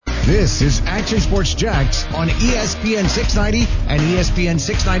This is Action Sports Jax on ESPN 690 and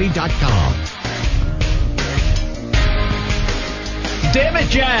ESPN690.com. Damn it,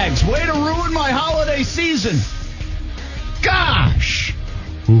 Jags. Way to ruin my holiday season. Gosh.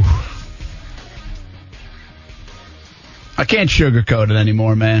 Ooh. I can't sugarcoat it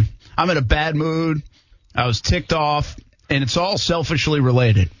anymore, man. I'm in a bad mood. I was ticked off, and it's all selfishly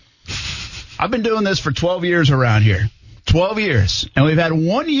related. I've been doing this for 12 years around here. 12 years. And we've had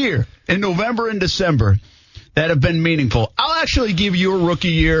 1 year in November and December that have been meaningful. I'll actually give you a rookie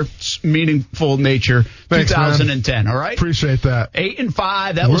year meaningful nature. Thanks, 2010, man. all right? Appreciate that.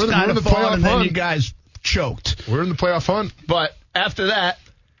 8-5. That was kind of fun, and then you guys choked. We're in the playoff hunt. But after that,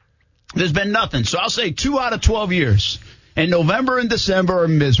 there's been nothing. So I'll say 2 out of 12 years. And November and December are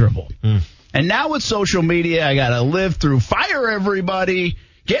miserable. And now with social media, I got to live through fire everybody,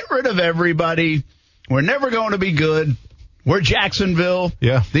 get rid of everybody. We're never going to be good. We're Jacksonville.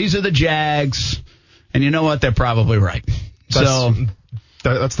 Yeah. These are the Jags. And you know what? They're probably right.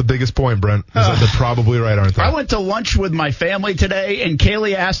 That's the biggest point, Brent. Is that they're probably right, aren't they? I went to lunch with my family today, and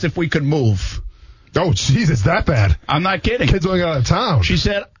Kaylee asked if we could move. Oh, jeez, it's that bad. I'm not kidding. Kids want to get out of town. She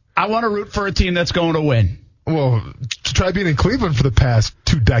said, I want to root for a team that's going to win. Well, try being in Cleveland for the past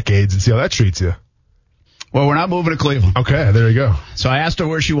 2 decades and see how that treats you. Well, we're not moving to Cleveland. Okay, there you go. So I asked her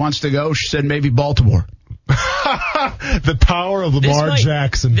where she wants to go. She said maybe Baltimore. The power of Lamar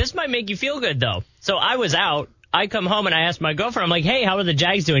Jackson. This might make you feel good, though. So I was out. I come home and I asked my girlfriend, I'm like, hey, how are the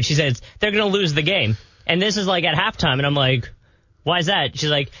Jags doing? She says, they're going to lose the game. And this is like at halftime. And I'm like, why is that? She's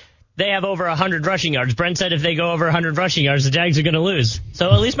like, they have over 100 rushing yards. Brent said if they go over 100 rushing yards, the Jags are going to lose.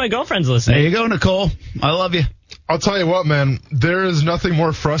 So at least my girlfriend's listening. There you go, Nicole. I love you. I'll tell you what, man, there is nothing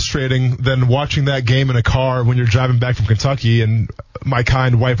more frustrating than watching that game in a car when you're driving back from Kentucky, and my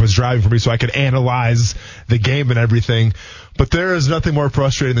kind wife was driving for me so I could analyze the game and everything. But there is nothing more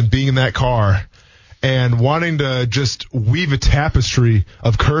frustrating than being in that car and wanting to just weave a tapestry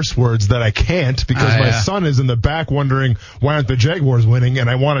of curse words that I can't because my son is in the back wondering why aren't the Jaguars winning, and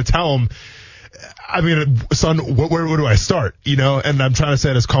I want to tell him, I mean, son, where do I start? You know, and I'm trying to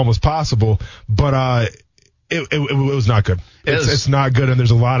say it as calm as possible, but it was not good. It's not good, and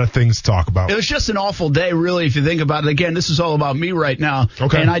there's a lot of things to talk about. It was just an awful day, really, if you think about it. Again, this is all about me right now.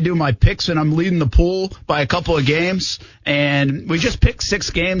 Okay. And I do my picks, and I'm leading the pool by a couple of games. And we just picked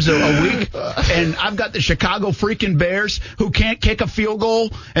 6 games a week. And I've got the Chicago freaking Bears who can't kick a field goal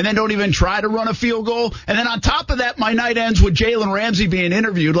and then don't even try to run a field goal. And then on top of that, my night ends with Jalen Ramsey being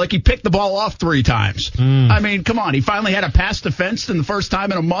interviewed like he picked the ball off 3 times. I mean, come on. He finally had a pass defense in the first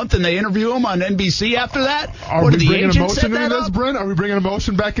time in a month, and they interview him on NBC after that. Are we bringing emotion into this, Brent? Are we bringing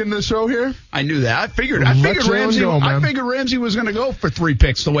emotion back into the show here? I knew that. I figured Ramsey was going to go for 3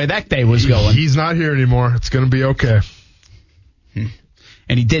 picks the way that day was going. He's not here anymore. It's going to be okay.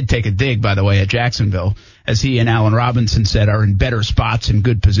 And he did take a dig, by the way, at Jacksonville, as he and Allen Robinson said, are in better spots and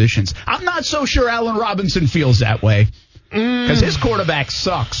good positions. I'm not so sure Allen Robinson feels that way because his quarterback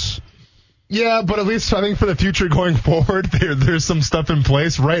sucks. Yeah, but at least I think for the future going forward, there's some stuff in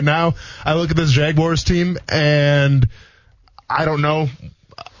place. Right now, I look at this Jaguars team, and I don't know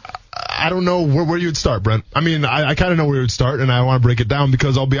where you would start, Brent. I mean, I kind of know where you would start, and I want to break it down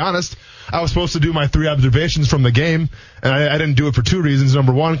because I'll be honest, I was supposed to do my 3 observations from the game, and I didn't do it for 2 reasons.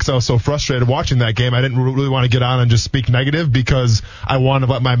 Number one, because I was so frustrated watching that game. I didn't really want to get on and just speak negative because I wanted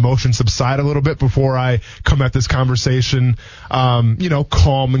to let my emotions subside a little bit before I come at this conversation,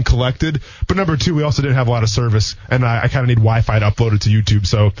 calm and collected. But number 2, we also didn't have a lot of service, and I kind of need Wi-Fi to upload it to YouTube,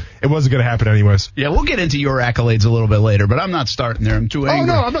 so it wasn't going to happen anyways. Yeah, we'll get into your accolades a little bit later, but I'm not starting there. I'm too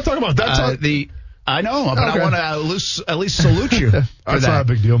angry. Oh, no, I'm not talking about that. I know, but okay. I want to at least salute you. That's not a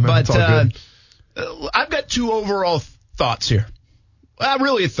big deal, man. But it's all good. I've got 2 overall thoughts here. Well,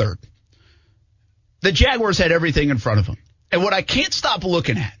 really a third. The Jaguars had everything in front of them. And what I can't stop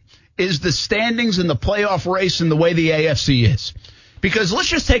looking at is the standings in the playoff race and the way the AFC is. Because let's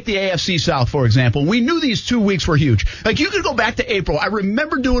just take the AFC South, for example. We knew these 2 weeks were huge. Like, you could go back to April. I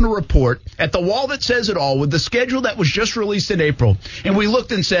remember doing a report at the Wall That Says It All with the schedule that was just released in April. And we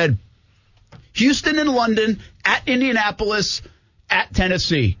looked and said, Houston and London, at Indianapolis, at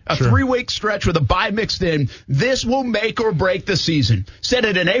Tennessee. A 3-week stretch with a bye mixed in. This will make or break the season. Said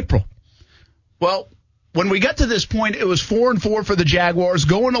it in April. Well, when we got to this point, it was 4-4 for the Jaguars,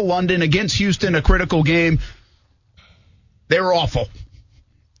 going to London against Houston, a critical game. They were awful.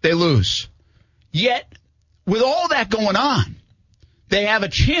 They lose. Yet, with all that going on, they have a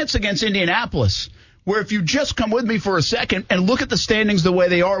chance against Indianapolis, where if you just come with me for a second and look at the standings the way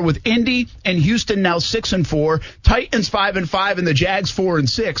they are, with Indy and Houston now 6-4, Titans 5-5, and the Jags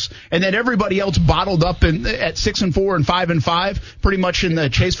 4-6, and then everybody else bottled up at 6-4 and 5-5, pretty much in the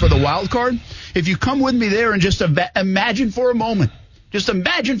chase for the wild card. If you come with me there and just imagine for a moment, just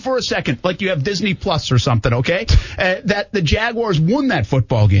imagine for a second, like you have Disney Plus or something, okay, that the Jaguars won that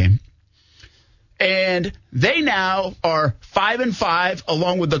football game. And they now are 5-5,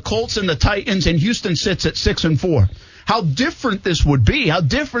 along with the Colts and the Titans, and Houston sits at 6-4. How different this would be, how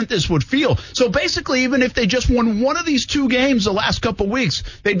different this would feel. So basically, even if they just won one of these two games the last couple of weeks,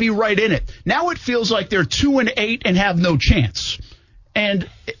 they'd be right in it. Now it feels like they're 2-8 and have no chance. And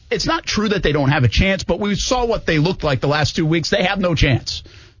it's not true that they don't have a chance, but we saw what they looked like the last 2 weeks. They have no chance.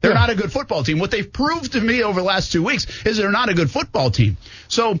 They're not a good football team. What they've proved to me over the last 2 weeks is they're not a good football team.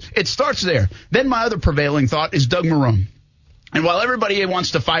 So it starts there. Then my other prevailing thought is Doug Marrone. And while everybody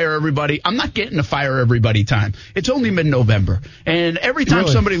wants to fire everybody, I'm not getting to fire everybody time. It's only mid-November. And every time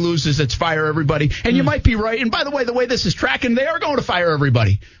somebody loses, it's fire everybody. And you might be right. And by the way this is tracking, they are going to fire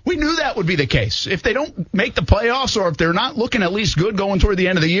everybody. We knew that would be the case. If they don't make the playoffs, or if they're not looking at least good going toward the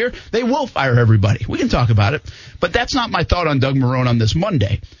end of the year, they will fire everybody. We can talk about it. But that's not my thought on Doug Marrone on this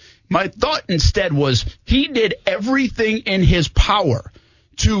Monday. My thought instead was he did everything in his power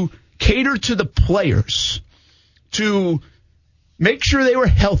to cater to the players, to make sure they were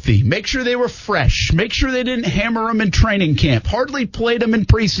healthy, make sure they were fresh, make sure they didn't hammer them in training camp, hardly played them in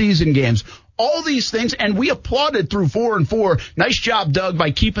preseason games, all these things. And we applauded through 4-4. Nice job, Doug,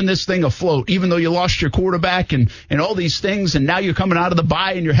 by keeping this thing afloat, even though you lost your quarterback and all these things. And now you're coming out of the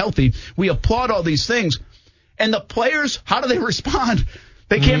bye and you're healthy. We applaud all these things. And the players, how do they respond?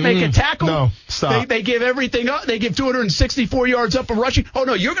 They can't make a tackle. No, stop. They give everything up. They give 264 yards up of rushing. Oh,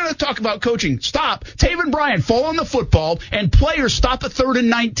 no, you're going to talk about coaching. Stop. Taven Bryan, fall on the football, and players stop at 3rd and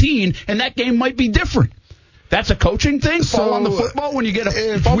 19, and that game might be different. That's a coaching thing? Fall on the football when you get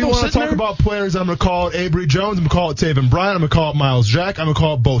a if fumble we want to talk there? about players, I'm going to call it Avery Jones. I'm going to call it Taven Bryan. I'm going to call it Miles Jack. I'm going to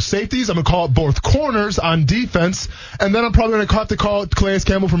call it both safeties. I'm going to call it both corners on defense. And then I'm probably going to have to call it Calais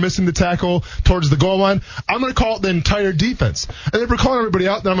Campbell for missing the tackle towards the goal line. I'm going to call it the entire defense. And if we're calling everybody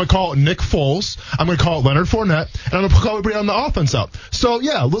out, then I'm going to call it Nick Foles. I'm going to call it Leonard Fournette. And I'm going to call everybody on the offense out. So,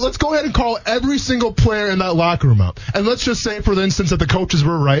 yeah, let's go ahead and call every single player in that locker room out. And let's just say, for instance, that the coaches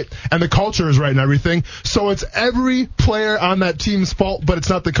were right and the culture is right and everything. So it's every player on that team's fault, but it's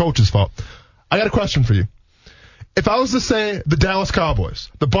not the coach's fault. I got a question for you. If I was to say the Dallas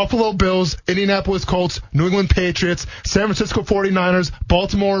Cowboys, the Buffalo Bills, Indianapolis Colts, New England Patriots, San Francisco 49ers,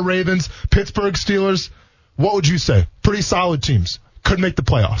 Baltimore Ravens, Pittsburgh Steelers, what would you say? Pretty solid teams. Could make the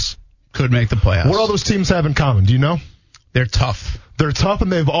playoffs. Could make the playoffs. What all those teams have in common? Do you know? They're tough. They're tough,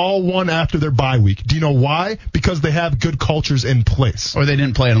 and they've all won after their bye week. Do you know why? Because they have good cultures in place. Or they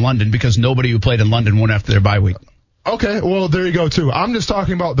didn't play in London, because nobody who played in London won after their bye week. Okay, well, there you go, too. I'm just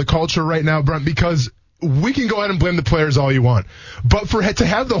talking about the culture right now, Brent, because we can go ahead and blame the players all you want. But to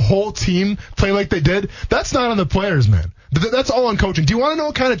have the whole team play like they did, that's not on the players, man. That's all on coaching. Do you want to know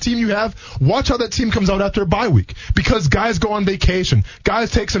what kind of team you have? Watch how that team comes out after a bye week. Because guys go on vacation.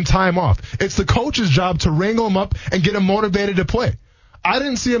 Guys take some time off. It's the coach's job to wrangle them up and get them motivated to play. I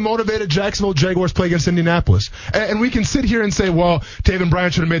didn't see a motivated Jacksonville Jaguars play against Indianapolis. And we can sit here and say, well, Taven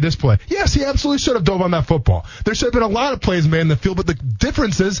Bryan should have made this play. Yes, he absolutely should have dove on that football. There should have been a lot of plays made in the field, but the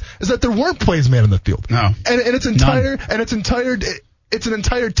difference is that there weren't plays made in the field. No. And it's an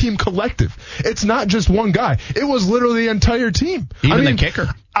entire team collective. It's not just one guy. It was literally the entire team. Even the kicker.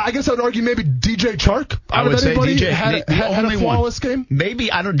 I guess I'd argue maybe DJ Chark. I would say DJ had a flawless game. Maybe,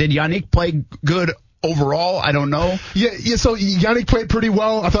 did Yannick play good overall? I don't know. Yeah, so Yannick played pretty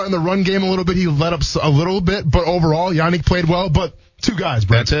well. I thought in the run game a little bit, he let up a little bit, but overall, Yannick played well. But two guys,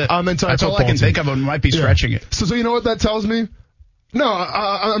 Brent. That's it. On the entire That's all I can think of, and might be stretching it. So you know what that tells me? No,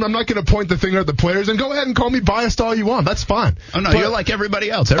 I'm not going to point the finger at the players, and go ahead and call me biased all you want. That's fine. Oh, no, you're like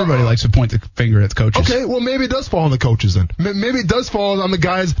everybody else. Everybody likes to point the finger at the coaches. Okay, well, maybe it does fall on the coaches then. Maybe it does fall on the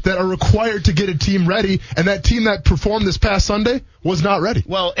guys that are required to get a team ready, and that team that performed this past Sunday was not ready.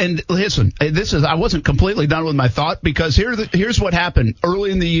 Well, and listen, I wasn't completely done with my thought, because here's what happened.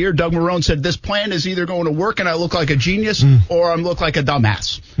 Early in the year, Doug Marrone said, this plan is either going to work and I look like a genius or I look like a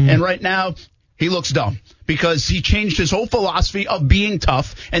dumbass. And right now, he looks dumb, because he changed his whole philosophy of being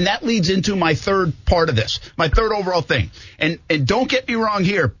tough, and that leads into my third part of this, my third overall thing. And don't get me wrong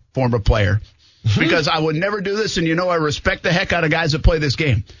here, former player, because I would never do this, and I respect the heck out of guys that play this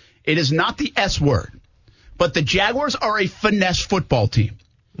game. It is not the S word, but the Jaguars are a finesse football team.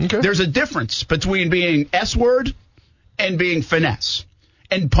 Okay. There's a difference between being S word and being finesse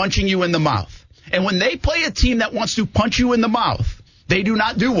and punching you in the mouth. And when they play a team that wants to punch you in the mouth, they do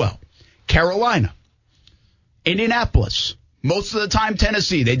not do well. Carolina, Indianapolis. Most of the time,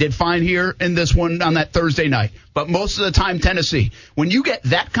 Tennessee. They did fine here in this one on that Thursday night. But most of the time, Tennessee. When you get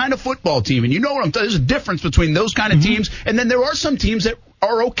that kind of football team, and you know what I'm there's a difference between those kind of teams, and then there are some teams that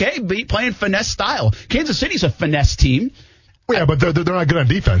are okay playing finesse style. Kansas City's a finesse team. Yeah, but they're not good on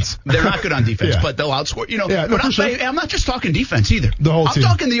defense. They're not good on defense, Yeah. but they'll outscore. Yeah, but sure. I'm not just talking defense either. The whole team. I'm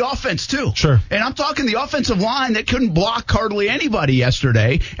talking the offense too. Sure. And I'm talking the offensive line that couldn't block hardly anybody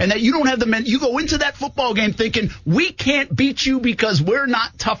yesterday, and that you don't have the men. You go into that football game thinking we can't beat you because we're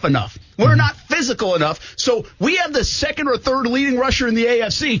not tough enough. We're not physical enough. So we have the second or third leading rusher in the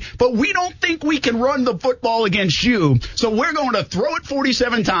AFC, but we don't think we can run the football against you. So we're going to throw it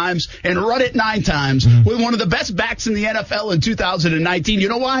 47 times and run it 9 times with one of the best backs in the NFL in 2019. You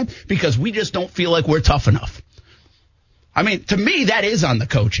know why? Because we just don't feel like we're tough enough. I mean, to me, that is on the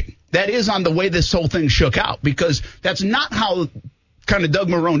coaching. That is on the way this whole thing shook out, because that's not how kind of Doug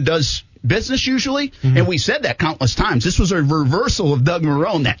Marrone does business usually, and we said that countless times. This was a reversal of Doug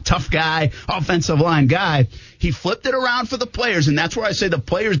Marrone, that tough guy, offensive line guy. He flipped it around for the players, and that's where I say the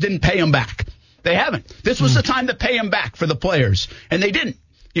players didn't pay him back. They haven't. This was the time to pay him back for the players, and they didn't.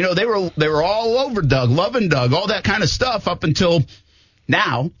 You know, they were all over Doug, loving Doug, all that kind of stuff up until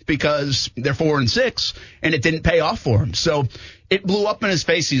now, because they're 4-6, and it didn't pay off for him. So it blew up in his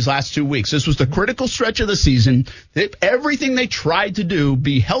face these last 2 weeks. This was the critical stretch of the season. Everything they tried to do,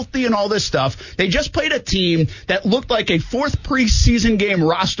 be healthy and all this stuff, they just played a team that looked like a 4th preseason game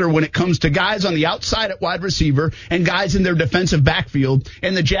roster when it comes to guys on the outside at wide receiver and guys in their defensive backfield,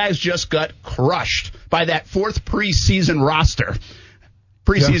 and the Jags just got crushed by that 4th preseason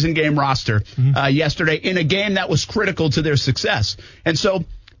game roster yesterday in a game that was critical to their success. And so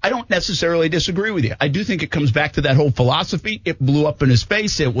I don't necessarily disagree with you. I do think it comes back to that whole philosophy. It blew up in his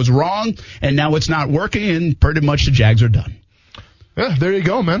face. It was wrong, and now it's not working, and pretty much the Jags are done. Yeah, there you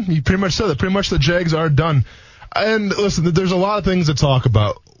go, man. You pretty much said that. Pretty much the Jags are done. And listen, there's a lot of things to talk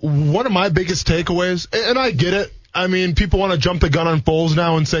about. One of my biggest takeaways, and I get it. I mean, people want to jump the gun on Foles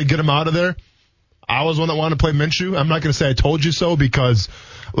now and say, get him out of there. I was one that wanted to play Minshew. I'm not going to say I told you so, because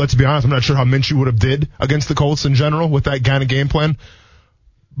let's be honest, I'm not sure how Minshew would have did against the Colts in general with that kind of game plan.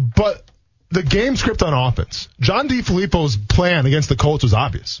 But the game script on offense, John DeFilippo's plan against the Colts was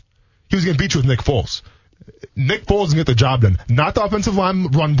obvious. He was going to beat you with Nick Foles. Nick Foles is going to get the job done. Not the offensive line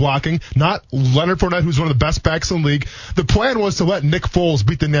run blocking, not Leonard Fournette, who's one of the best backs in the league. The plan was to let Nick Foles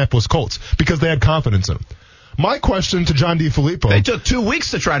beat the Indianapolis Colts because they had confidence in him. My question to John DeFilippo. They took 2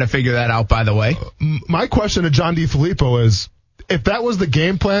 weeks to try to figure that out, by the way. My question to John DeFilippo is, if that was the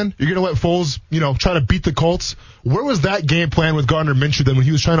game plan, you're going to let Foles, try to beat the Colts. Where was that game plan with Gardner Minshew then when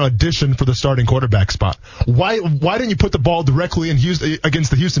he was trying to audition for the starting quarterback spot? Why didn't you put the ball directly in Houston against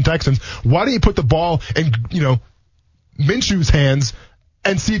the Houston Texans? Why didn't you put the ball in, Minshew's hands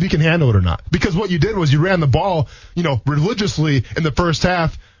and see if he can handle it or not? Because what you did was you ran the ball, religiously in the first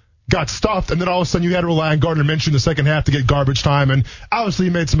half, got stuffed, and then all of a sudden you had to rely on Gardner Minshew in the second half to get garbage time, and obviously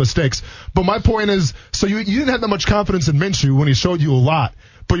you made some mistakes. But my point is, so you didn't have that much confidence in Minshew when he showed you a lot,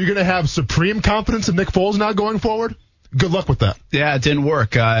 but you're going to have supreme confidence in Nick Foles now going forward? Good luck with that. Yeah, it didn't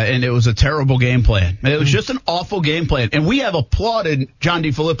work, and it was a terrible game plan. It was just an awful game plan, and we have applauded John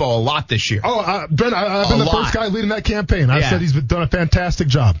DeFilippo a lot this year. Oh, Ben, I've been the first guy leading that campaign. I've said he's done a fantastic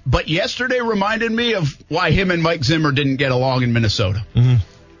job. But yesterday reminded me of why him and Mike Zimmer didn't get along in Minnesota.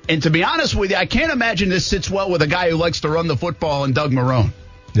 And to be honest with you, I can't imagine this sits well with a guy who likes to run the football and Doug Marrone.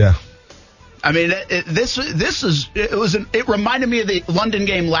 Yeah. I mean, it reminded me of the London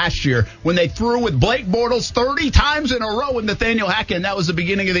game last year when they threw with Blake Bortles 30 times in a row with Nathaniel Hackett, and that was the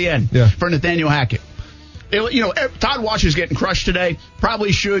beginning of the end for Nathaniel Hackett. Todd Washington's getting crushed today.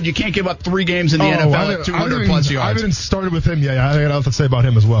 Probably should. You can't give up 3 games in the NFL at 200-plus yards. I haven't started with him yet. I got enough to say about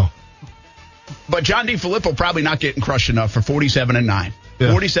him as well. But John DeFilippo probably not getting crushed enough for 47-9.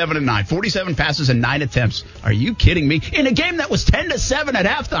 47-9. 47 passes and 9 attempts. Are you kidding me? In a game that was 10-7 at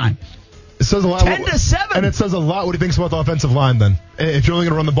halftime. It says a lot. 10-7. And it says a lot what he thinks about the offensive line then. If you're only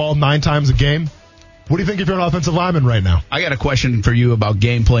going to run the ball 9 times a game, what do you think if you're an offensive lineman right now? I got a question for you about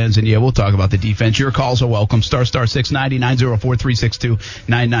game plans, and we'll talk about the defense. Your calls are welcome. Star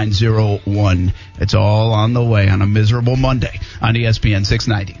 690-904-362-9901. It's all on the way on a miserable Monday on ESPN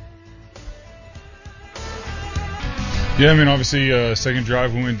 690. Yeah, I mean, obviously, second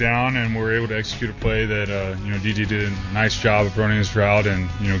drive we went down and we were able to execute a play that, DJ did a nice job of running his route and,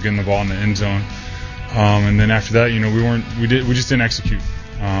 getting the ball in the end zone. And then after that, we just didn't execute.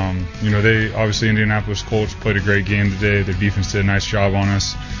 They obviously Indianapolis Colts played a great game today. Their defense did a nice job on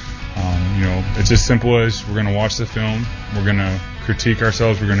us. It's as simple as we're going to watch the film, we're going to critique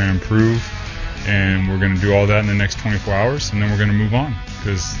ourselves, we're going to improve, and we're going to do all that in the next 24 hours, and then we're going to move on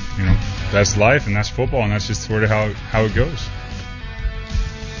because, that's life and that's football, and that's just sort of how it goes.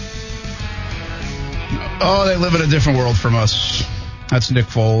 Oh, they live in a different world from us. That's Nick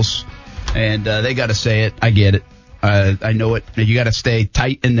Foles, and they got to say it. I get it. I know it. You got to stay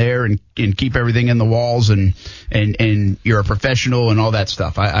tight in there and keep everything in the walls, and you're a professional and all that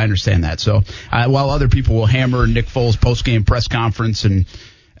stuff. I understand that. So while other people will hammer Nick Foles post-game press conference, and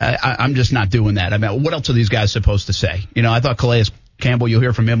I'm just not doing that. I mean, what else are these guys supposed to say? I thought Calais Campbell, you'll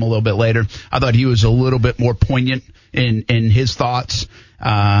hear from him a little bit later. I thought he was a little bit more poignant in his thoughts.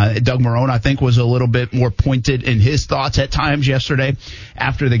 Doug Marrone, I think, was a little bit more pointed in his thoughts at times yesterday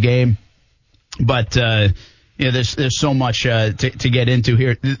after the game. But there's so much to get into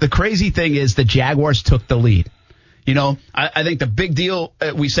here. The crazy thing is the Jaguars took the lead. I think the big deal,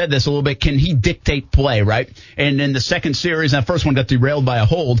 we said this a little bit, can he dictate play, right? And in the second series, that first one got derailed by a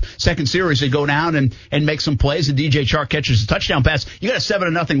hold. Second series, they go down and make some plays, and DJ Chark catches a touchdown pass. You got a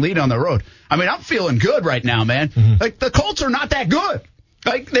 7-0 lead on the road. I mean, I'm feeling good right now, man. Mm-hmm. Like, the Colts are not that good.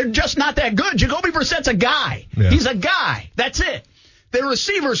 Like, they're just not that good. Jacoby Brissett's a guy. Yeah. He's a guy. That's it. Their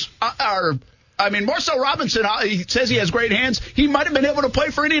receivers are Marcel Robinson, he says he has great hands. He might have been able to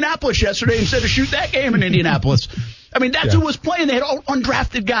play for Indianapolis yesterday instead of shoot that game in Indianapolis. I mean, that's who was playing. They had all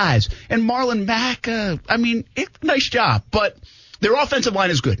undrafted guys. And Marlon Mack, nice job. But their offensive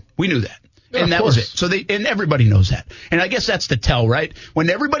line is good. We knew that. Yeah, and that was it. So and everybody knows that. And I guess that's the tell, right? When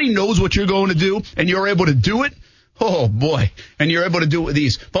everybody knows what you're going to do and you're able to do it, oh, boy, and you're able to do it with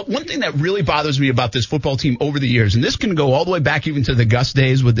ease. But one thing that really bothers me about this football team over the years, and this can go all the way back even to the Gus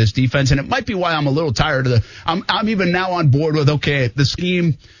days with this defense, and it might be why I'm a little tired of I'm even now on board with, okay, the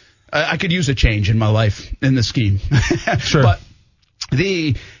scheme, I could use a change in my life in the scheme. Sure. But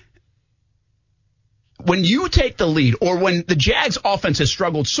when you take the lead, or when the Jags offense has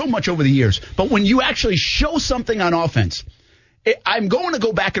struggled so much over the years, but when you actually show something on offense, I'm going to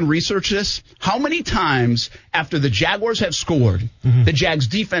go back and research this. How many times after the Jaguars have scored, the Jags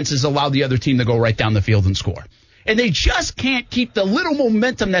defense has allowed the other team to go right down the field and score? And they just can't keep the little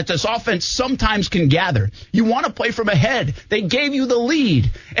momentum that this offense sometimes can gather. You want to play from ahead. They gave you the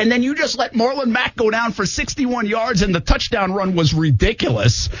lead. And then you just let Marlon Mack go down for 61 yards, and the touchdown run was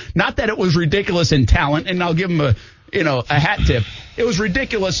ridiculous. Not that it was ridiculous in talent, and I'll give him a hat tip. It was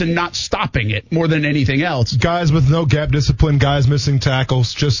ridiculous in not stopping it more than anything else. Guys with no gap discipline, guys missing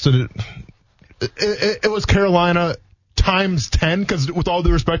tackles. It was Carolina times 10, because with all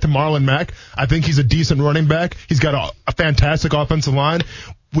due respect to Marlon Mack, I think he's a decent running back. He's got a fantastic offensive line.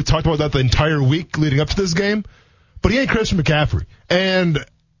 We talked about that the entire week leading up to this game, but he ain't Christian McCaffrey. And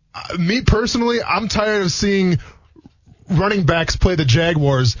me personally, I'm tired of seeing running backs play the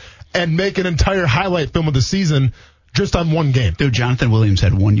Jaguars and make an entire highlight film of the season just on one game. Dude, Jonathan Williams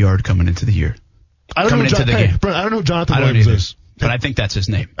had 1 yard coming into the year. I don't know who Jonathan Williams is. But I think that's his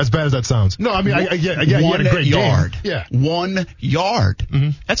name. As bad as that sounds. No, I mean, he had a great yard. Game. Yeah. 1 yard. Mm-hmm.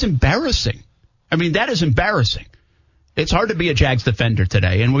 That's embarrassing. I mean, that is embarrassing. It's hard to be a Jags defender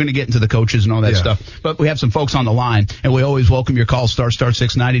today, and we're going to get into the coaches and all that stuff. But we have some folks on the line, and we always welcome your call, star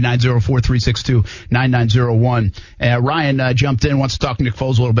 690-904-362-9901. Ryan jumped in, wants to talk to Nick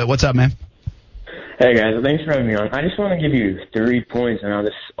Foles a little bit. What's up, man? Hey, guys. Thanks for having me on. I just want to give you 3 points on how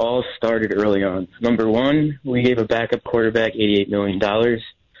this all started early on. Number 1, we gave a backup quarterback $88 million.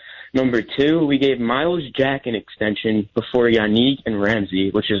 Number 2, we gave Miles Jack an extension before Yannick and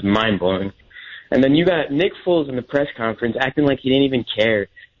Ramsey, which is mind-blowing. And then you got Nick Foles in the press conference acting like he didn't even care.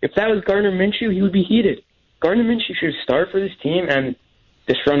 If that was Gardner Minshew, he would be heated. Gardner Minshew should start for this team, and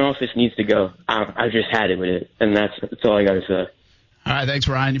this front office needs to go. I've just had it with it, and that's all I got to say. All right, thanks,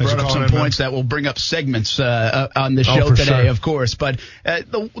 Ryan. You brought up some points that will bring up segments on the show today, of course. But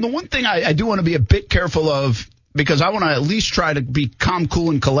the one thing I do want to be a bit careful of, because I want to at least try to be calm, cool,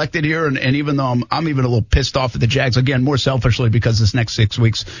 and collected here, and even though I'm even a little pissed off at the Jags, again, more selfishly because this next 6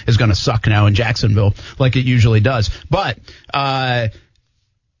 weeks is going to suck now in Jacksonville like it usually does. But I'm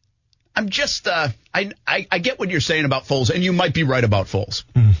just I get what you're saying about Foles, and you might be right about Foles.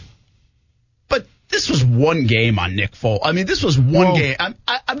 Mm. But this was one game on Nick Foles. I mean, this was one game.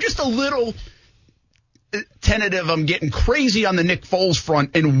 I'm just a little tentative. I'm getting crazy on the Nick Foles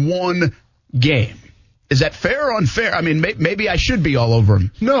front in one game. Is that fair or unfair? I mean, maybe I should be all over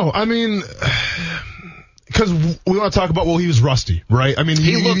him. No, I mean, because we want to talk about, he was rusty, right? I mean,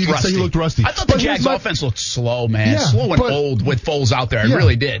 he looked rusty. I thought the Jags offense looked slow, man. Yeah, slow and old with Foles out there. I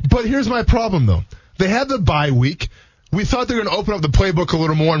really did. But here's my problem, though. They had the bye week. We thought they were going to open up the playbook a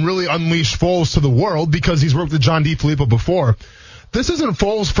little more and really unleash Foles to the world because he's worked with John DeFilippo before. This isn't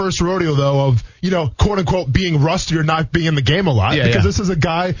Foles' first rodeo, though, of, quote-unquote, being rusty or not being in the game a lot. Because this is a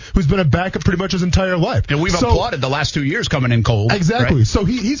guy who's been a backup pretty much his entire life. And we've applauded the last 2 years coming in cold. Exactly. Right? So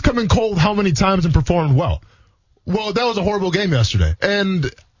he's come in cold how many times and performed well? Well, that was a horrible game yesterday.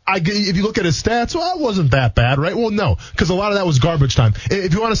 And if you look at his stats, well, it wasn't that bad, right? Well, no, because a lot of that was garbage time.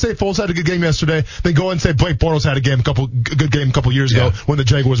 If you want to say Foles had a good game yesterday, then go and say Blake Bortles had a good game a couple years ago when the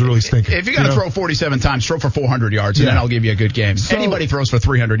Jaguars were really stinking. If you got to throw 47 times, throw for 400 yards, and then I'll give you a good game. So, anybody throws for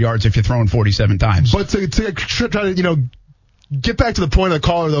 300 yards if you're throwing 47 times. But to try to, get back to the point of the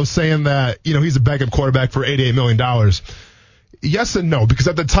caller, though, saying that, he's a backup quarterback for $88 million. Yes and no, because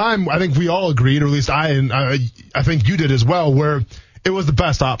at the time, I think we all agreed, or at least I think you did as well, where it was the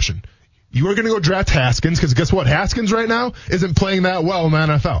best option. You were going to go draft Haskins, because guess what? Haskins right now isn't playing that well in the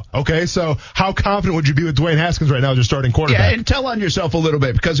NFL. Okay, so how confident would you be with Dwayne Haskins right now as your starting quarterback? Yeah, and tell on yourself a little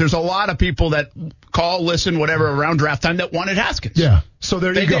bit, because there's a lot of people that call, listen, whatever, around draft time that wanted Haskins. Yeah, so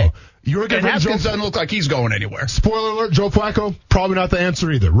there you go. And Haskins doesn't look like he's going anywhere. Spoiler alert, Joe Flacco, probably not the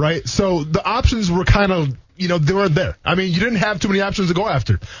answer either, right? So the options were kind of, they weren't there. I mean, you didn't have too many options to go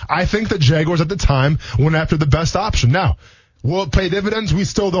after. I think the Jaguars at the time went after the best option. Now, will it pay dividends? We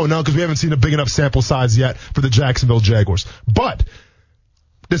still don't know because we haven't seen a big enough sample size yet for the Jacksonville Jaguars. But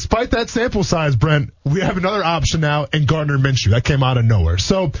despite that sample size, Brent, we have another option now in Gardner Minshew. That came out of nowhere.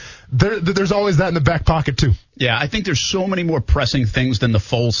 So there's always that in the back pocket, too. Yeah, I think there's so many more pressing things than the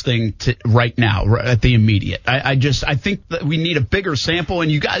Foles thing right now, at the immediate. I think that we need a bigger sample, and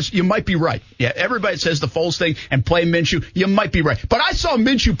you guys, you might be right. Yeah, everybody says the Foles thing and play Minshew. You might be right. But I saw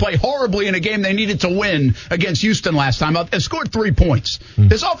Minshew play horribly in a game they needed to win against Houston last time. It scored 3 points.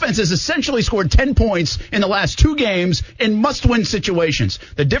 This offense has essentially scored 10 points in the last 2 games in must-win situations.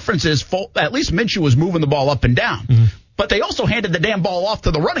 The difference is at least Minshew was moving the ball up and down. But they also handed the damn ball off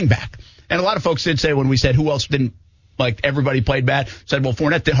to the running back. And a lot of folks did say when we said who else didn't, everybody played bad, said, well,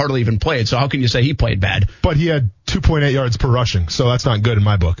 Fournette hardly even played, so how can you say he played bad? But he had 2.8 yards per rushing, so that's not good in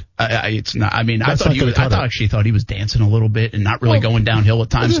my book. It's not. I mean, I actually thought he was dancing a little bit and not really going downhill at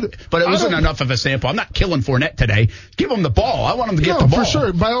times. But it wasn't enough of a sample. I'm not killing Fournette today. Give him the ball. I want him to get the ball. For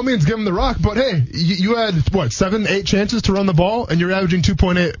sure. By all means, give him the rock. But, hey, you had, 7, 8 chances to run the ball, and you're averaging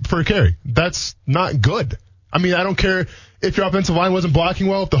 2.8 per carry. That's not good. I mean, I don't care if your offensive line wasn't blocking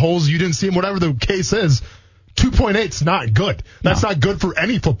well, if the holes you didn't see them, whatever the case is. 2.8 is not good. That's not good for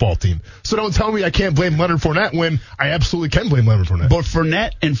any football team. So don't tell me I can't blame Leonard Fournette when I absolutely can blame Leonard Fournette. But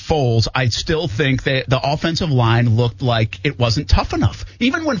Fournette and Foles, I still think that the offensive line looked like it wasn't tough enough.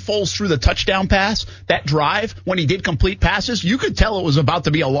 Even when Foles threw the touchdown pass, that drive, when he did complete passes, you could tell it was about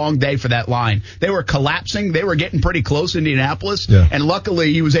to be a long day for that line. They were collapsing. They were getting pretty close in Indianapolis. Yeah. And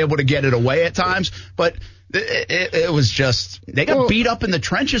luckily he was able to get it away at times. But it was just, they got beat up in the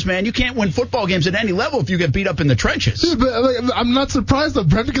trenches, man. You can't win football games at any level if you get beat up in the trenches. Dude, but I'm not surprised though,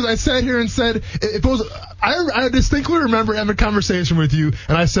 Brent, because I sat here and said, if it was, I distinctly remember having a conversation with you,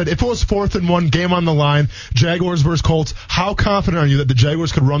 and I said, if it was 4th and 1, game on the line, Jaguars versus Colts, how confident are you that the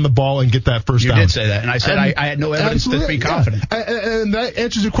Jaguars could run the ball and get that first down? You did say that, and I said I had no evidence to be confident. Yeah. And that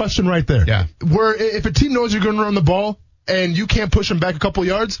answers your question right there. Yeah. Where if a team knows you're going to run the ball and you can't push them back a couple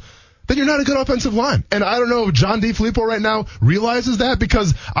yards, then you're not a good offensive line. And I don't know if John DeFilippo right now realizes that,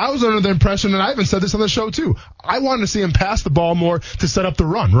 because I was under the impression, and I even said this on the show too, I wanted to see him pass the ball more to set up the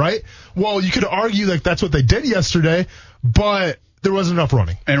run, right? Well, you could argue like that's what they did yesterday, but there wasn't enough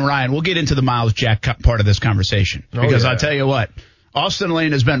running. And Ryan, we'll get into the Miles Jack part of this conversation, because I'll tell you what, Austin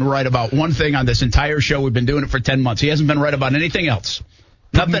Lane has been right about one thing on this entire show. We've been doing it for 10 months. He hasn't been right about anything else.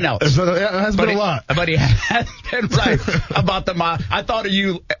 Nothing else. It has been a lot. But he has been right about the Miles. I thought of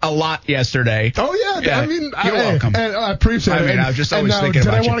you a lot yesterday. Oh, yeah. I mean, you're welcome. And I appreciate it. I was just always thinking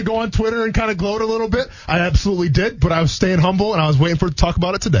about you. Did I want to go on Twitter and kind of gloat a little bit? I absolutely did, but I was staying humble, and I was waiting to talk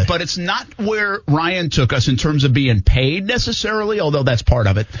about it today. But it's not where Ryan took us in terms of being paid necessarily, although that's part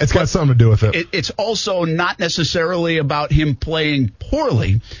of it. It's got something to do with it. It's also not necessarily about him playing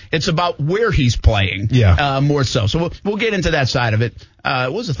poorly. It's about where he's playing. Yeah. More so. So we'll get into that side of it.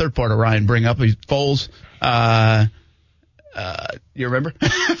 What was the third part of Ryan bring up? Foles. You remember?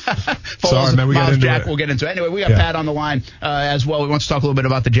 Foles, sorry, man, we got into Jack, it. We'll get into it. Anyway, we got Pat on the line as well. We want to talk a little bit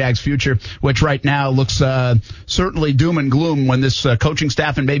about the Jags' future, which right now looks certainly doom and gloom when this coaching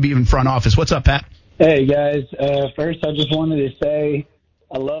staff and maybe even front office. What's up, Pat? Hey, guys. First, I just wanted to say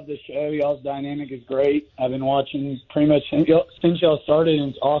I love the show. Y'all's dynamic is great. I've been watching pretty much since y'all started, and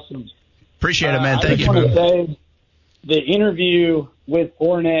it's awesome. Appreciate it, man. Thank you. I just want to say the interview with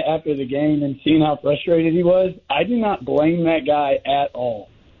Fournette after the game and seeing how frustrated he was, I do not blame that guy at all.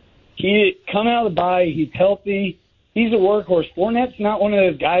 He come out of the bye, he's healthy, he's a workhorse. Fournette's not one of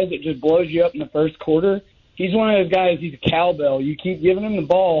those guys that just blows you up in the first quarter. he's one of those guys, he's a cowbell. You keep giving him the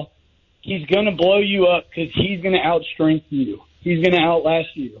ball, he's going to blow you up because he's going to outstrength you. He's going to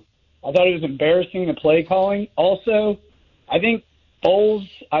outlast you. I thought it was embarrassing, the play calling. Also, I think Foles,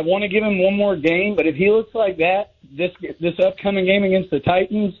 I want to give him one more game, but if he looks like that this upcoming game against the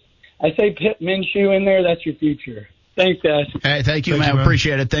Titans, I say Pitt Minshew in there. That's your future. Thanks, guys. Hey, thank you, man.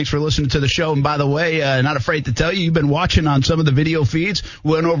 Appreciate it. Thanks for listening to the show. And by the way, not afraid to tell you, you've been watching on some of the video feeds.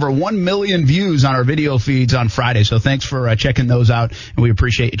 We went over 1 million views on our video feeds on Friday. So thanks for checking those out. And we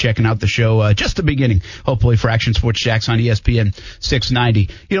appreciate you checking out the show. Just the beginning, hopefully, for Action Sports Jacks on ESPN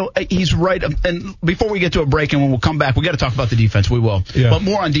 690. You know, he's right. And before we get to a break and when we'll come back, we got to talk about the defense. We will. Yeah. But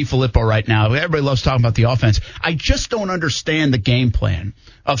more on DeFilippo right now. Everybody loves talking about the offense. I just don't understand the game plan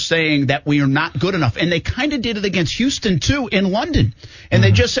of saying that we are not good enough. And they kind of did it against Houston, too, in London. And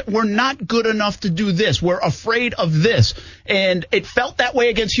they just said, we're not good enough to do this. We're afraid of this. And it felt that way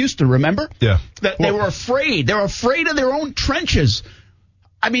against Houston, remember? Yeah. They were afraid. They were afraid of their own trenches.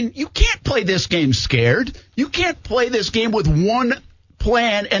 I mean, you can't play this game scared. You can't play this game with one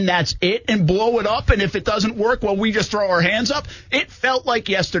plan and that's it and blow it up. And if it doesn't work, well, we just throw our hands up. It felt like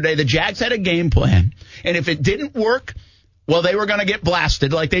yesterday the Jags had a game plan. And if it didn't work, well, they were going to get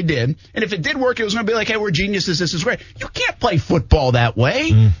blasted like they did. And if it did work, it was going to be like, hey, we're geniuses. This is great. You can't play football that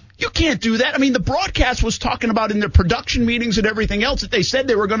way. You can't do that. I mean, the broadcast was talking about in their production meetings and everything else that they said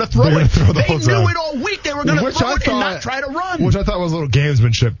they were going to throw it. They knew it all week. They were going to throw it and not try to run. Which I thought was a little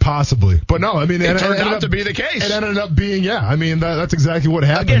gamesmanship, possibly. But no, I mean, it turned out to be the case. It ended up being, I mean, that's exactly what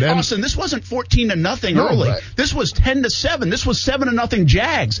happened. Again, Austin, this wasn't 14-0 early. Right. This was 10-7. This was 7-0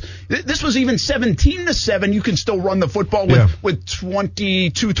 Jags. This was even 17-7. You can still run the football with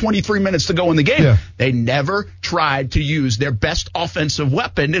 23 minutes to go in the game. Yeah. They never tried to use their best offensive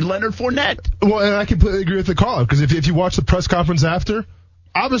weapon in Leonard Fournette. Well, and I completely agree with the call-up, because if you watch the press conference after,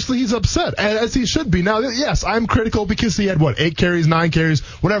 obviously he's upset, as he should be. Now, yes, I'm critical because he had, 8 carries, 9 carries,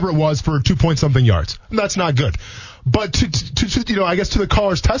 whatever it was, for 2-point-something yards. That's not good. But to I guess to the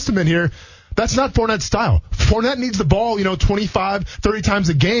caller's testament here, that's not Fournette's style. Fournette needs the ball, 25, 30 times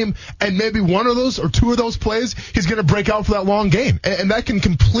a game, and maybe one of those or two of those plays, he's going to break out for that long game. And that can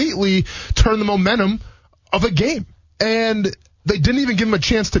completely turn the momentum of a game. And they didn't even give him a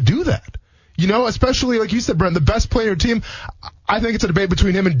chance to do that. Especially like you said, Brent, the best player on your team. I think it's a debate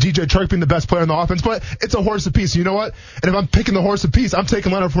between him and DJ Chark being the best player on the offense, but it's a horse apiece. You know what? And if I'm picking the horse apiece, I'm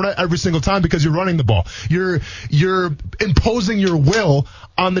taking Leonard Fournette every single time because you're running the ball. You're imposing your will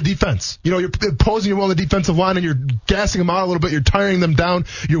on the defense. You're imposing your will on the defensive line, and you're gassing them out a little bit. You're tiring them down.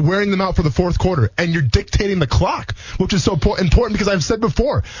 You're wearing them out for the fourth quarter, and you're dictating the clock, which is so important because I've said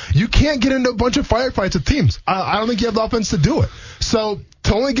before, you can't get into a bunch of firefights with teams. I don't think you have the offense to do it. So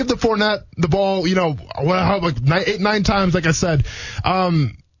to only give the Fournette the ball, 8-9 times, like I said,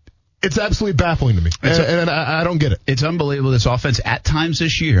 it's absolutely baffling to me, and I don't get it. It's unbelievable, this offense at times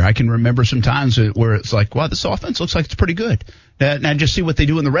this year. I can remember some times where it's like, wow, this offense looks like it's pretty good. Now just see what they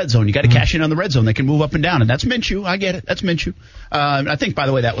do in the red zone. You got to cash in on the red zone. They can move up and down, and that's Minshew. I get it. That's Minshew. I think, by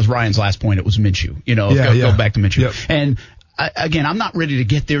the way, that was Ryan's last point. It was Minshew. Go back to Minshew. Yep. And again, I'm not ready to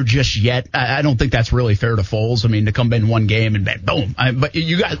get there just yet. I don't think that's really fair to Foles. I mean, to come in one game and boom. But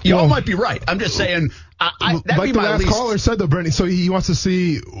you all might be right. I'm just saying. Like the last caller said, though, Brittany, so he wants to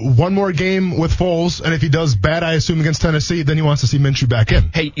see one more game with Foles, and if he does bad, I assume, against Tennessee, then he wants to see Minshew back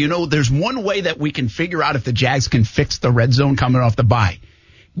in. Hey, there's one way that we can figure out if the Jags can fix the red zone coming off the bye.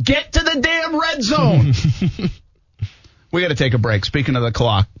 Get to the damn red zone. We got to take a break. Speaking of the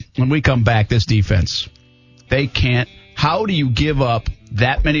clock, when we come back, this defense, they can't. How do you give up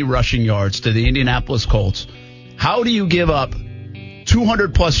that many rushing yards to the Indianapolis Colts? How do you give up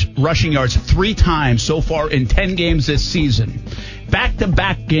 200-plus rushing yards 3 times so far in 10 games this season?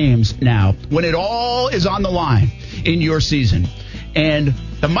 Back-to-back games now, when it all is on the line in your season. And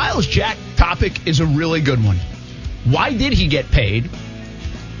the Myles Jack topic is a really good one. Why did he get paid?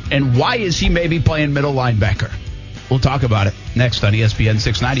 And why is he maybe playing middle linebacker? We'll talk about it next on ESPN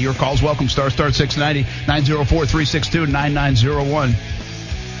 690. Your calls welcome. Start 690 904-362-9901.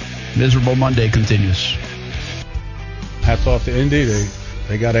 Miserable Monday continues. Hats off to Indy.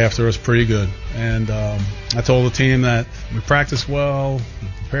 They got after us pretty good. And I told the team that we practice well, we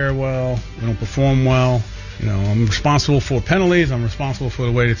prepare well, we don't perform well. I'm responsible for penalties. I'm responsible for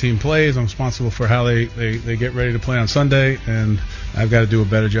the way the team plays. I'm responsible for how they get ready to play on Sunday. And I've got to do a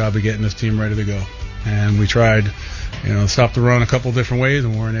better job of getting this team ready to go. And we tried, stop the run a couple different ways,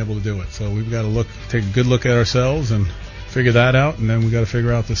 and we weren't able to do it. So we've got to take a good look at ourselves and figure that out. And then we got to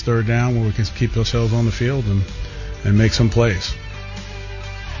figure out this third down where we can keep ourselves on the field and make some plays.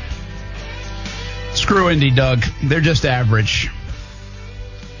 Screw Indy, Doug. They're just average.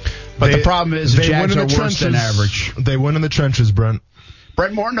 But the problem is the Jags are worse than average. They win in the trenches, Brent.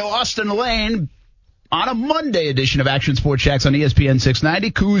 Brent Martineau, Austin Lane, on a Monday edition of Action Sports Jacks on ESPN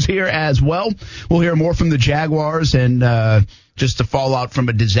 690. Coos here as well. We'll hear more from the Jaguars and just the fallout from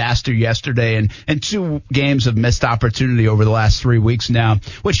a disaster yesterday and 2 games of missed opportunity over the last 3 weeks now,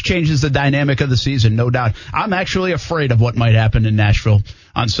 which changes the dynamic of the season, no doubt. I'm actually afraid of what might happen in Nashville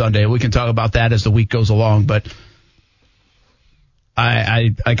on Sunday. We can talk about that as the week goes along, but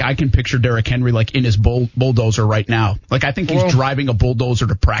I can picture Derrick Henry like in his bulldozer right now. Like I think he's driving a bulldozer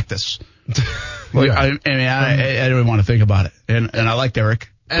to practice. Like, yeah. I don't even want to think about it. And I like Derrick.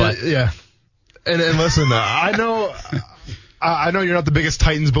 But yeah. And listen, I know you're not the biggest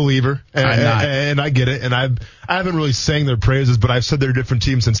Titans believer, and I get it. And I haven't really sang their praises, but I've said they're a different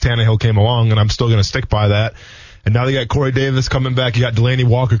team since Tannehill came along, and I'm still going to stick by that. And now they got Corey Davis coming back. You got Delaney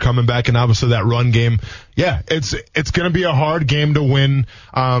Walker coming back, and obviously that run game. Yeah, it's going to be a hard game to win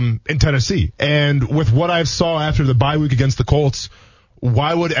in Tennessee. And with what I saw after the bye week against the Colts,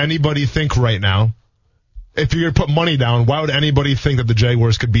 why would anybody think right now, if you're going to put money down, why would anybody think that the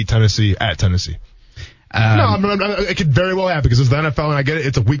Jaguars could beat Tennessee at Tennessee? It could very well happen because it's the NFL, and I get it.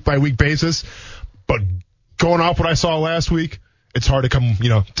 It's a week-by-week basis. But going off what I saw last week, it's hard to come,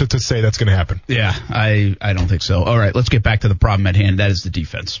 to say that's going to happen. Yeah, I don't think so. All right, let's get back to the problem at hand. That is the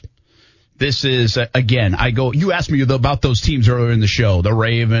defense. This is, again, you asked me about those teams earlier in the show, the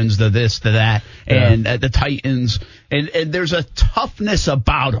Ravens, the this, the that, and the Titans, and there's a toughness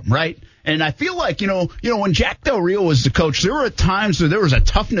about them, right? And I feel like, when Jack Del Rio was the coach, there were times where there was a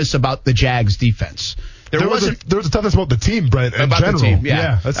toughness about the Jags defense. There was a toughness about the team, Brent, in general. The team,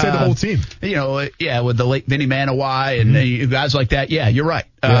 yeah. Let's say the whole team. With the late Vinny Manawai and guys like that. Yeah, you're right.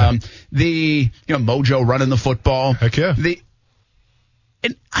 Yeah. Mojo running the football. Heck yeah.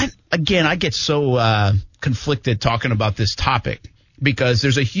 I get so conflicted talking about this topic because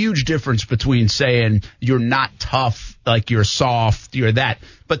there's a huge difference between saying you're not tough, like you're soft, you're that.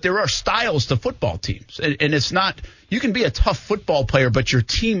 But there are styles to football teams. And it's not – you can be a tough football player, but your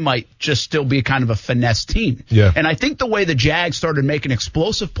team might just still be kind of a finesse team. Yeah. And I think the way the Jags started making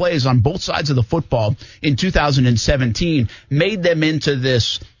explosive plays on both sides of the football in 2017 made them into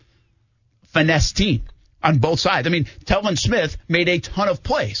this finesse team on both sides. I mean, Telvin Smith made a ton of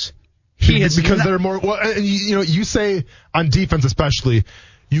plays. They're more – well, you say on defense especially,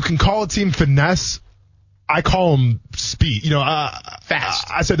 you can call a team finesse. I call them speed. Fast.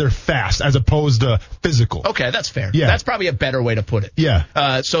 I say they're fast as opposed to physical. Okay, that's fair. Yeah. That's probably a better way to put it.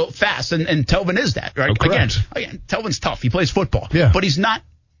 Yeah. So fast, and Telvin is that, right? Oh, correct. Again, Telvin's tough. He plays football. Yeah. But he's not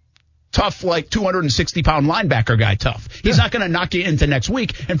tough like 260-pound linebacker guy tough. He's not going to knock you into next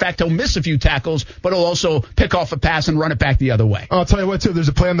week. In fact, he'll miss a few tackles, but he'll also pick off a pass and run it back the other way. I'll tell you what, too. There's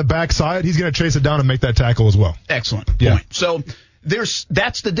a play on the backside. He's going to chase it down and make that tackle as well. Excellent point. So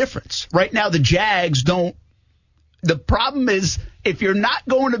that's the difference. Right now, the Jags don't. The problem is if you're not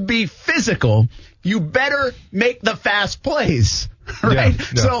going to be physical, you better make the fast plays, right?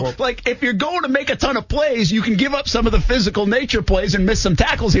 Yeah. So, if you're going to make a ton of plays, you can give up some of the physical nature plays and miss some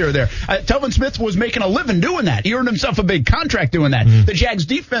tackles here or there. Telvin Smith was making a living doing that. He earned himself a big contract doing that. The Jags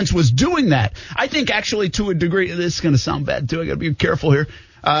defense was doing that. I think actually to a degree, this is going to sound bad too. I got to be careful here.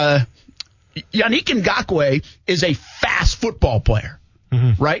 Yannick Ngakoue is a fast football player.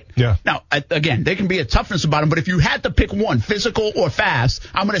 Right? Yeah. Now, again, there can be a toughness about him, but if you had to pick one, physical or fast,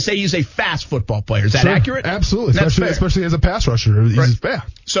 I'm going to say he's a fast football player. Is that accurate? Absolutely. Especially as a pass rusher. He's fast.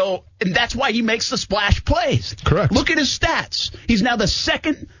 So, and that's why he makes the splash plays. Correct. Look at his stats. He's now the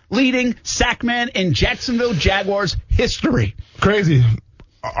second leading sack man in Jacksonville Jaguars history. Crazy.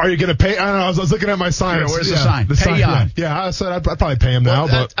 Are you going to pay? I don't know. I was looking at my sign. Where's the sign? Pay on. Yeah, I said I'd probably pay him now.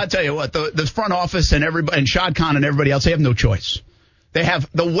 But I tell you what, the front office and everybody, and Shad Khan and everybody else, they have no choice. They have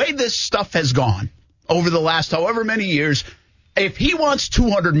the way this stuff has gone over the last however many years. If he wants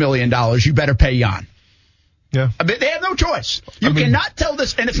 $200 million, you better pay Jan. Yeah. I mean, they have no choice. You cannot tell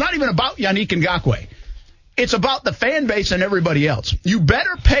this, and it's not even about Yannick Ngakoue. It's about the fan base and everybody else. You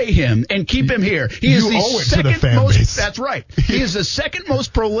better pay him and keep him here. He is the second most. That's right. He is the second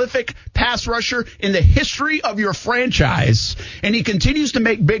most prolific pass rusher in the history of your franchise, and he continues to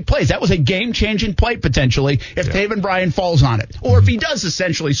make big plays. That was a game-changing play potentially if Taven Bryan falls on it, or if he does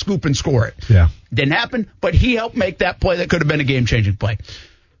essentially scoop and score it. Yeah, didn't happen, but he helped make that play that could have been a game-changing play.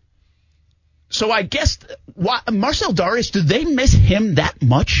 So I guess Marcel Darius, do they miss him that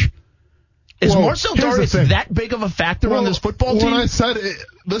much? Is Marcell Dareus that big of a factor on this football team? When I said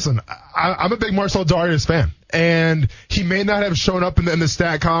listen, I'm a big Marcell Dareus fan, and he may not have shown up in the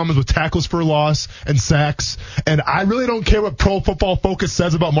stat columns with tackles for loss and sacks, and I really don't care what Pro Football Focus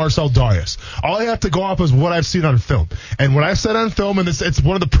says about Marcell Dareus. All I have to go off is what I've seen on film. And what I said on film, and it's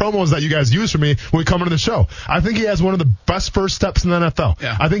one of the promos that you guys use for me when we come into the show, I think he has one of the best first steps in the NFL.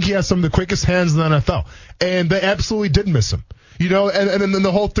 Yeah. I think he has some of the quickest hands in the NFL, and they absolutely did miss him. You know, and then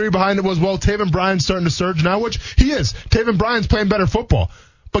the whole theory behind it was, well, Taven Bryan's starting to surge now, which he is. Taven Bryan's playing better football.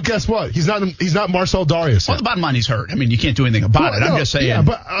 But guess what? He's not Marcell Dareus. Well, the bottom line, he's hurt. I mean, you can't do anything about it. I'm just saying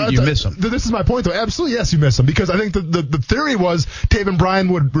you miss him. This is my point, though. Absolutely, yes, you miss him. Because I think the theory was Taven Bryan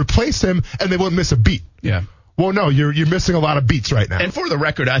would replace him and they wouldn't miss a beat. Yeah. Well, no, you're missing a lot of beats right now. And for the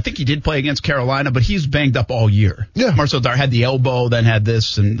record, I think he did play against Carolina, but he's banged up all year. Yeah. Marcell Dareus had the elbow, then had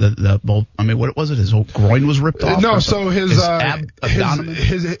this, and what was it? His whole groin was ripped off? No, so his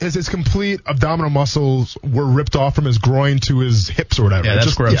complete abdominal muscles were ripped off from his groin to his hips or whatever. Yeah,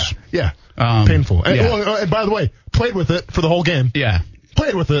 that's gross. Yeah. Painful. And by the way, played with it for the whole game. Yeah.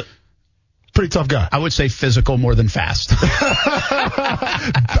 Played with it. Pretty tough guy. I would say physical more than fast. When it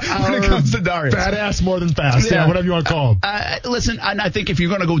comes to Dareus. Badass more than fast. Yeah, whatever you want to call him. Listen, I think if you're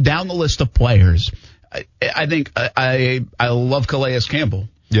going to go down the list of players, I think I love Calais Campbell.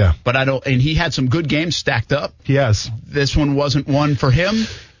 Yeah. But I don't, and he had some good games stacked up. He has. This one wasn't one for him.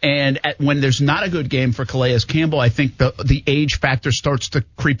 And when there's not a good game for Calais Campbell, I think the age factor starts to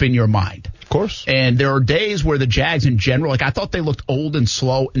creep in your mind. Of course. And there are days where the Jags in general, I thought they looked old and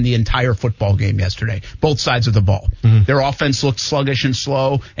slow in the entire football game yesterday, both sides of the ball. Mm-hmm. Their offense looked sluggish and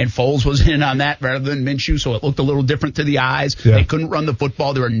slow, and Foles was in on that rather than Minshew, so it looked a little different to the eyes. Yeah. They couldn't run the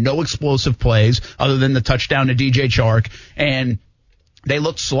football. There were no explosive plays other than the touchdown to DJ Chark, and they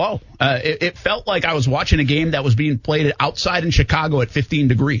looked slow. It felt like I was watching a game that was being played outside in Chicago at 15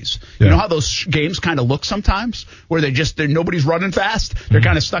 degrees. Yeah. You know how those games kind of look sometimes, where nobody's running fast. They're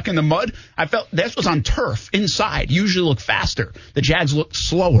kind of stuck in the mud. I felt this was on turf inside. Usually look faster. The Jags look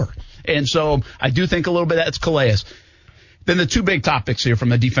slower. And so I do think a little bit that's Calais. Then the two big topics here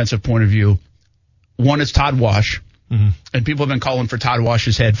from a defensive point of view. One is Todd Wash. Mm-hmm. And people have been calling for Todd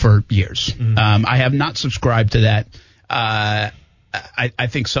Wash's head for years. Mm-hmm. I have not subscribed to that. I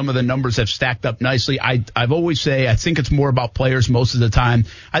think some of the numbers have stacked up nicely. I've always say I think it's more about players most of the time.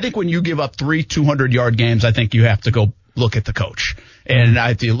 I think when you give up 3 200-yard games, I think you have to go look at the coach. And I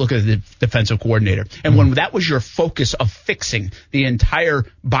have to look at the defensive coordinator. And when that was your focus of fixing the entire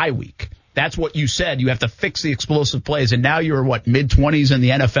bye week, that's what you said. You have to fix the explosive plays. And now you're, mid-20s in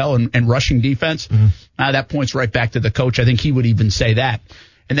the NFL and rushing defense? Mm-hmm. That points right back to the coach. I think he would even say that.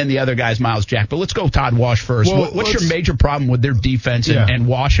 And then the other guy's Myles Jack. But let's go Todd Wash first. Well, what's your major problem with their defense and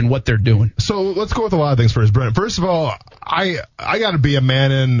Wash and what they're doing? So let's go with a lot of things first, Brent. First of all, I got to be a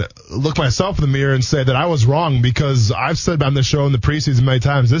man and look myself in the mirror and say that I was wrong, because I've said on the show in the preseason many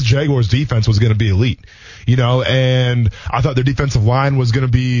times this Jaguars defense was going to be elite. And I thought their defensive line was going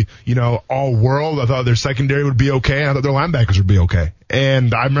to be, all world. I thought their secondary would be okay. And I thought their linebackers would be okay.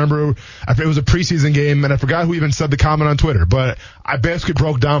 And I remember it was a preseason game, and I forgot who even said the comment on Twitter, but I basically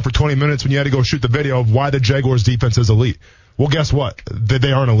broke down for 20 minutes when you had to go shoot the video of why the Jaguars defense is elite. Well, guess what?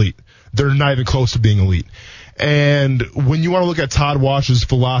 They aren't elite. They're not even close to being elite. And when you want to look at Todd Wash's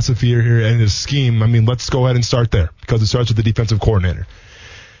philosophy here and his scheme, let's go ahead and start there, because it starts with the defensive coordinator.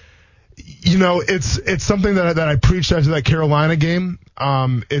 It's something that I preached after that Carolina game.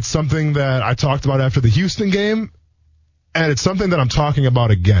 It's something that I talked about after the Houston game. And it's something that I'm talking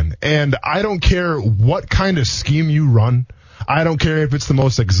about again. And I don't care what kind of scheme you run. I don't care if it's the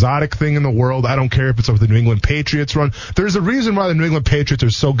most exotic thing in the world. I don't care if it's what the New England Patriots run. There's a reason why the New England Patriots are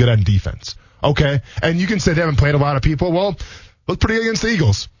so good on defense. Okay? And you can say they haven't played a lot of people. Well, look pretty good against the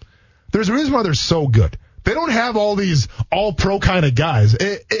Eagles. There's a reason why they're so good. They don't have all these all-pro kind of guys.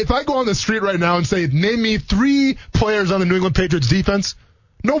 If I go on the street right now and say, name me 3 players on the New England Patriots defense,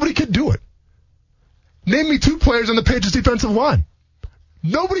 nobody could do it. Name me 2 players on the Patriots defensive line.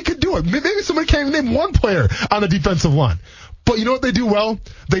 Nobody could do it. Maybe somebody can't even name 1 player on the defensive line. But you know what they do well?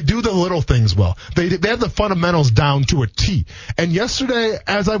 They do the little things well. They have the fundamentals down to a T. And yesterday,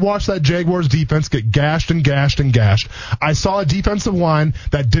 as I watched that Jaguars defense get gashed and gashed and gashed, I saw a defensive line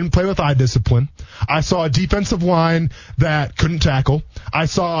that didn't play with eye discipline. I saw a defensive line that couldn't tackle. I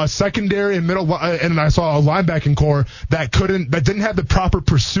saw a secondary and middle, and I saw a linebacking core that didn't have the proper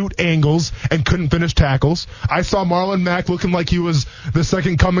pursuit angles and couldn't finish tackles. I saw Marlon Mack looking like he was the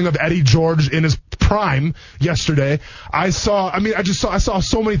second coming of Eddie George in his prime yesterday. I saw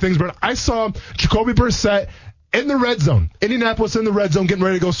so many things, but I saw Jacoby Brissett in the red zone. Indianapolis in the red zone getting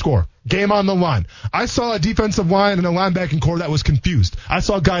ready to go score. Game on the line. I saw a defensive line and a linebacking core that was confused. I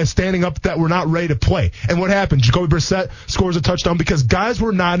saw guys standing up that were not ready to play. And what happened? Jacoby Brissett scores a touchdown because guys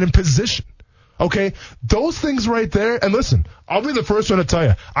were not in position. Okay? Those things right there. And listen, I'll be the first one to tell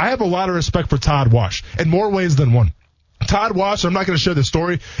you, I have a lot of respect for Todd Wash in more ways than one. Todd Wash, I'm not going to share the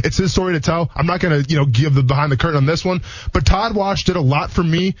story. It's his story to tell. I'm not going to, give the behind the curtain on this one. But Todd Wash did a lot for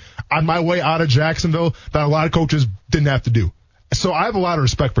me on my way out of Jacksonville that a lot of coaches didn't have to do. So I have a lot of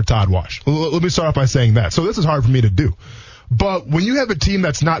respect for Todd Wash. Let me start off by saying that. So this is hard for me to do. But when you have a team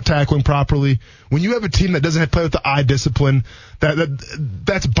that's not tackling properly, when you have a team that doesn't play with the eye discipline,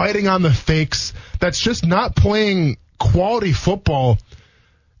 that's biting on the fakes, that's just not playing quality football,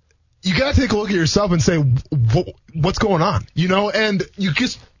 you got to take a look at yourself and say, what's going on? And you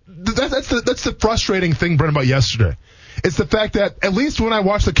just, that's the frustrating thing, Brent, about yesterday. It's the fact that at least when I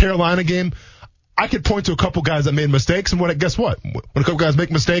watched the Carolina game, I could point to a couple guys that made mistakes. And guess what? When a couple guys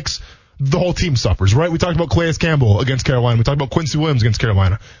make mistakes, the whole team suffers, right? We talked about Calais Campbell against Carolina. We talked about Quincy Williams against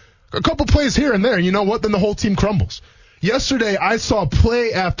Carolina. A couple plays here and there, and you know what? Then the whole team crumbles. Yesterday, I saw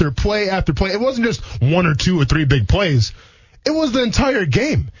play after play after play. It wasn't just one or two or three big plays. It was the entire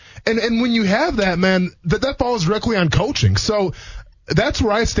game. And when you have that, man, that falls directly on coaching. So that's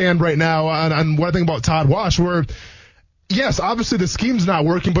where I stand right now on what I think about Todd Wash, where, yes, obviously the scheme's not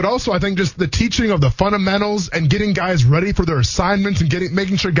working, but also I think just the teaching of the fundamentals and getting guys ready for their assignments and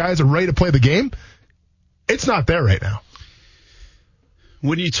making sure guys are ready to play the game, it's not there right now.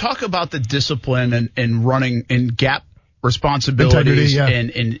 When you talk about the discipline and running in gap responsibilities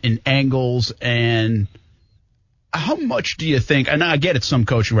and angles and – how much do you think, and I get it's some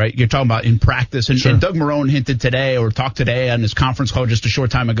coaching, right? You're talking about in practice, and, sure. And Doug Marrone hinted today or talked today on his conference call just a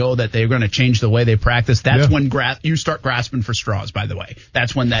short time ago that they're going to change the way they practice. That's when you start grasping for straws, by the way.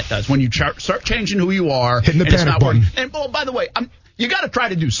 That's when that does. When you start changing who you are. Hitting the and panic it's not button. working. And, well, by the way, you got to try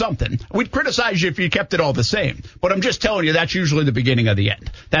to do something. We'd criticize you if you kept it all the same. But I'm just telling you that's usually the beginning of the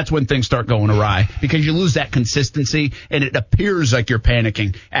end. That's when things start going awry because you lose that consistency and it appears like you're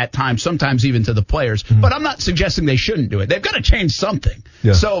panicking at times, sometimes even to the players. Mm-hmm. But I'm not suggesting they shouldn't do it. They've got to change something.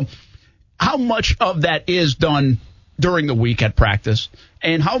 Yeah. So how much of that is done during the week at practice?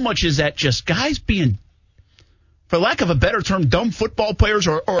 And how much is that just guys being, for lack of a better term, dumb football players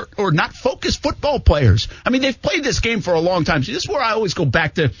or not focused football players? I mean, they've played this game for a long time. See, this is where I always go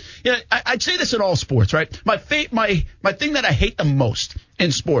back to, I'd say this in all sports, right? My thing that I hate the most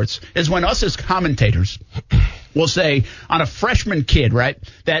in sports is when us as commentators will say on a freshman kid, right,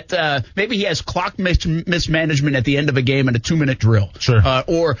 that maybe he has clock mismanagement at the end of a game in a 2-minute drill. Sure.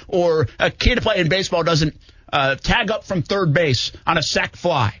 Or a kid playing baseball doesn't tag up from third base on a sac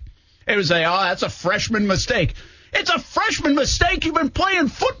fly. It was that's a freshman mistake. It's a freshman mistake. You've been playing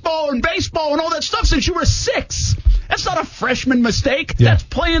football and baseball and all that stuff since you were 6. That's not a freshman mistake. Yeah. That's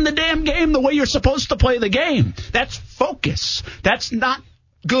playing the damn game the way you're supposed to play the game. That's focus. That's not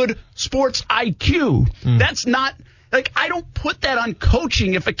good sports IQ. That's not, I don't put that on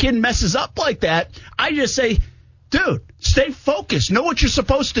coaching if a kid messes up like that. I just say, dude, stay focused. Know what you're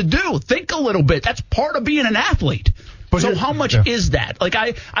supposed to do. Think a little bit. That's part of being an athlete. So how much is that?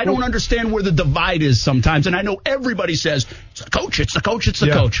 I don't understand where the divide is sometimes, and I know everybody says, it's the coach, it's the coach, it's the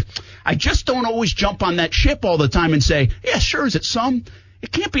coach. I just don't always jump on that ship all the time and say, yeah, sure, is it some?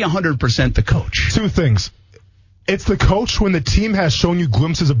 It can't be 100% the coach. Two things. It's the coach when the team has shown you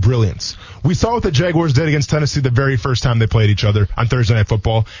glimpses of brilliance. We saw what the Jaguars did against Tennessee the very first time they played each other on Thursday Night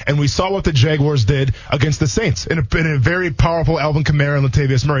Football, and we saw what the Jaguars did against the Saints in a very powerful Alvin Kamara and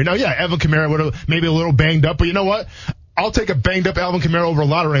Latavius Murray. Now, yeah, Alvin Kamara would have maybe a little banged up, but you know what? I'll take a banged-up Alvin Kamara over a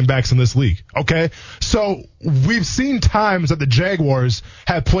lot of running backs in this league, okay? So we've seen times that the Jaguars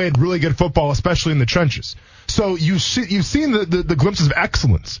have played really good football, especially in the trenches. So you've seen the glimpses of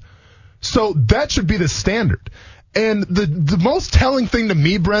excellence. So that should be the standard. And the most telling thing to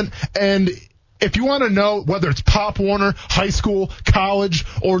me, Brent, and if you want to know whether it's Pop Warner, high school, college,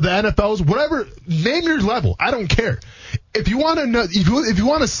 or the NFLs, whatever, name your level. I don't care. If you want to know, if you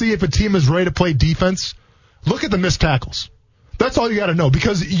want to see if a team is ready to play defense, look at the missed tackles. That's all you got to know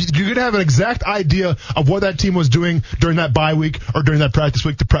because you're going to have an exact idea of what that team was doing during that bye week or during that practice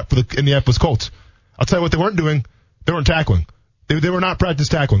week to prep for the Indianapolis Colts. I'll tell you what they weren't doing. They weren't tackling. They were not practice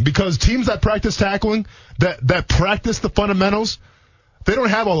tackling because teams that practice tackling, that practice the fundamentals, they don't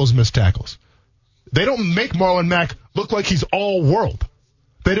have all those missed tackles. They don't make Marlon Mack look like he's all world.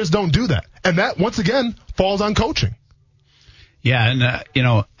 They just don't do that. And that, once again, falls on coaching. Yeah, and,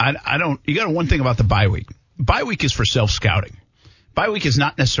 I don't – you got one thing about the bye week. Bye week is for self-scouting bye week is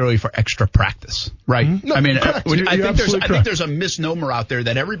not necessarily for extra practice, right? No, I mean, correct. I think there's a misnomer out there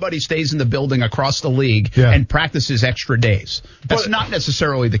that everybody stays in the building across the league and practices extra days. That's not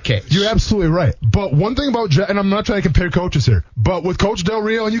necessarily the case. You're absolutely right. But one thing about Jack, and I'm not trying to compare coaches here, but with Coach Del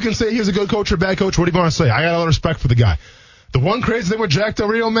Rio, and you can say he was a good coach or a bad coach, what do you want to say? I got a lot of respect for the guy. The one crazy thing with Jack Del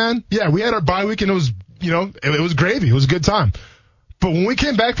Rio, man, we had our bye week and it was, it was gravy. It was a good time. But when we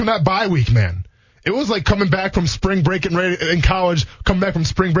came back from that bye week, man, it was like coming back from spring break in college, coming back from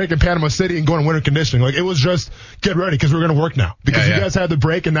spring break in Panama City and going to winter conditioning. Like, it was just get ready because we're going to work now. Because you guys had the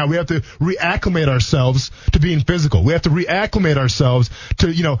break and now we have to reacclimate ourselves to being physical. We have to reacclimate ourselves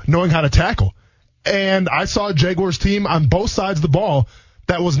to, knowing how to tackle. And I saw a Jaguars team on both sides of the ball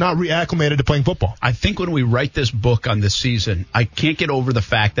that was not reacclimated to playing football. I think when we write this book on this season, I can't get over the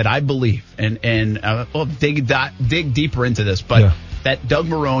fact that I believe, and we'll dig deeper into this, but that Doug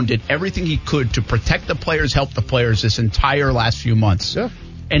Marrone did everything he could to protect the players, help the players this entire last few months. Yeah.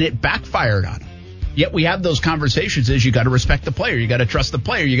 And it backfired on him. Yet we have those conversations is you got to respect the player. You got to trust the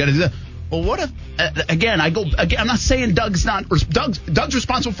player. You got to do that. Well, what if, I'm not saying Doug's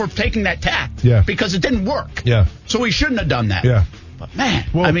responsible for taking that tack. Yeah. Because it didn't work. Yeah. So he shouldn't have done that. Yeah. But,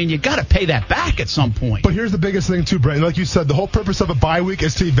 man, you got to pay that back at some point. But here's the biggest thing, too, Brent. Like you said, the whole purpose of a bye week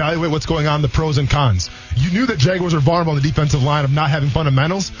is to evaluate what's going on, the pros and cons. You knew that Jaguars are vulnerable on the defensive line of not having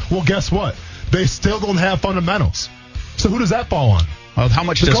fundamentals. Well, guess what? They still don't have fundamentals. So who does that fall on? Well, how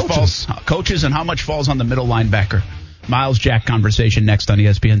much falls coaches and how much falls on the middle linebacker? Miles Jack conversation next on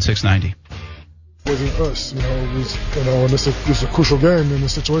ESPN 690. It wasn't us, it was, and it's a crucial game in a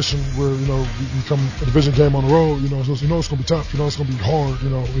situation where, we come a division game on the road, so it's going to be tough, it's going to be hard,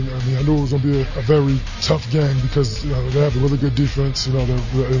 I knew it was going to be a very tough game because, they have a really good defense,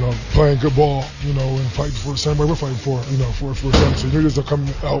 they're playing good ball, and fighting for the same way we're fighting for them. So you knew they're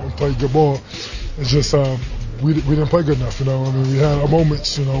coming out and play good ball. It's just, we didn't play good enough, we had our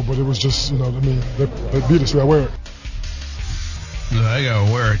moments, but it was just, they beat us, we got to wear it. I gotta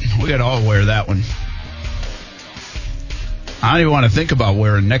wear it. We gotta all wear that one. I don't even want to think about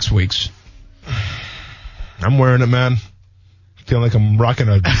wearing next week's. I'm wearing it, man. Feeling like I'm rocking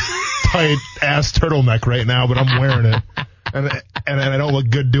a tight ass turtleneck right now, but I'm wearing it. And I don't look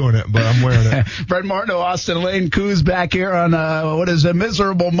good doing it, but I'm wearing it. Brett Martineau, Austin Lane, Coos back here on what is a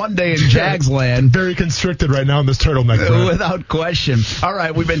miserable Monday in Jags land. Very constricted right now in this turtleneck, Brett. Without question. All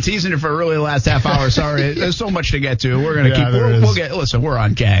right, we've been teasing it for really the last half hour. Sorry, there's so much to get to. We're going to keep. Listen, we're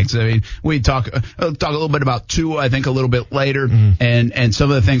on Jags. I mean, we talk a little bit about Tua, I think, a little bit later, and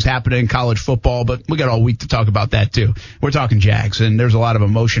some of the things happening in college football, but we got all week to talk about that too. We're talking Jags, and there's a lot of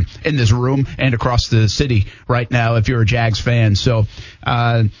emotion in this room and across the city right now if you're a Jags fan. So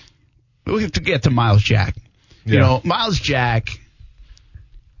we have to get to Miles Jack. Miles Jack,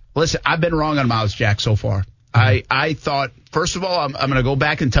 listen, I've been wrong on Miles Jack so far. I thought, first of all, I'm going to go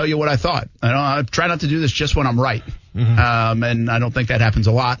back and tell you what I thought. I try not to do this just when I'm right. And I don't think that happens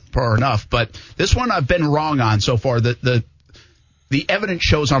a lot or enough. But this one I've been wrong on so far. The evidence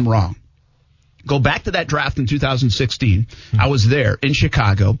shows I'm wrong. Go back to that draft in 2016. I was there in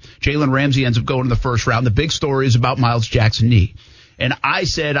Chicago. Jalen Ramsey ends up going in the first round. The big story is about Miles Jack's knee. And I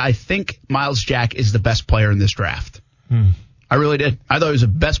said, I think Miles Jack is the best player in this draft. I really did. I thought he was the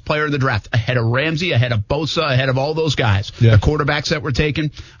best player in the draft, ahead of Ramsey, ahead of Bosa, ahead of all those guys. The quarterbacks that were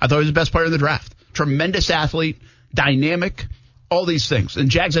taken. I thought he was the best player in the draft. Tremendous athlete, dynamic, all these things. And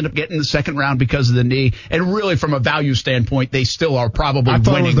Jags end up getting the second round because of the knee. And really, from a value standpoint, they still are probably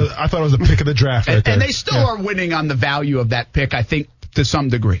winning. I thought it was the pick of the draft right there. And they still are winning on the value of that pick, I think, to some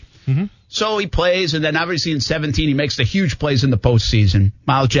degree. So he plays, and then obviously in 17, he makes the huge plays in the postseason.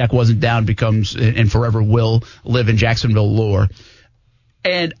 Miles Jack wasn't down, becomes, and forever will live in Jacksonville lore.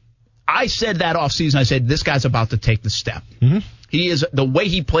 And I said that offseason, I said, this guy's about to take the step. He is, the way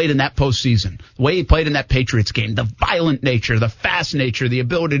he played in that postseason, the way he played in that Patriots game, the violent nature, the fast nature, the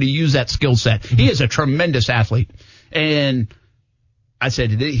ability to use that skill set. He is a tremendous athlete. And I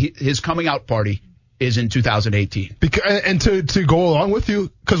said his coming out party is in 2018. And to go along with you,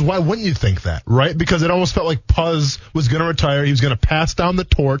 because why wouldn't you think that, right? Because it almost felt like Puz was going to retire. He was going to pass down the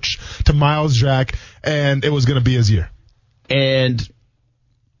torch to Miles Jack, and it was going to be his year. And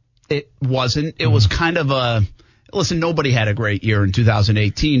it wasn't. It was kind of a... Listen, nobody had a great year in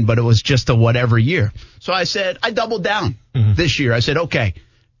 2018, but it was just a whatever year. So I said, I doubled down this year. I said, okay,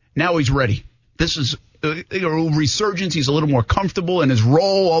 now he's ready. This is a resurgence. He's a little more comfortable in his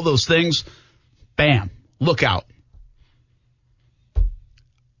role, all those things. Bam, look out.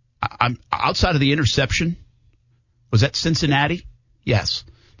 I'm outside of the interception. Was that Cincinnati? Yes.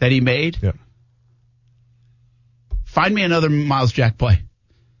 That he made? Yep. Find me another Miles Jack play.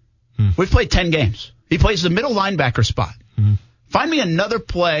 We've played 10 games. He plays the middle linebacker spot. Find me another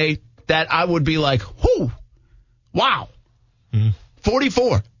play that I would be like, whoo, wow,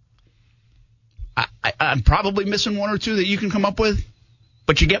 44. I'm probably missing one or two that you can come up with,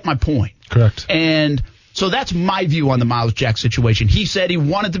 but you get my point. Correct. And so that's my view on the Miles Jack situation. He said he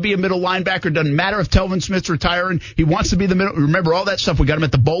wanted to be a middle linebacker. Doesn't matter if Telvin Smith's retiring. He wants to be the middle. Remember all that stuff? We got him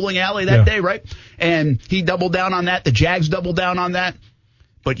at the bowling alley that day, right? And he doubled down on that. The Jags doubled down on that.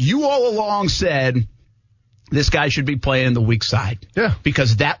 But you all along said this guy should be playing the weak side. Yeah.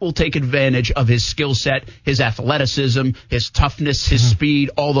 Because that will take advantage of his skill set, his athleticism, his toughness, his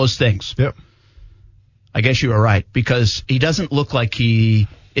speed, all those things. Yep. I guess you are right, because he doesn't look like he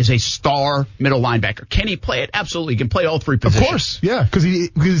is a star middle linebacker. Can he play it? Absolutely. He can play all three positions. Of course, yeah, because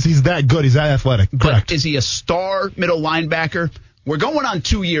he's that good. He's that athletic. Correct. But is he a star middle linebacker? We're going on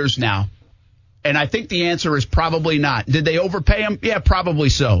 2 years now, and I think the answer is probably not. Did they overpay him? Yeah, probably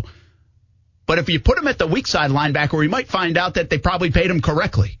so. But if you put him at the weak side linebacker, we might find out that they probably paid him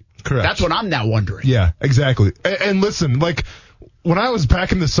correctly. Correct. That's what I'm now wondering. Yeah, exactly. And listen, like, when I was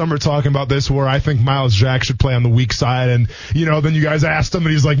back in the summer talking about this, where I think Miles Jack should play on the weak side, and, then you guys asked him,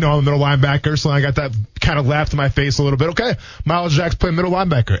 and he's like, no, I'm the middle linebacker, so I got that kind of laughed in my face a little bit. Okay, Miles Jack's playing middle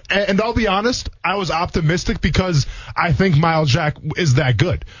linebacker. And I'll be honest, I was optimistic because I think Miles Jack is that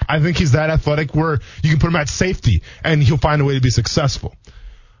good. I think he's that athletic where you can put him at safety, and he'll find a way to be successful.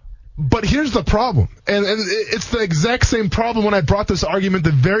 But here's the problem, and it's the exact same problem when I brought this argument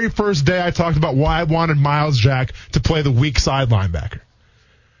the very first day I talked about why I wanted Miles Jack to play the weak side linebacker.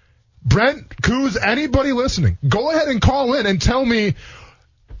 Brent, Kuz, anybody listening, go ahead and call in and tell me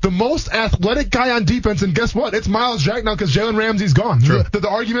the most athletic guy on defense, and guess what? It's Miles Jack now because Jalen Ramsey's gone. True. The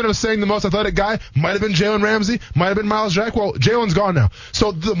argument of saying the most athletic guy might have been Jalen Ramsey, might have been Miles Jack. Well, Jalen's gone now.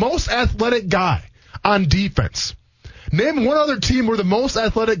 So the most athletic guy on defense. Name one other team where the most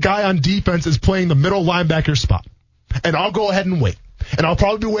athletic guy on defense is playing the middle linebacker spot. And I'll go ahead and wait. And I'll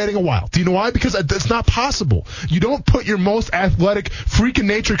probably be waiting a while. Do you know why? Because it's not possible. You don't put your most athletic, freak of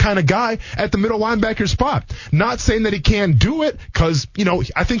nature kind of guy at the middle linebacker spot. Not saying that he can't do it, because,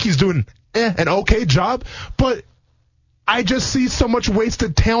 I think he's doing an okay job. But I just see so much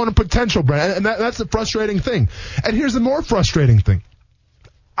wasted talent and potential, Brent. And that's the frustrating thing. And here's the more frustrating thing.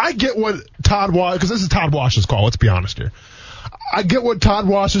 I get what Todd Wash, because this is Todd Wash's call, let's be honest here. I get what Todd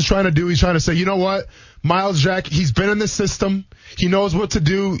Wash is trying to do. He's trying to say, you know what? Miles Jack, he's been in the system. He knows what to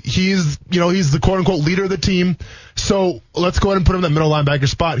do. He's the quote-unquote leader of the team. So let's go ahead and put him in the middle linebacker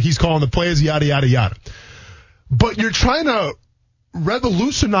spot. He's calling the plays, yada, yada, yada. But you're trying to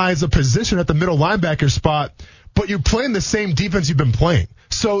revolutionize a position at the middle linebacker spot, but you're playing the same defense you've been playing.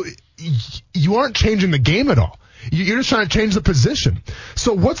 So you aren't changing the game at all. You're just trying to change the position.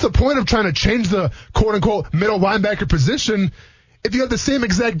 So what's the point of trying to change the quote-unquote middle linebacker position if you have the same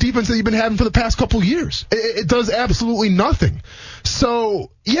exact defense that you've been having for the past couple years? It does absolutely nothing. So,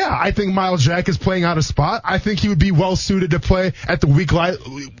 yeah, I think Miles Jack is playing out of spot. I think he would be well-suited to play at the weak side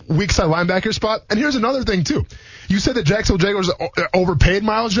linebacker spot. And here's another thing, too. You said that Jacksonville Jaguars overpaid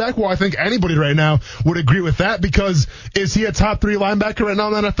Miles Jack. Well, I think anybody right now would agree with that, because is he a top 3 linebacker right now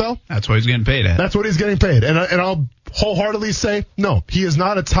in the NFL? That's what he's getting paid at. That's what he's getting paid. And I'll wholeheartedly say, no, he is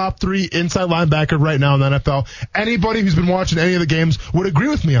not a top 3 inside linebacker right now in the NFL. Anybody who's been watching any of the games would agree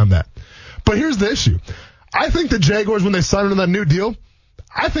with me on that. But here's the issue. I think the Jaguars, when they signed him to that new deal,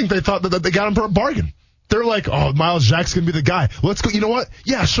 I think they thought that they got him for a bargain. They're like, oh, Miles Jack's going to be the guy. Let's go. You know what?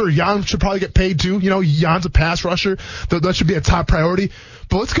 Yeah, sure. Jan should probably get paid too. Jan's a pass rusher. That should be a top priority.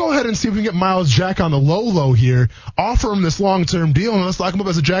 But let's go ahead and see if we can get Miles Jack on the low here, offer him this long-term deal, and let's lock him up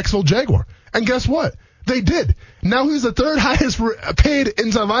as a Jacksonville Jaguar. And guess what? They did. Now he's the third highest paid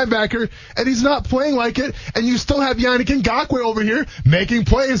inside linebacker, and he's not playing like it. And you still have Yannick Ngakoue over here making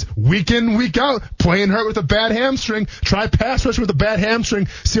plays week in, week out, playing hurt with a bad hamstring. Try pass rush with a bad hamstring.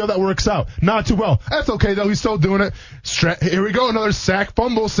 See how that works out. Not too well. That's okay, though. He's still doing it. Here we go. Another sack,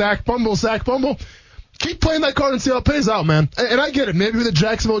 fumble, sack, fumble, sack, fumble. Keep playing that card and see how it pays out, man. And I get it. Maybe with the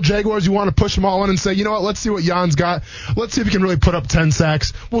Jacksonville Jaguars, you want to push them all in and say, you know what, let's see what Jan's got. Let's see if he can really put up 10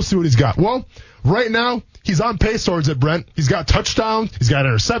 sacks. We'll see what he's got. Well, right now, he's on pace towards it, Brent. He's got touchdowns. He's got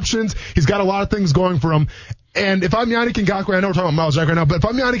interceptions. He's got a lot of things going for him. And if I'm Yannick Ngakoue, I know we're talking about Miles Jack right now, but if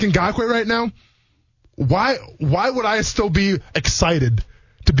I'm Yannick Ngakoue right now, why would I still be excited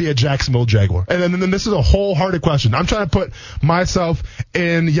to be a Jacksonville Jaguar? And then this is a wholehearted question. I'm trying to put myself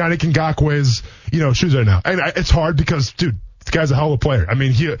in Yannick Ngakoue's, shoes right now. And it's hard because, dude, this guy's a hell of a player. I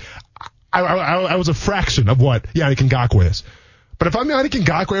mean, I was a fraction of what Yannick Ngakoue is. But if I'm Yannick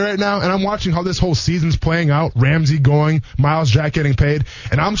Ngakoue right now and I'm watching how this whole season's playing out, Ramsey going, Miles Jack getting paid,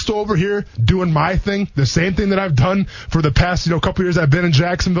 and I'm still over here doing my thing, the same thing that I've done for the past, couple years I've been in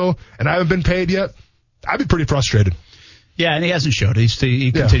Jacksonville and I haven't been paid yet, I'd be pretty frustrated. Yeah, and he hasn't showed it.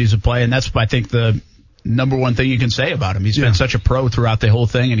 He continues to play, and that's, I think, the number one thing you can say about him. He's been such a pro throughout the whole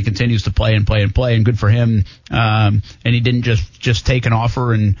thing, and he continues to play and play and play, and good for him. And he didn't just take an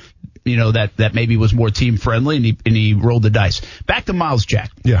offer and, that maybe was more team friendly, and he rolled the dice. Back to Miles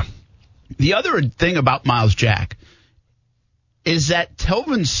Jack. Yeah. The other thing about Miles Jack is that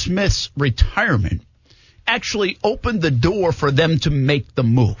Telvin Smith's retirement actually opened the door for them to make the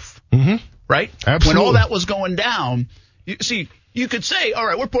move. Mm-hmm. Right? Absolutely. When all that was going down, you could say, all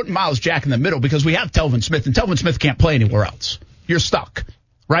right, we're putting Miles Jack in the middle because we have Telvin Smith, and Telvin Smith can't play anywhere else. You're stuck,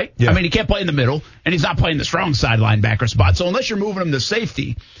 right? Yeah. I mean, he can't play in the middle, and he's not playing the strong side linebacker spot. So unless you're moving him to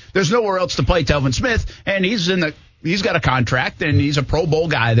safety, there's nowhere else to play Telvin Smith, and he's got a contract, and he's a Pro Bowl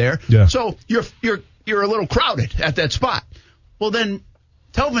guy there. Yeah. So you're a little crowded at that spot. Well, then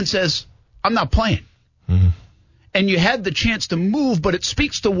Telvin says, I'm not playing. Mm-hmm. And you had the chance to move, but it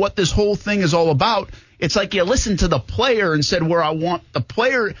speaks to what this whole thing is all about. It's like you listened to the player and said, where I want the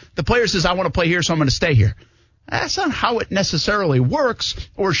player says, I want to play here, so I'm going to stay here. That's not how it necessarily works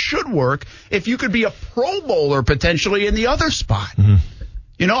or should work if you could be a Pro Bowler potentially in the other spot. Mm-hmm.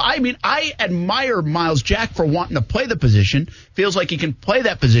 I admire Miles Jack for wanting to play the position, feels like he can play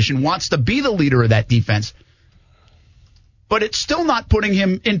that position, wants to be the leader of that defense. But it's still not putting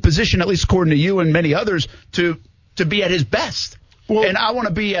him in position, at least according to you and many others, to be at his best. Well, and I want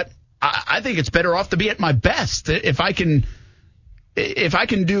to be I think it's better off to be at my best. If I can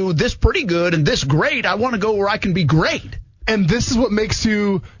do this pretty good and this great, I want to go where I can be great. And this is what makes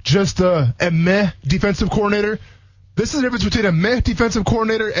you just a meh defensive coordinator. This is the difference between a meh defensive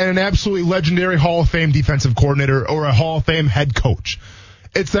coordinator and an absolutely legendary Hall of Fame defensive coordinator or a Hall of Fame head coach.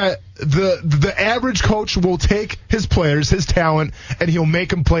 It's that the average coach will take his players, his talent, and he'll make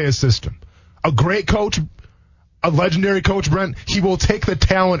them play his system. A great coach, a legendary coach, Brent, he will take the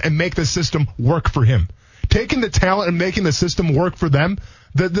talent and make the system work for him. Taking the talent and making the system work for them,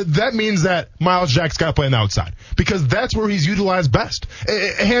 that means that Miles Jack's got to play on the outside because that's where he's utilized best.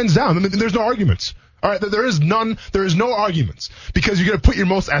 Hands down. I mean, there's no arguments. All right, there is no arguments because you're going to put your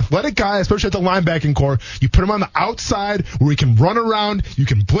most athletic guy, especially at the linebacking core, you put him on the outside where he can run around, you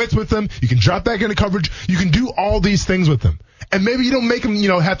can blitz with him, you can drop back into coverage, you can do all these things with him. And maybe you don't make him,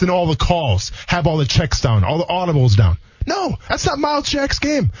 have to know all the calls, have all the checks down, all the audibles down. No, that's not Miles Jack's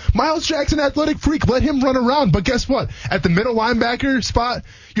game. Miles Jack's an athletic freak. Let him run around. But guess what? At the middle linebacker spot,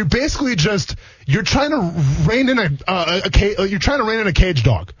 you're basically you're trying to rein in a cage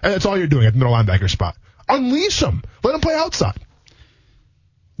dog. That's all you're doing at the middle linebacker spot. Unleash him. Let him play outside.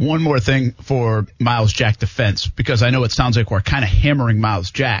 One more thing for Miles Jack defense, because I know it sounds like we're kind of hammering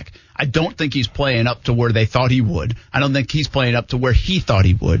Miles Jack. I don't think he's playing up to where they thought he would. I don't think he's playing up to where he thought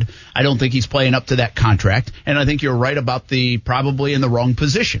he would. I don't think he's playing up to that contract. And I think you're right about probably in the wrong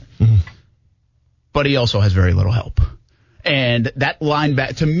position. Mm-hmm. But he also has very little help. And that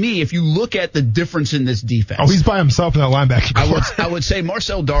linebacker, to me, if you look at the difference in this defense. Oh, he's by himself in that linebacker. I would say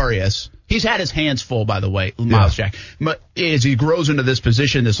Marcel Darius, he's had his hands full, by the way, Miles Jack. But as he grows into this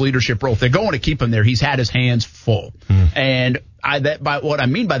position, this leadership role, if they're going to keep him there, he's had his hands full. And what I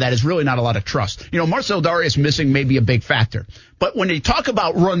mean by that is really not a lot of trust. Marcel Darius missing may be a big factor. But when you talk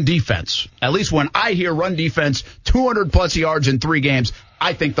about run defense, at least when I hear run defense, 200-plus yards in 3 games,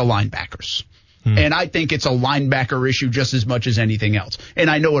 I think the linebackers. And I think it's a linebacker issue just as much as anything else.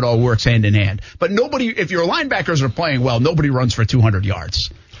 And I know it all works hand in hand. But if your linebackers are playing well, nobody runs for 200 yards.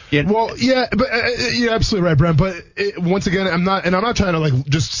 Well, yeah, but you're absolutely right, Brent. But once again, I'm not trying to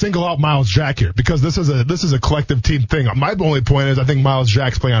just single out Miles Jack here because this is a collective team thing. My only point is I think Miles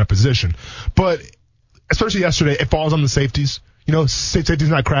Jack's playing on a position, but especially yesterday, it falls on the safeties. Safety's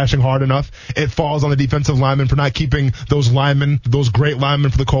not crashing hard enough. It falls on the defensive linemen for not keeping those great linemen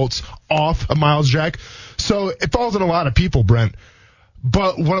for the Colts off of Miles Jack. So it falls on a lot of people, Brent.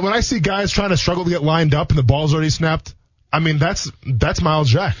 But when I see guys trying to struggle to get lined up and the ball's already snapped, I mean, that's Miles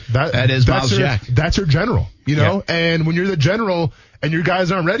Jack. That is Miles Jack. That's your general, Yeah. And when you're the general and your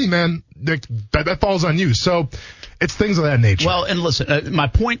guys aren't ready, man, that falls on you. So it's things of that nature. Well, and listen, my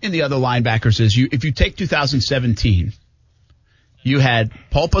point in the other linebackers is if you take 2017, you had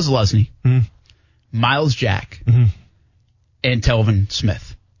Paul Posluszny, Miles Jack, and Telvin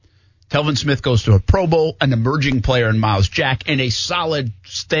Smith. Telvin Smith goes to a Pro Bowl, an emerging player in Miles Jack, and a solid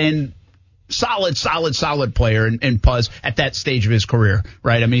player in Puz at that stage of his career,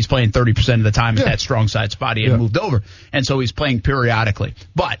 right? I mean, he's playing 30% of the time at that strong side spot. He had moved over, and so he's playing periodically.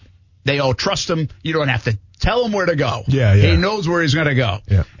 But they all trust him. You don't have to tell him where to go. Yeah. He knows where he's going to go.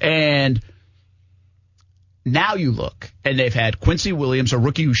 Yeah. And now you look, and they've had Quincy Williams, a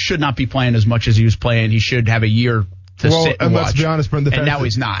rookie who should not be playing as much as he was playing. He should have a year to sit and watch. Let's be honest, Brent, and now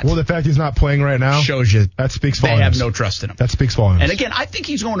he's not. Well, the fact he's not playing right now shows you that speaks volumes. They have no trust in him. That speaks volumes. And again, I think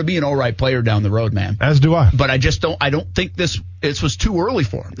he's going to be an all right player down the road, man. As do I. But I don't think this was too early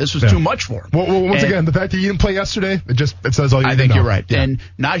for him. This was too much for him. Well, once again, the fact that he didn't play yesterday, it says all you need to know. I think you're right. Yeah. And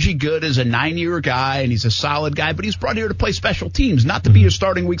Najee Good is a 9-year guy, and he's a solid guy, but he's brought here to play special teams, not to be a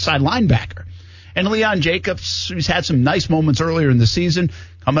starting weak side linebacker. And Leon Jacobs, he's had some nice moments earlier in the season,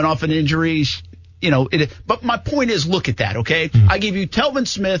 coming off an injury. But my point is, look at that, okay? I give you Telvin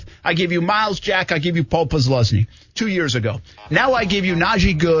Smith, I give you Miles Jack, I give you Paul Posluszny 2 years ago. Now I give you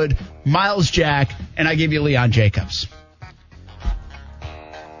Najee Good, Miles Jack, and I give you Leon Jacobs.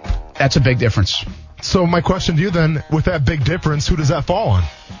 That's a big difference. So my question to you then, with that big difference, who does that fall on?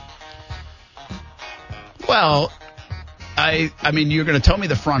 Well, I mean, you're going to tell me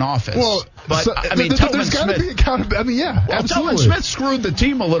the front office. Well, but there's got to be accountability. I mean, yeah, absolutely. Telvin Smith screwed the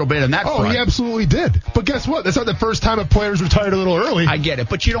team a little bit in that front. Oh, he absolutely did. But guess what? That's not the first time a player's retired a little early. I get it,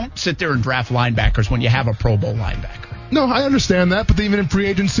 but you don't sit there and draft linebackers when you have a Pro Bowl linebacker. No, I understand that, but even in free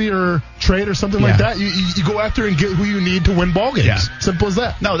agency or trade or something like that, you go after and get who you need to win ball games. Yeah. Simple as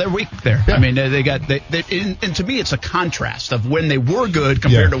that. No, they're weak there. Yeah. I mean, and to me, it's a contrast of when they were good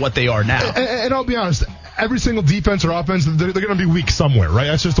compared to what they are now. And I'll be honest, every single defense or offense, they're going to be weak somewhere, right?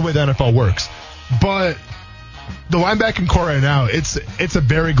 That's just the way the NFL works. But the linebacking core right now, it's a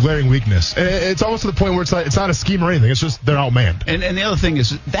very glaring weakness. It's almost to the point where it's not a scheme or anything. It's just they're outmanned. And the other thing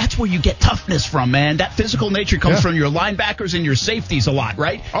is, that's where you get toughness from, man. That physical nature comes from your linebackers and your safeties a lot,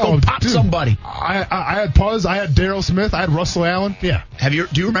 right? Go pop somebody. I had Puz, I had Darryl Smith, I had Russell Allen. Yeah. Do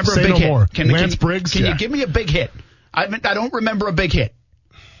you remember a big hit? Lance Briggs. Can you give me a big hit? I don't remember a big hit.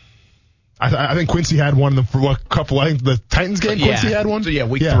 I think Quincy had one for a couple. I think the Titans game, Quincy had one. So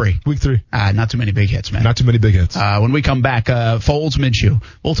week 3. Week 3. Not too many big hits, man. Not too many big hits. When we come back, Foles, Minshew.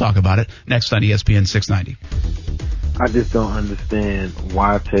 We'll talk about it next on ESPN 690. I just don't understand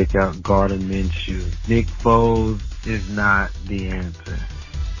why take out Gardner Minshew. Nick Foles is not the answer.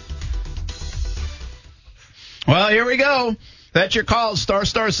 Well, here we go. That's your call, star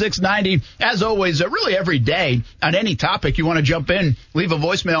 690. As always, really every day on any topic you want to jump in, leave a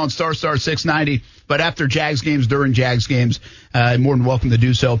voicemail on star 690. But after Jags games, during Jags games, more than welcome to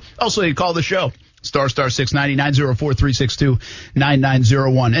do so. Also, you call the show, star 690,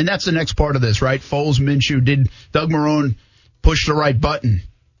 904-362-9901. And that's the next part of this, right? Foles, Minshew. Did Doug Marrone push the right button?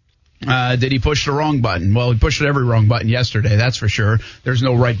 Did he push the wrong button? Well, he pushed every wrong button yesterday, that's for sure. There's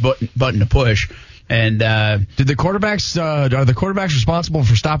no right button to push. And did the quarterbacks are the quarterbacks responsible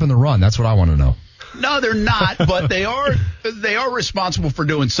for stopping the run? That's what I want to know. No, they're not, but they are responsible for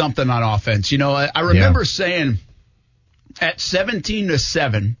doing something on offense. You know, I remember saying at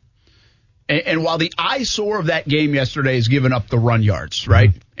 17-7, and while the eyesore of that game yesterday is giving up the run yards,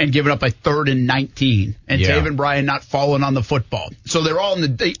 right? And giving up a 3rd and 19, and Taven Bryan not falling on the football. So they're all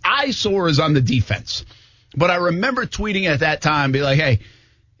the eyesore is on the defense. But I remember tweeting at that time, be like, hey,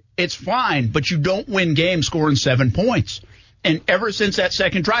 it's fine, but you don't win games scoring 7 points. And ever since that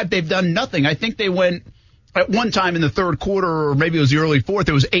second drive, they've done nothing. I think they went at one time in the third quarter, or maybe it was the early fourth,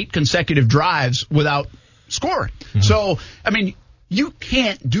 there was 8 consecutive drives without scoring. Mm-hmm. So, I mean, you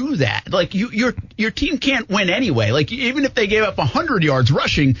can't do that. Like, your team can't win anyway. Like, even if they gave up 100 yards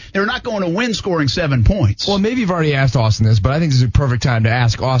rushing, they're not going to win scoring 7 points. Well, maybe you've already asked Austin this, but I think this is a perfect time to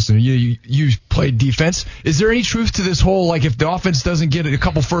ask Austin. You played defense. Is there any truth to this whole, like, if the offense doesn't get a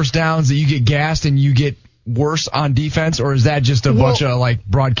couple first downs, that you get gassed and you get worse on defense, or is that just a bunch of, like,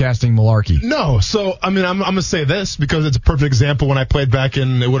 broadcasting malarkey? No. So, I mean, I'm going to say this because it's a perfect example. When I played back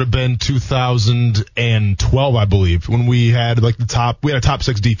in, it would have been 2012, I believe, when we had, like, a top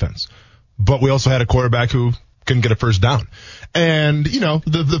 6 defense. But we also had a quarterback who couldn't get a first down. And, you know,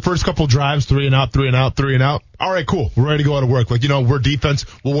 the first couple drives, 3 and out. All right, cool. We're ready to go out of work. Like, you know, we're defense.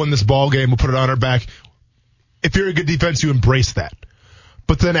 We'll win this ball game. We'll put it on our back. If you're a good defense, you embrace that.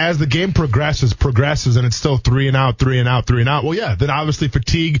 But then as the game progresses, and it's still 3 and out. Well, yeah, then obviously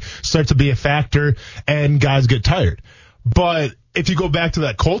fatigue starts to be a factor and guys get tired. But if you go back to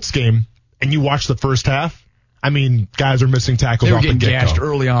that Colts game and you watch the first half, I mean, guys are missing tackles off the get-go. They were getting gashed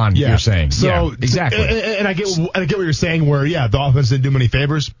early on, you're saying. So, yeah, exactly. And I get what you're saying where, the offense didn't do many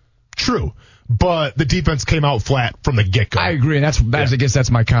favors. True. But the defense came out flat from the get-go. I agree, and I guess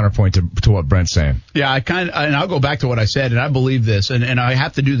that's my counterpoint to what Brent's saying. Yeah, and I'll go back to what I said, and I believe this, and I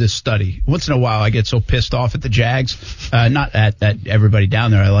have to do this study. Once in a while, I get so pissed off at the Jags, not at everybody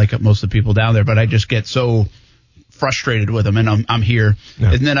down there. I like most of the people down there, but I just get so frustrated with him, and I'm here.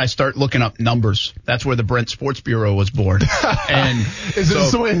 Yeah. And then I start looking up numbers. That's where the Brent Sports Bureau was born. And is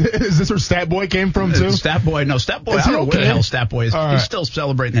this where Stat Boy came from too? Stat Boy, I don't know where the hell Stat Boy is. Right. He's still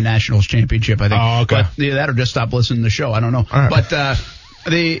celebrating the Nationals championship, I think. Oh, okay. But that or just stop listening to the show. I don't know. Right.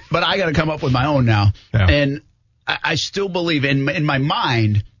 But I got to come up with my own now. Yeah. And I still believe in my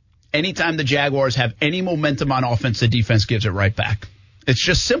mind, anytime the Jaguars have any momentum on offense, the defense gives it right back. It's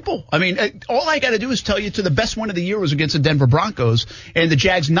just simple. I mean, all I got to do is tell you the best win of the year was against the Denver Broncos, and the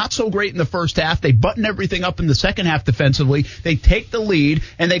Jags not so great in the first half. They button everything up in the second half defensively. They take the lead,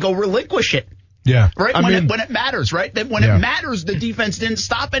 and they go relinquish it. Yeah. Right? When it matters, right? When it matters, the defense didn't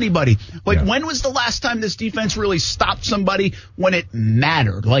stop anybody. When was the last time this defense really stopped somebody when it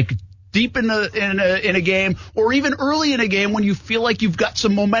mattered? Like deep in a game, or even early in a game when you feel like you've got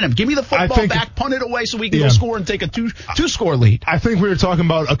some momentum. Give me the football back, punt it away so we can go score and take a two-score lead. I think we were talking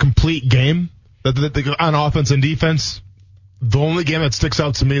about a complete game on offense and defense. The only game that sticks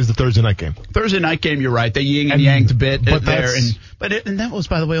out to me is the Thursday night game. Thursday night game, you're right. They yin and yanged a bit there, and that was,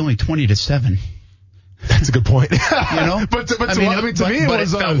 by the way, only 20-7. That's a good point. You know, but to me, it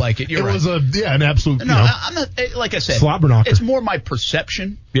felt like it. You're right. Was an absolute. No, I'm not. Like I said, slobber knocker. It's more my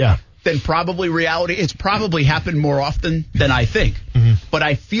perception. Yeah. Than probably reality. It's probably happened more often than I think. Mm-hmm. But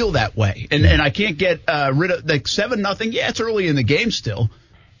I feel that way. And I can't get rid of like 7-0. Yeah, it's early in the game still.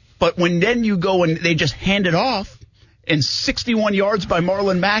 But when then you go and they just hand it off and 61 yards by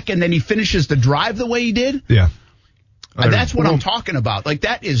Marlon Mack, and then he finishes the drive the way he did. Yeah. And that's what I'm talking about. Like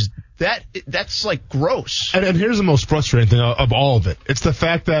that's like gross. And here's the most frustrating thing of all of it. It's the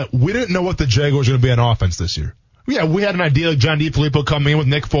fact that we didn't know what the Jaguars were going to be on offense this year. Yeah, we had an idea like John DeFilippo coming in with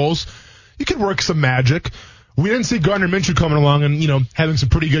Nick Foles. You could work some magic. We didn't see Gardner Minshew coming along and, having some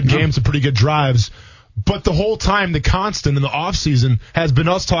pretty good games, some pretty good drives. But the whole time, the constant in the offseason has been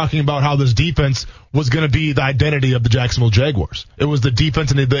us talking about how this defense was going to be the identity of the Jacksonville Jaguars. It was the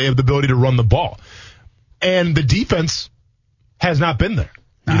defense and the ability to run the ball. And the defense has not been there.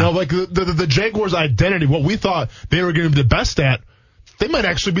 Like the Jaguars' identity, what we thought they were going to be the best at, they might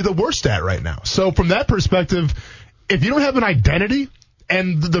actually be the worst at right now. So from that perspective, if you don't have an identity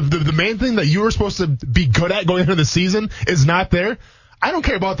and the main thing that you were supposed to be good at going into the season is not there, I don't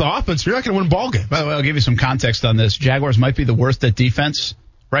care about the offense. You're not going to win ball games. By the way, I'll give you some context on this. Jaguars might be the worst at defense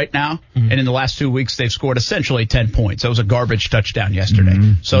right now, and in the last 2 weeks they've scored essentially 10 points. That was a garbage touchdown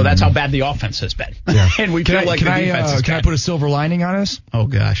yesterday. So that's how bad the offense has been. Yeah. And we feel like the defense is Can I put a silver lining on this? Oh,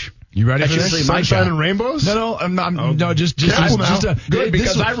 gosh. You ready for this? Sunshine and rainbows? No, I'm not. No, just good,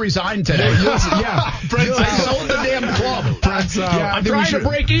 because I resigned today. Yeah, I sold the damn club. I'm trying to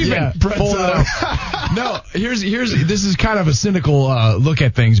break even. Yeah, no, here's this is kind of a cynical look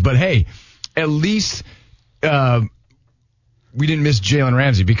at things, but hey, at least we didn't miss Jalen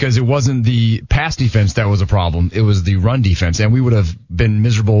Ramsey, because it wasn't the pass defense that was a problem. It was the run defense, and we would have been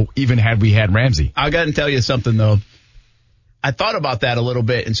miserable even had we had Ramsey. I got to tell you something, though. I thought about that a little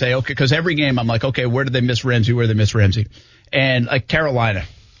bit and say, okay, because every game I'm like, okay, where did they miss Ramsey? Where did they miss Ramsey? And like Carolina,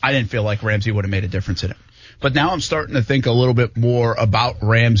 I didn't feel like Ramsey would have made a difference in it. But now I'm starting to think a little bit more about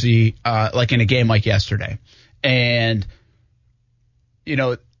Ramsey, like in a game like yesterday. And,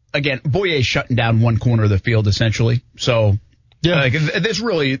 again, Boye's shutting down one corner of the field essentially. So, this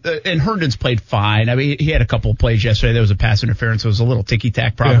really, and Herndon's played fine. I mean, he had a couple of plays yesterday. There was a pass interference. It was a little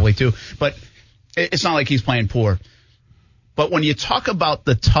ticky-tack probably too. But it's not like he's playing poor. But when you talk about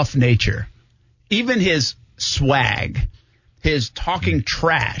the tough nature, even his swag, his talking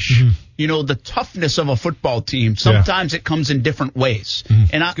trash, the toughness of a football team, sometimes it comes in different ways.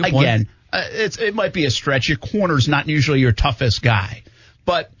 And again, it might be a stretch. Your corner's not usually your toughest guy.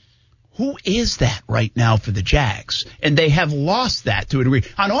 But who is that right now for the Jags? And they have lost that to a degree.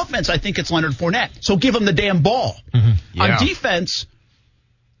 On offense, I think it's Leonard Fournette. So give him the damn ball. On defense,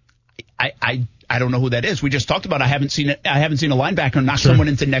 I don't know who that is. We just talked about I haven't seen a linebacker knock someone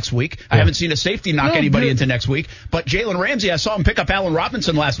into next week. I haven't seen a safety knock anybody into next week. But Jalen Ramsey, I saw him pick up Allen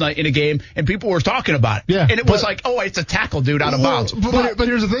Robinson last night in a game, and people were talking about it. Yeah, and it was like, oh, it's a tackle, dude, out of bounds. But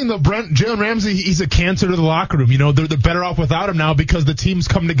here's the thing, though, Brent. Jalen Ramsey, he's a cancer to the locker room. They're better off without him now because the team's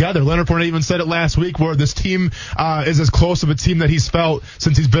come together. Leonard Fournette even said it last week, where this team is as close of a team that he's felt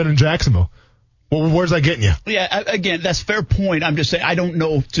since he's been in Jacksonville. Well, where's that getting you? Yeah, again, that's a fair point. I'm just saying, I don't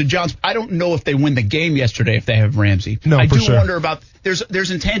know. To John's, I don't know if they win the game yesterday if they have Ramsey. No, I for do sure. wonder about there's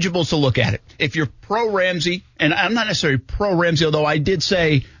intangibles to look at it. If you're pro Ramsey, and I'm not necessarily pro Ramsey, although I did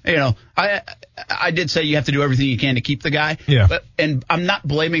say, I did say you have to do everything you can to keep the guy. Yeah. And I'm not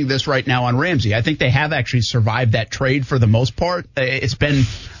blaming this right now on Ramsey. I think they have actually survived that trade for the most part. It's been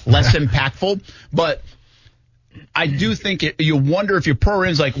less impactful, but I do think you wonder if your pro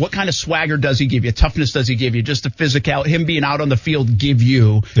ends, like, what kind of swagger does he give you? Toughness does he give you? Just the physical, him being out on the field give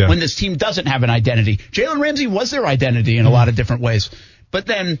you when this team doesn't have an identity. Jalen Ramsey was their identity in a lot of different ways. But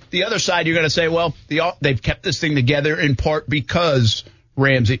then the other side, you're going to say, well, they've kept this thing together in part because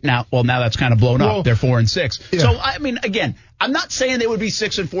Ramsey. Now that's kind of blown up. They're 4-6. Yeah. So, I mean, again, I'm not saying they would be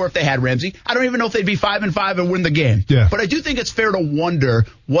 6-4 if they had Ramsey. I don't even know if they'd be 5-5 and win the game. Yeah. But I do think it's fair to wonder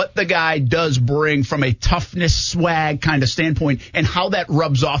what the guy does bring from a toughness, swag kind of standpoint and how that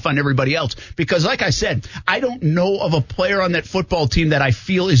rubs off on everybody else. Because, like I said, I don't know of a player on that football team that I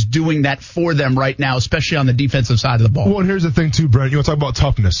feel is doing that for them right now, especially on the defensive side of the ball. Well, and here's the thing, too, Brent. You want to talk about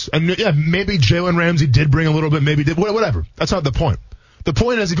toughness. And, yeah, maybe Jalen Ramsey did bring a little bit, maybe did, whatever. That's not the point. The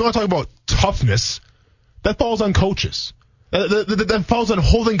point is, if you want to talk about toughness, that falls on coaches. That falls on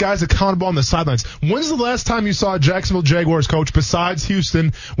holding guys accountable on the sidelines. When's the last time you saw a Jacksonville Jaguars coach, besides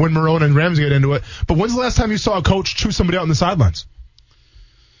Houston when Marone and Ramsey get into it, but when's the last time you saw a coach chew somebody out on the sidelines?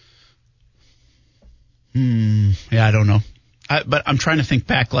 Yeah, I don't know. But I'm trying to think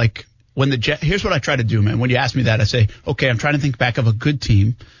back, like, here's what I try to do, man. When you ask me that, I say, okay, I'm trying to think back of a good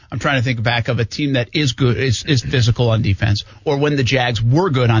team. I'm trying to think back of a team that is good, is physical on defense, or when the Jags were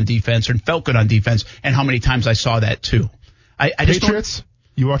good on defense and felt good on defense, and how many times I saw that too. I just Patriots?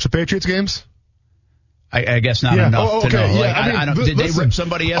 You watch the Patriots games? I guess not enough to know. Yeah, like, did they rip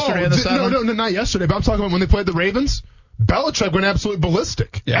somebody yesterday on the sideline? No, not yesterday, but I'm talking about when they played the Ravens. Belichick went absolutely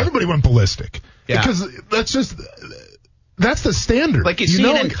ballistic. Yeah. Everybody went ballistic. Yeah. Because that's the standard. Like you see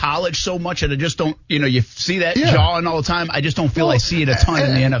it in college so much, and I just don't, you see that jawing all the time. I just don't feel I see it a ton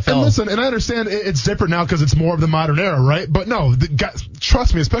in the NFL. And listen, and I understand it's different now because it's more of the modern era, right? But no,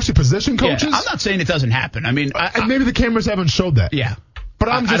 trust me, especially position coaches. Yeah, I'm not saying it doesn't happen. I mean, and maybe the cameras haven't showed that. Yeah. But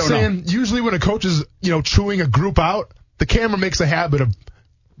I'm just saying, usually when a coach is, chewing a group out, the camera makes a habit of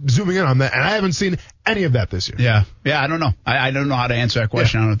zooming in on that, and I haven't seen any of that this year. Yeah, I don't know. I don't know how to answer that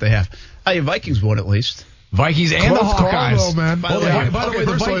question. I don't know if they have. Your Vikings won at least. Vikings and the Hawkeyes. Call, man. By the way,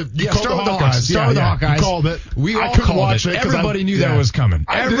 start with the Hawkeyes. Start with the Hawkeyes. You called it. We all called it. Everybody knew that was coming.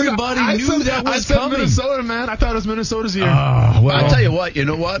 Everybody knew that was coming. I said Minnesota, man. I thought it was Minnesota's year. I'll tell you what. You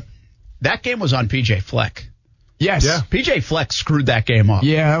know what? That game was on P.J. Fleck. Yes. Yeah. P.J. Fleck screwed that game up.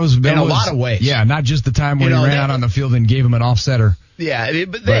 Yeah, that was in a lot of ways. Yeah, not just the time when he ran out on the field and gave him an offsetter. Yeah,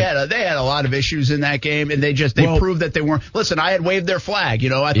 but they had a lot of issues in that game, and they proved that they weren't. Listen, I had waved their flag.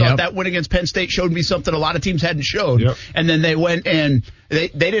 I thought that win against Penn State showed me something a lot of teams hadn't showed. Yep. And then they went and they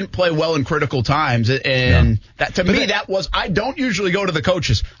didn't play well in critical times, and that to me that was. I don't usually go to the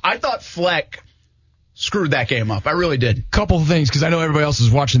coaches. I thought Fleck screwed that game up. I really did. Couple of things, because I know everybody else was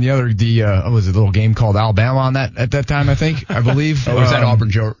watching was it a little game called Alabama on that at that time, I believe. Or was that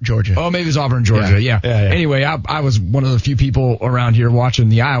Auburn, Georgia? Oh, maybe it was Auburn, Georgia. Yeah. Anyway, I was one of the few people around here watching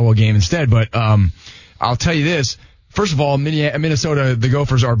the Iowa game instead, but I'll tell you this. First of all, Minnesota, the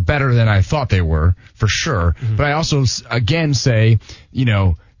Gophers are better than I thought they were, for sure. Mm-hmm. But I also, again, say,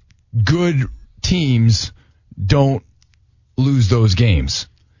 good teams don't lose those games.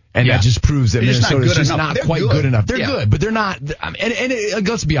 And that just proves that Minnesota's just not quite good enough. They're good, but they're not. And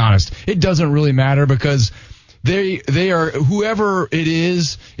let's be honest, it doesn't really matter because they are, whoever it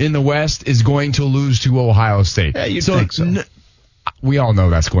is in the West is going to lose to Ohio State. Yeah, you think so. We all know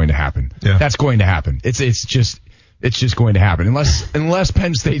that's going to happen. Yeah. That's going to happen. It's just going to happen unless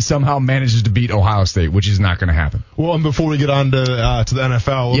Penn State somehow manages to beat Ohio State, which is not going to happen. Well, and before we get on to the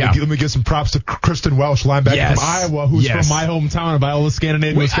NFL, let me give some props to Kristen Welsh, linebacker from Iowa, who's from my hometown of Iola,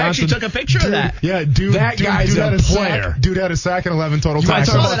 Scandinavian, Wisconsin. I actually took a picture of that. Yeah, that guy's a player. Dude had a sack and 11 total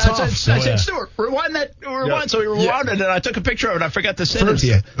tackles. I said, Stuart, rewind that. So we rewound it, and I took a picture of it. I forgot to send it to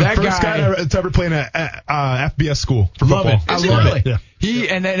you. That guy to ever play in a FBS school for football. I love it. Yeah.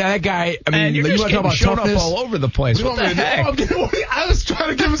 That guy, you're just getting shown up all over the place. What the heck? I was trying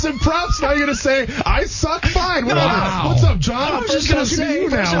to give him some props. Now you're going to say, I suck fine. Whatever. Wow. What's up, John? I'm just going to say,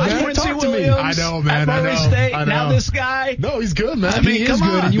 talk to me. I know, man. At Murray State, now this guy. No, he's good, man. I mean, he is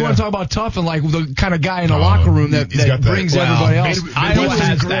good. And you want to talk about tough and like the kind of guy in the locker room that brings everybody else. Iowa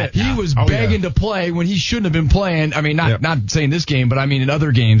has that. He was begging to play when he shouldn't have been playing. I mean, not saying this game, but I mean in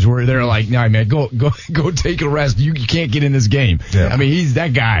other games where they're like, nah, man, go take a rest. You can't get in this game. I mean, he's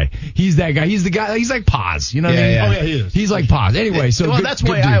that guy. He's that guy. He's the guy. He's like Paz. You know what I mean? Oh, yeah, he is. He's like Paz. Anyway, so that's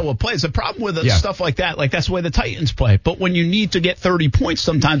the way Iowa plays. The problem with stuff like that, like that's the way the Titans play. But when you need to get 30 points,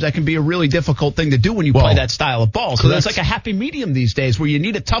 sometimes that can be a really difficult thing to do when you play that style of ball. So that's like a happy medium these days where you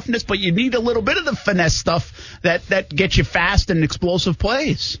need a toughness, but you need a little bit of the finesse stuff that gets you fast and explosive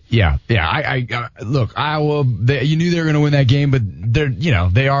plays. Yeah. I look, Iowa, you knew they were going to win that game, but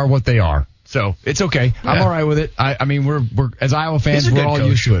they are what they are. So it's okay. Yeah. I'm all right with it. I mean, we're as Iowa fans, we're all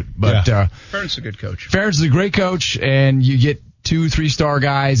used to it. But Ferentz is a good coach. Ferentz is a great coach, and you get 2 3-star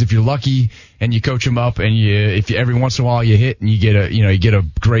guys if you're lucky, and you coach them up, and every once in a while you hit and you get a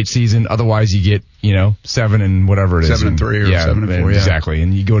great season. Otherwise, you get 7 and whatever it is, 7-3 or 7-4, exactly.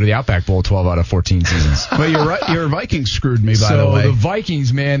 And you go to the Outback Bowl 12 out of 14 seasons. But you're right. Your Vikings screwed me, by the So way. the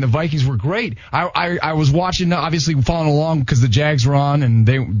Vikings, man, the Vikings were great. I was watching, obviously following along because the Jags were on and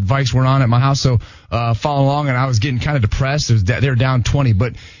Vikes weren't on at my house, so following along, and I was getting kind of depressed. They were down 20,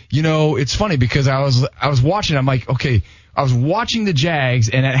 but it's funny because I was watching. I'm like, okay, I was watching the Jags,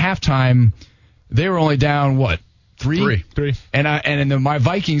 and at halftime they were only down what? 3. And my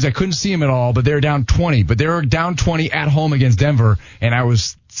Vikings, I couldn't see them at all, but they were down 20. But they were down 20 at home against Denver, and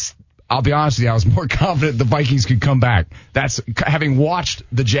I'll be honest with you, I was more confident the Vikings could come back. That's having watched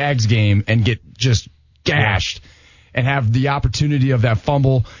the Jags game and get just gashed and have the opportunity of that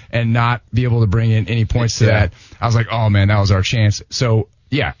fumble and not be able to bring in any points to that. I was like, oh man, that was our chance. So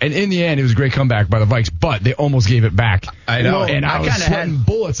yeah, and in the end, it was a great comeback by the Vikes, but they almost gave it back. I know. And I was sweating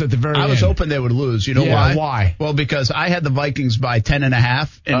bullets at the very end. I was hoping they would lose. You know why? Why? Well, because I had the Vikings by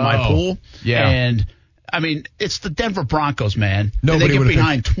 10.5 in my pool. Yeah. And, I mean, it's the Denver Broncos, man. Nobody they get would've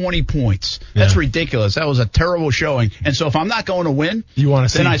behind 20 points. That's ridiculous. That was a terrible showing. And so if I'm not going to win,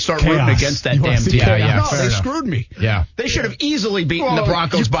 then I start rooting against that damn team. Yeah, no, they screwed me. Yeah. They should have easily beaten the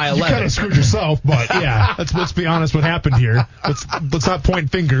Broncos by 11. You kind of screwed yourself, but yeah, let's be honest what happened here. Let's not point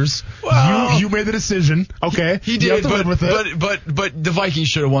fingers. Well, you made the decision. Okay. He did, but the Vikings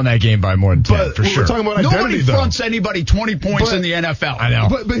should have won that game by more than 10, for sure. We're talking about identity, Nobody fronts anybody 20 points in the NFL. I know.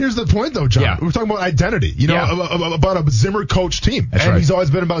 But here's the point, though, John. Yeah. We're talking about identity. About a Zimmer coach team. That's and right. he's always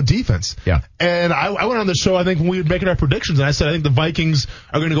been about defense. Yeah. And I went on the show, I think, when we were making our predictions, and I said I think the Vikings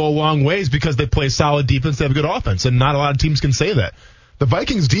are going to go a long ways because they play solid defense, they have a good offense, and not a lot of teams can say that. The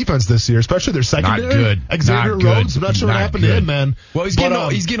Vikings defense this year, especially their secondary, not good. Xavier Not Rhodes, good. I'm not sure what Not happened good. to him, man. Well, he's getting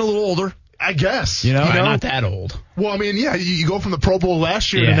a little older. I guess. Not that old. Well, I mean, yeah, you go from the Pro Bowl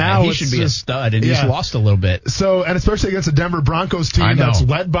last year to Yeah, now. he should be a stud, and he's lost a little bit. So, and especially against the Denver Broncos team that's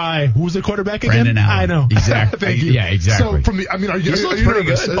led by, who's the quarterback again? Brandon Allen. I know. Exactly. Thank you. Yeah, exactly. So, are you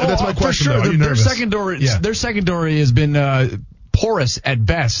nervous? Good. That's my question, for sure. though. Are you nervous? Their secondary has been porous at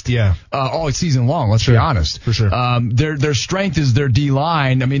best. Yeah. All season long. Let's be honest. For sure. Their strength is their D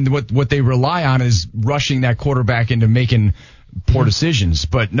line. I mean, what they rely on is rushing that quarterback into making poor decisions.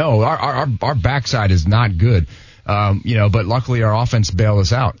 But no, our backside is not good. But luckily our offense bailed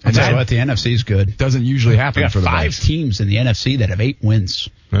us out. And that's what the NFC is good. Doesn't usually happen for the 5 Vikes. teams in the NFC that have 8 wins.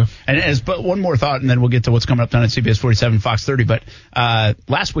 Yeah. And but one more thought, and then we'll get to what's coming up down at CBS 47, Fox 30. But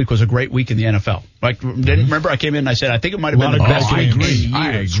last week was a great week in the NFL. Remember I came in and I said I think it might have been the best week in years.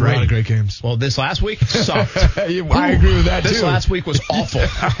 I agree. A lot of great games. Well, this last week sucked. I agree with that This too. last week was awful,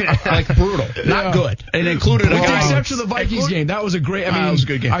 like brutal, not good. It included With a the guy. exception of the Vikings game, that was a great. I mean, it was a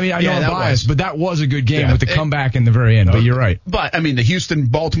good game. I mean, I know Yeah, I'm that biased, was. but that was a good game Yeah. with the comeback in the very end. But you're right. But, I mean, the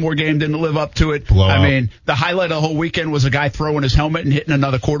Houston-Baltimore game didn't live up to it. Blowout. I mean, the highlight of the whole weekend was a guy throwing his helmet and hitting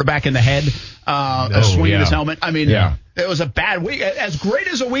another quarterback in the head, swinging his helmet. I mean, it was a bad week. As great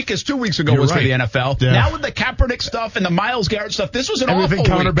as a week as 2 weeks ago was for the NFL. Yeah. Now with the Kaepernick stuff and the Myles Garrett stuff, this was an Everything awful week.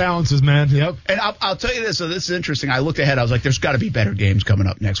 counterbalances, man. Yep. And I'll tell you this. So this is interesting. I looked ahead. I was like, there's got to be better games coming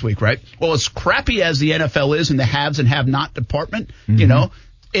up next week, right? Well, as crappy as the NFL is in the haves and have-not department,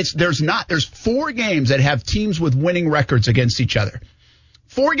 there's 4 games that have teams with winning records against each other.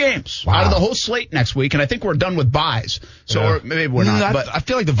 4 games out of the whole slate next week, and I think we're done with buys. So or maybe we're not. But I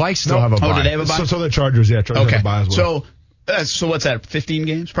feel like the Vikes still have a bye. Oh, do they have a bye? So the Chargers, Chargers have a bye as well. So what's that? 15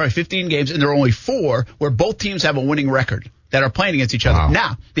 games? Probably 15 games, and there are only 4 where both teams have a winning record that are playing against each other. Wow.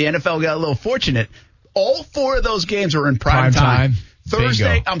 Now the NFL got a little fortunate. All 4 of those games are in prime time.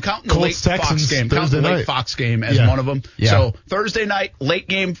 Thursday, Bingo. I'm counting the late Fox game. Counting the late Fox game as one of them. Yeah. So Thursday night, late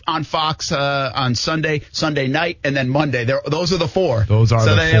game on Fox on Sunday night, and then Monday. Those are the 4. Those are so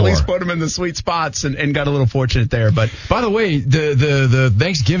the they 4. at least put them in the sweet spots and got a little fortunate there. But by the way, the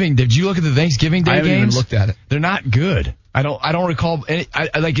Thanksgiving. Did you look at the Thanksgiving Day I haven't games? even looked at it. They're not good. I don't recall any.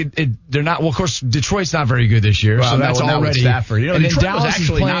 They're not. Well, of course, Detroit's not very good this year, Well, so that's now with already. Stafford. And then Detroit Dallas was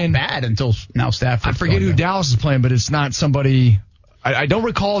actually is playing, not bad until now Stafford. I forget who Dallas is playing, but it's not somebody. I don't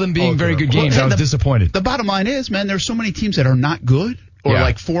recall them being very good games. I was disappointed. The bottom line is, man, there's so many teams that are not good or Yeah.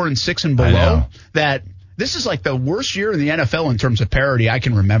 like 4 and 6 and I below know. that This is like the worst year in the NFL in terms of parity I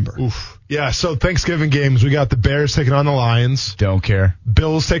can remember. Oof. Yeah, so Thanksgiving games, we got the Bears taking on the Lions. Don't care.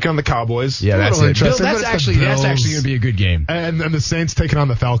 Bills taking on the Cowboys. Yeah, that's it. Interesting, That's actually going to be a good game. And then the Saints taking on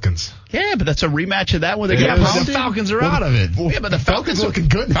the Falcons. Yeah, but that's a rematch of that one. They Yeah, got but pounded. the Falcons are out of it. Yeah, but the Falcons looking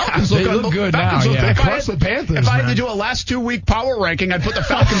good now. They look good now, Falcons yeah. If I Crushed had- the Panthers, If I had man. to do a last 2-week power ranking, I'd put the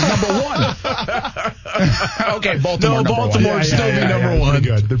Falcons number 1. Okay, Baltimore No, number Baltimore 1. would still be number one.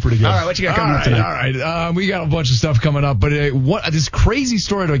 They're pretty good. All right, what you got coming up tonight? All right. We got a bunch of stuff coming up, but this crazy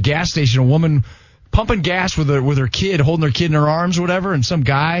story at a gas station, a woman pumping gas with her kid, holding her kid in her arms or whatever, and some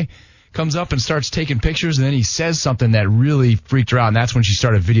guy comes up and starts taking pictures, and then he says something that really freaked her out, and that's when she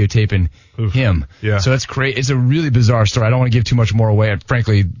started videotaping him. Yeah. So that's great. It's a really bizarre story. I don't want to give too much more away.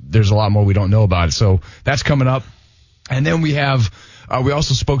 Frankly, there's a lot more we don't know about it. So that's coming up. And then we have, we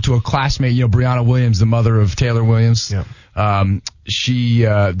also spoke to a classmate, Brianna Williams, the mother of Taylor Williams. Yeah.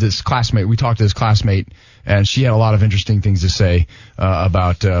 This classmate, we talked to this classmate, and she had a lot of interesting things to say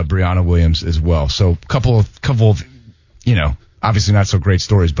about Brianna Williams as well. So couple of obviously not so great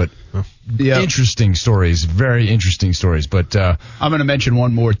stories, but interesting stories, very interesting stories. But I'm going to mention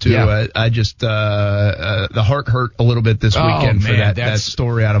one more too. Yeah. I just the heart hurt a little bit this weekend for man, that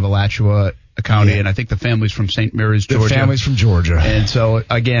story out of Alachua County, and I think the family's from St. Mary's, Georgia. The family's from Georgia. And so,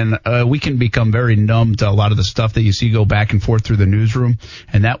 again, we can become very numb to a lot of the stuff that you see go back and forth through the newsroom.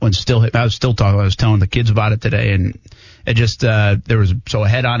 And that one still hit. I was telling the kids about it today, and it just, there was a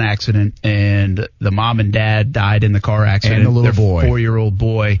head-on accident, and the mom and dad died in the car accident. And the little boy. 4-year-old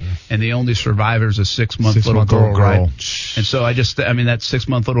boy. And the only survivor is a 6-month little girl. Right? And so that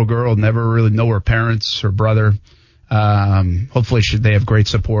 6-month little girl never really know her parents, her brother. Hopefully they have great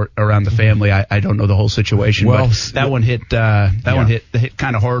support around the family. I don't know the whole situation, but that one hit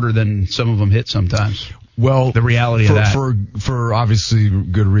kind of harder than some of them hit sometimes. Well, the reality of that for obviously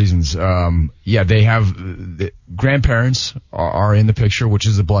good reasons. They have the grandparents are in the picture, which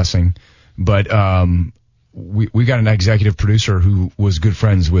is a blessing, but we got an executive producer who was good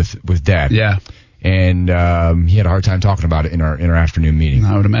friends with Dad. Yeah. And he had a hard time talking about it in our afternoon meeting.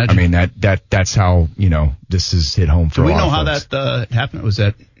 I would imagine. I mean that's how this is hit home for. Do we know how that happened?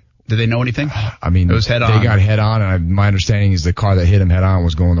 Did they know anything? I mean, it was head on. They got head on, and my understanding is the car that him head on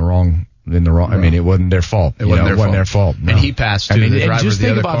was going the wrong. I mean, it wasn't their fault. It wasn't their fault. No. And he passed too. The driver just of the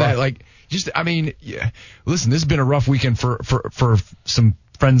think other about car. that. Listen, this has been a rough weekend for some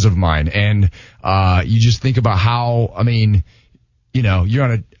friends of mine, and you just think about how. I mean, you're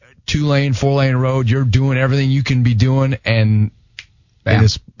on a 2-lane, 4-lane road. You're doing everything you can be doing, and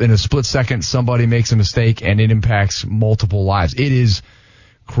in a split second, somebody makes a mistake, and it impacts multiple lives. It is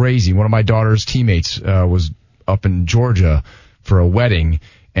crazy. One of my daughter's teammates was up in Georgia for a wedding,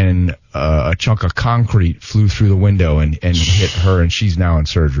 and a chunk of concrete flew through the window and hit her, and she's now in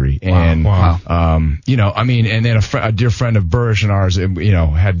surgery. And and then a dear friend of Burrish and ours,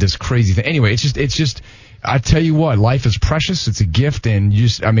 had this crazy thing. Anyway, it's just. I tell you what, life is precious. It's a gift, and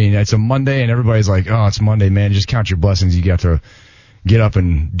it's a Monday, and everybody's like, "Oh, it's Monday, man. Just count your blessings. You got to get up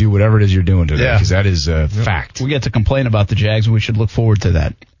and do whatever it is you're doing today, because that is a fact." We get to complain about the Jags, and we should look forward to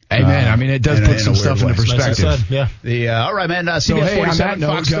that. Amen. I mean, it does put some stuff into perspective. All right, man. So, CBS hey, 47, on that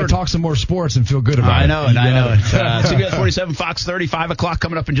note, Fox we got to 30. talk some more sports and feel good about I it. know. CBS 47, Fox 30, 5 o'clock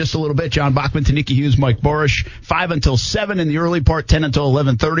coming up in just a little bit. John Bachman, Tanika Hughes, Mike Borish, 5 until 7 in the early part, 10 until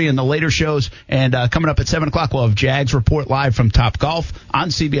 11:30 in the later shows. And coming up at 7 o'clock, we'll have Jags Report live from Top Golf on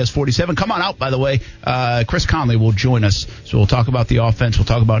CBS 47. Come on out, by the way. Chris Conley will join us. So we'll talk about the offense. We'll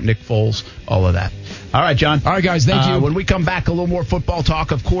talk about Nick Foles, all of that. All right, John. All right, guys. Thank you. When we come back, a little more football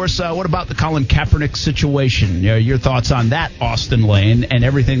talk, of course. What about the Colin Kaepernick situation? Your thoughts on that, Austin Lane, and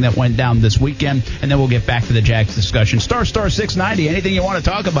everything that went down this weekend. And then we'll get back to the Jags discussion. Star 690. Anything you want to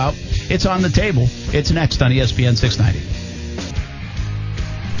talk about, it's on the table. It's next on ESPN 690.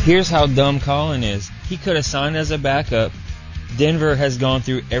 Here's how dumb Colin is. He could have signed as a backup. Denver has gone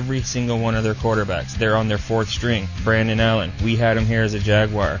through every single one of their quarterbacks. They're on their 4th string. Brandon Allen. We had him here as a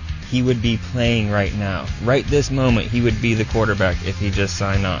Jaguar. He would be playing right now. Right this moment, he would be the quarterback if he just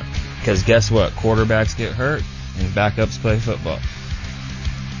signed on. Because guess what? Quarterbacks get hurt, and backups play football.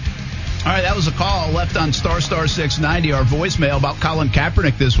 All right, that was a call left on Star 690, our voicemail about Colin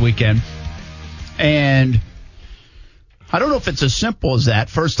Kaepernick this weekend. And I don't know if it's as simple as that,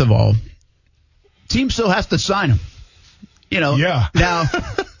 first of all. Team still has to sign him. Yeah. Now,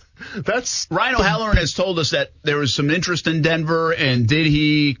 Ryan O'Halloran has told us that there was some interest in Denver, and did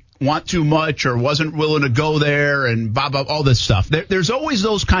he want too much or wasn't willing to go there, and all this stuff. There's always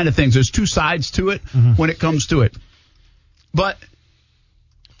those kind of things. There's two sides to it when it comes to it. But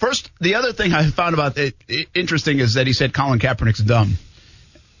first, the other thing I found about it interesting is that he said Colin Kaepernick's dumb.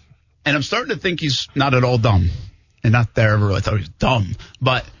 and I'm starting to think he's not at all dumb. And not that I ever really thought he was dumb,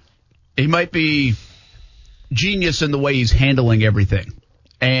 but he might be genius in the way he's handling everything.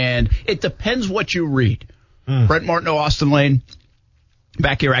 And it depends what you read. Brent Martineau, Austin Lane,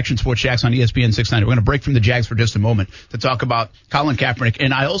 back here, Action Sports Jax on ESPN 690. We're going to break from the Jags for just a moment to talk about Colin Kaepernick.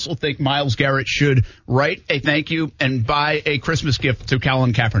 And I also think Myles Garrett should write a thank you and buy a Christmas gift to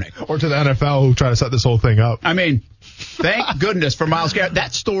Colin Kaepernick. Or to the NFL who try to set this whole thing up. I mean, thank goodness for Myles Garrett.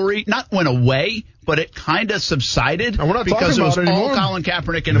 That story not went away, but it kind of subsided because it was all Colin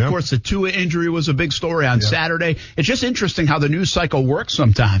Kaepernick. And, of course, the Tua injury was a big story on Saturday. It's just interesting how the news cycle works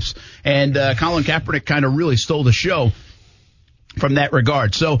sometimes. And Colin Kaepernick kind of really stole the show from that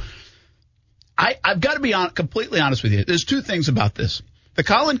regard. So I've got to be completely honest with you. There's two things about this. The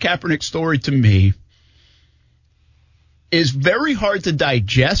Colin Kaepernick story to me is very hard to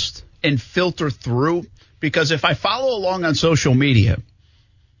digest and filter through because if I follow along on social media,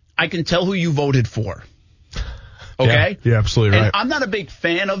 I can tell who you voted for. Okay? Yeah, absolutely right. And I'm not a big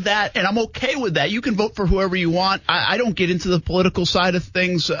fan of that, and I'm okay with that. You can vote for whoever you want. I don't get into the political side of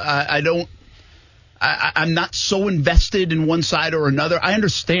things. I'm not so invested in one side or another. I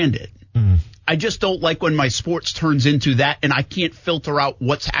understand it. I just don't like when my sports turns into that and I can't filter out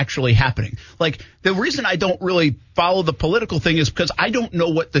what's actually happening. Like, the reason I don't really follow the political thing is because I don't know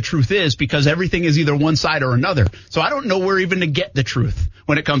what the truth is because everything is either one side or another. So I don't know where even to get the truth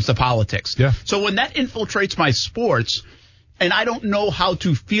when it comes to politics. Yeah. So when that infiltrates my sports and I don't know how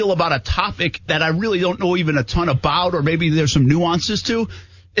to feel about a topic that I really don't know even a ton about or maybe there's some nuances to,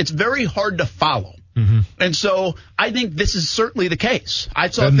 it's very hard to follow. And so I think this is certainly the case. I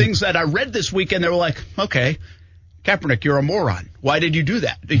saw things that I read this weekend. They were like, okay, Kaepernick, you're a moron. Why did you do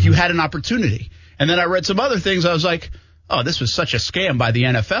that? You had an opportunity. And then I read some other things. I was like, oh, this was such a scam by the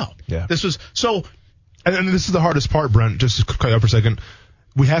NFL. Yeah. This was so. And this is the hardest part, Brent, just to cut you up for a second.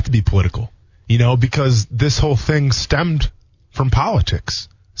 We have to be political, because this whole thing stemmed from politics.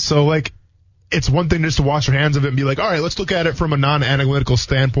 So, like, it's one thing just to wash your hands of it and be like, all right, let's look at it from a non-analytical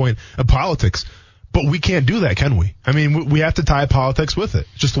standpoint of politics. But we can't do that, can we? I mean, we have to tie politics with it.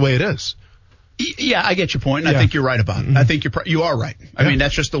 It's just the way it is. Yeah, I get your point, and I think you're right about it. I think you are right. I mean,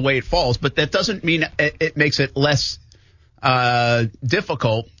 that's just the way it falls. But that doesn't mean it makes it less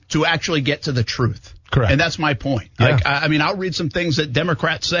difficult to actually get to the truth. Correct. And that's my point. Yeah. Like, I mean, I'll read some things that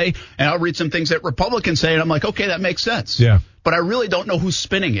Democrats say, and I'll read some things that Republicans say, and I'm like, okay, that makes sense. Yeah. But I really don't know who's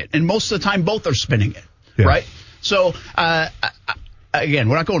spinning it. And most of the time, both are spinning it. Yeah. Right? So, again,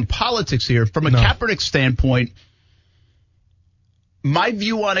 we're not going politics here. From a Kaepernick standpoint, my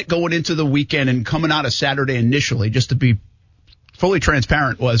view on it going into the weekend and coming out of Saturday initially, just to be fully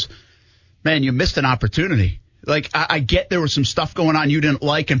transparent, was, man, you missed an opportunity. Like, I get there was some stuff going on you didn't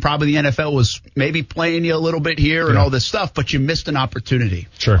like, and probably the NFL was maybe playing you a little bit here and all this stuff, but you missed an opportunity.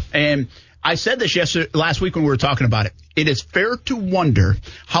 Sure. And I said this last week when we were talking about it. It is fair to wonder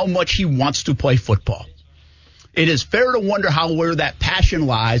how much he wants to play football. It is fair to wonder where that passion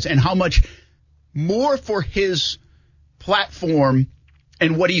lies and how much more for his platform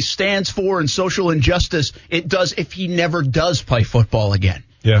and what he stands for and social injustice it does if he never does play football again.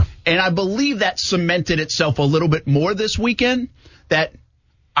 Yeah. And I believe that cemented itself a little bit more this weekend, that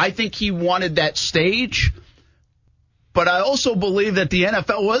I think he wanted that stage. But I also believe that the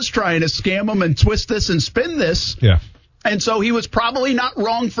NFL was trying to scam him and twist this and spin this. Yeah. And so he was probably not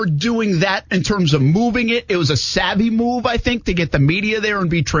wrong for doing that in terms of moving it. It was a savvy move, I think, to get the media there and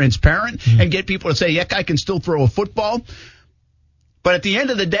be transparent and get people to say, yeah, I can still throw a football. But at the end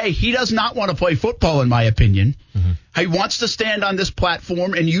of the day, he does not want to play football, in my opinion. He wants to stand on this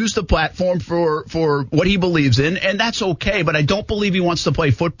platform and use the platform for what he believes in, and that's okay. But I don't believe he wants to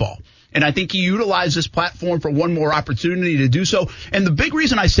play football. And I think he utilized this platform for one more opportunity to do so. And the big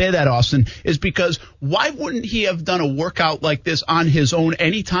reason I say that, Austin, is because why wouldn't he have done a workout like this on his own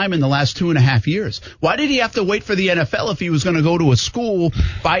any time in the last 2.5 years? Why did he have to wait for the NFL if he was going to go to a school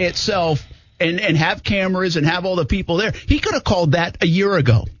by itself and have cameras and have all the people there? He could have called that a year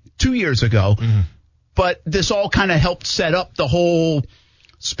ago, 2 years ago. But this all kind of helped set up the whole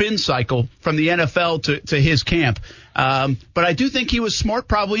spin cycle from the NFL to his camp. But I do think he was smart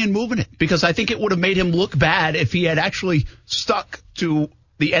probably in moving it, because I think it would have made him look bad if he had actually stuck to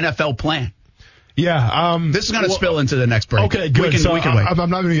the NFL plan. Yeah. This is going to spill into the next break. Okay, good. We can wait. I'm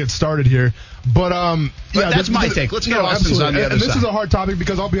not going to get started here. But that's my take. Let's get Austin's on the other and side. this is a hard topic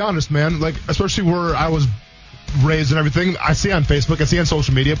because I'll be honest, man, like, especially where I was raised and everything, I see on Facebook, I see on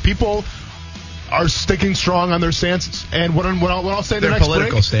social media, people are sticking strong on their stances. And what I'll say the next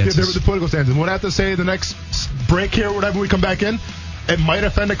break, stances. They're the political stances. And what I have to say the next break here, whatever we come back in, it might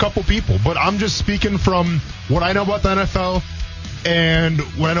offend a couple people. But I'm just speaking from what I know about the NFL, and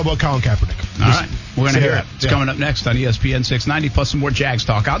what I know about Colin Kaepernick. All right. We're going to hear it. It's Yeah. coming up next on ESPN 690, plus some more Jags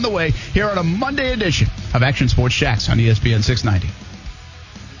talk on the way here on a Monday edition of Action Sports Jax on ESPN 690.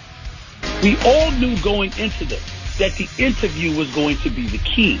 We all knew going into this that the interview was going to be the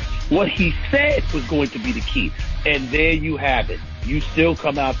key. What he said was going to be the key. And there you have it. You still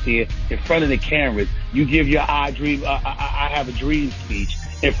come out there in front of the cameras. You give your I have a dream speech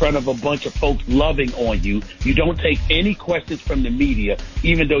in front of a bunch of folks loving on you. You don't take any questions from the media,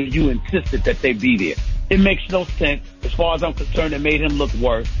 even though you insisted that they be there. It makes no sense. As far as I'm concerned, it made him look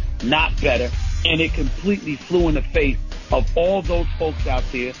worse, not better. And it completely flew in the face of all those folks out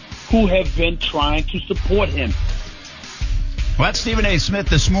there who have been trying to support him. Well, that's Stephen A. Smith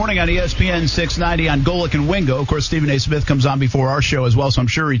this morning on ESPN 690 on Golic and Wingo. Of course, Stephen A. Smith comes on before our show as well, so I'm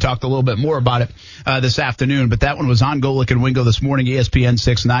sure he talked a little bit more about it this afternoon. But that one was on Golic and Wingo this morning, ESPN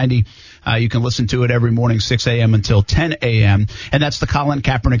 690. You can listen to it every morning, 6 a.m. until 10 a.m. And that's the Colin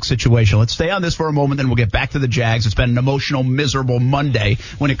Kaepernick situation. Let's stay on this for a moment, then we'll get back to the Jags. It's been an emotional, miserable Monday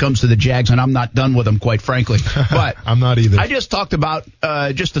when it comes to the Jags, and I'm not done with them, quite frankly. But I'm not either. I just talked about,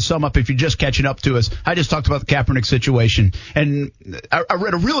 just to sum up, if you're just catching up to us, I just talked about the Kaepernick situation. And I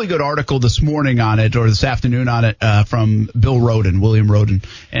read a really good article this morning on it, or this afternoon on it, from William Roden.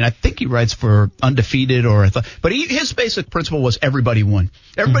 And I think he writes for Undefeated, but his basic principle was everybody won.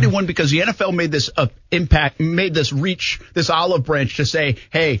 Everybody won because the NFL made this made this reach, this olive branch to say,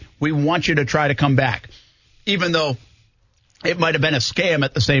 hey, we want you to try to come back, even though it might have been a scam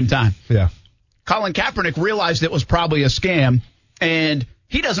at the same time. Yeah. Colin Kaepernick realized it was probably a scam, and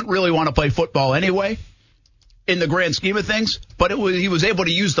he doesn't really want to play football anyway in the grand scheme of things, but he was able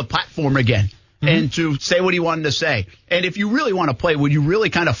to use the platform again and to say what he wanted to say. And if you really want to play, would you really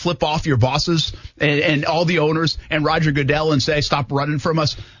kind of flip off your bosses and all the owners and Roger Goodell and say, stop running from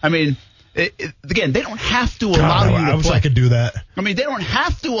us? I mean, again, they don't have to allow you to play. I wish I could do that. I mean, they don't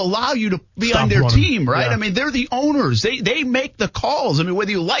have to allow you to be Stop on their running. team, right? Yeah. I mean, they're the owners. They make the calls. I mean,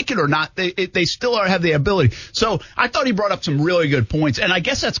 whether you like it or not, they still have the ability. So I thought he brought up some really good points, and I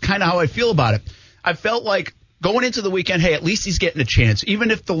guess that's kind of how I feel about it. I felt like going into the weekend, hey, at least he's getting a chance.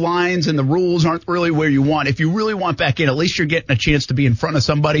 Even if the lines and the rules aren't really where you want, if you really want back in, at least you're getting a chance to be in front of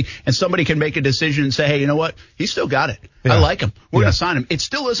somebody, and somebody can make a decision and say, hey, you know what? He's still got it. Yeah. I like him. We're going to sign him. It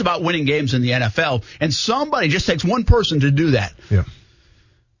still is about winning games in the NFL, and somebody just takes one person to do that. Yeah.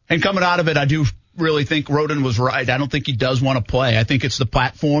 And coming out of it, I do really think Roden was right. I don't think he does want to play. I think it's the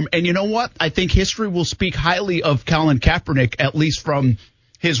platform. And you know what? I think history will speak highly of Colin Kaepernick, at least from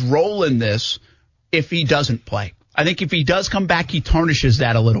his role in this, if he doesn't play. I think if he does come back, he tarnishes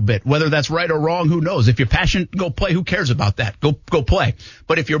that a little bit. Whether that's right or wrong, who knows? If you're passionate, go play. Who cares about that? Go play.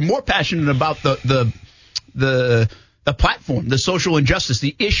 But if you're more passionate about the platform, the social injustice,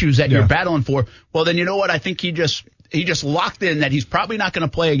 the issues that you're battling for, well, then you know what? I think he just locked in that he's probably not going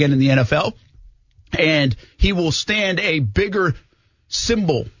to play again in the NFL, and he will stand a bigger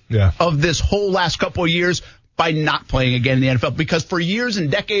symbol of this whole last couple of years by not playing again in the NFL. Because for years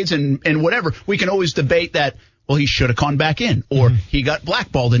and decades and whatever, we can always debate that, well, he should have gone back in, or he got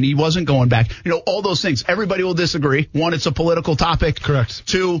blackballed and he wasn't going back. You know, all those things. Everybody will disagree. One, it's a political topic. Correct.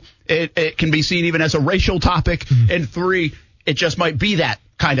 Two, it can be seen even as a racial topic. And three, it just might be that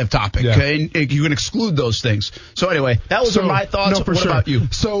kind of topic. Yeah. And you can exclude those things. So anyway, that was my thoughts. No, for what sure. about you?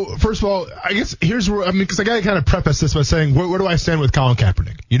 So first of all, I guess here's where, because I got to kind of preface this by saying, where do I stand with Colin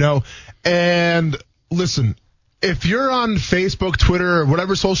Kaepernick? You know, and listen, if you're on Facebook, Twitter, or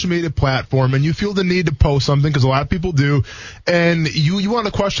whatever social media platform, and you feel the need to post something, because a lot of people do, and you want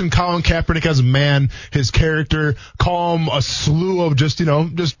to question Colin Kaepernick as a man, his character, call him a slew of just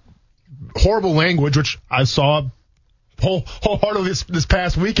horrible language, which I saw wholeheartedly this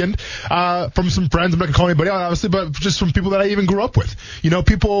past weekend from some friends. I'm not going to call anybody out, obviously, but just from people that I even grew up with. You know,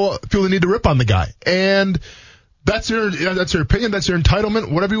 people feel the need to rip on the guy. And that's your opinion, that's your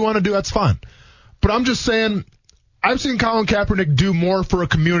entitlement. Whatever you want to do, that's fine. But I'm just saying, I've seen Colin Kaepernick do more for a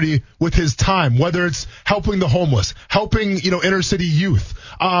community with his time, whether it's helping the homeless, helping, inner city youth,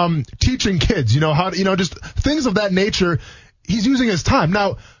 teaching kids, how to, just things of that nature. He's using his time.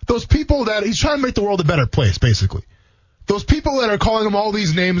 Now, those people that he's trying to make the world a better place, basically. Those people that are calling him all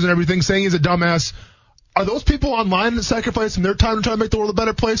these names and everything, saying he's a dumbass, are those people online sacrificing their time to try to make the world a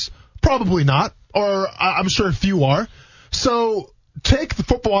better place? Probably not. Or I'm sure a few are. So take the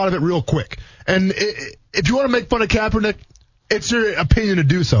football out of it real quick. And if you want to make fun of Kaepernick, it's your opinion to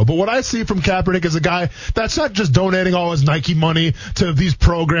do so. But what I see from Kaepernick is a guy that's not just donating all his Nike money to these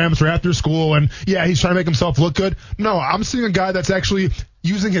programs for after school and, he's trying to make himself look good. No, I'm seeing a guy that's actually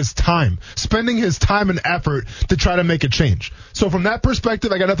using his time, spending his time and effort to try to make a change. So from that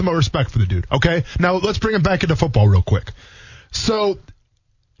perspective, I got nothing but respect for the dude, okay? Now, let's bring him back into football real quick. So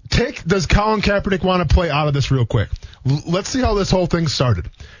does Colin Kaepernick want to play out of this real quick? Let's see how this whole thing started.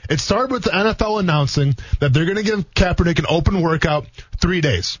 It started with the NFL announcing that they're going to give Kaepernick an open workout 3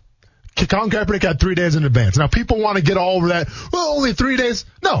 days. Colin Kaepernick had 3 days in advance. Now, people want to get all over that. Well, only 3 days.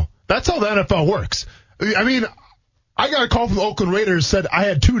 No, that's how the NFL works. I mean, I got a call from the Oakland Raiders, said I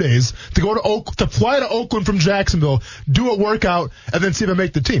had 2 days to fly to Oakland from Jacksonville, do a workout, and then see if I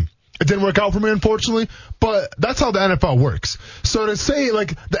make the team. It didn't work out for me, unfortunately, but that's how the NFL works. So to say, like,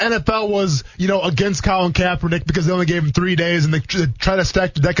 the NFL was, against Colin Kaepernick because they only gave him 3 days and they try to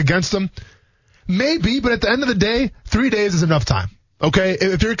stack the deck against him, maybe, but at the end of the day, 3 days is enough time. Okay?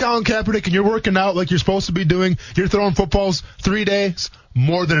 If you're Colin Kaepernick and you're working out like you're supposed to be doing, you're throwing footballs, 3 days,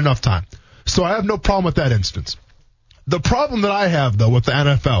 more than enough time. So I have no problem with that instance. The problem that I have, though, with the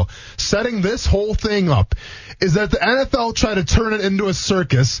NFL setting this whole thing up is that the NFL try to turn it into a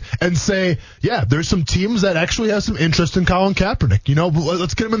circus and say, yeah, there's some teams that actually have some interest in Colin Kaepernick.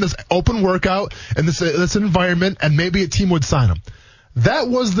 Let's get him in this open workout and this environment, and maybe a team would sign him. That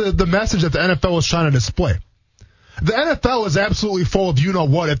was the message that the NFL was trying to display. The NFL is absolutely full of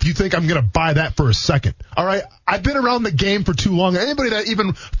you-know-what if you think I'm going to buy that for a second. All right? I've been around the game for too long. Anybody that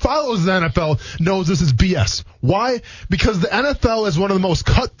even follows the NFL knows this is BS. Why? Because the NFL is one of the most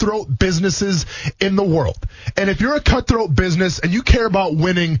cutthroat businesses in the world. And if you're a cutthroat business and you care about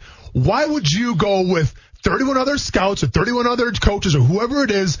winning, why would you go with 31 other scouts or 31 other coaches or whoever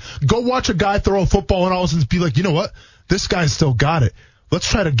it is, go watch a guy throw a football and all of a sudden be like, you know what? This guy's still got it. Let's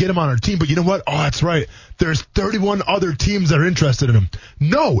try to get him on our team. But you know what? Oh, that's right. There's 31 other teams that are interested in him.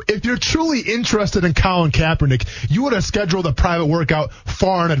 No, if you're truly interested in Colin Kaepernick, you would have scheduled a private workout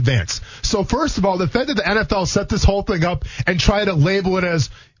far in advance. So first of all, the fact that the NFL set this whole thing up and try to label it as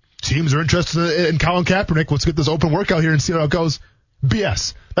teams are interested in Colin Kaepernick, let's get this open workout here and see how it goes.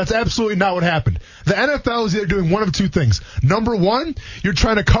 BS. That's absolutely not what happened. The NFL is either doing one of two things. Number one, you're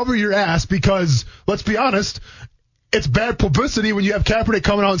trying to cover your ass because, let's be honest, it's bad publicity when you have Kaepernick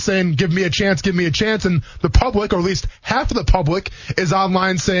coming out and saying, give me a chance, and the public, or at least half of the public, is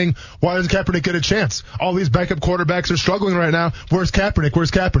online saying, why doesn't Kaepernick get a chance? All these backup quarterbacks are struggling right now. Where's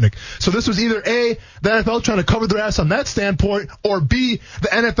Kaepernick? So this was either A, the NFL trying to cover their ass on that standpoint, or B, the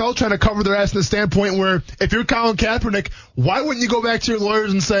NFL trying to cover their ass in the standpoint where if you're Colin Kaepernick, why wouldn't you go back to your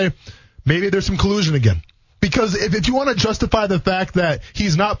lawyers and say, maybe there's some collusion again? Because if you want to justify the fact that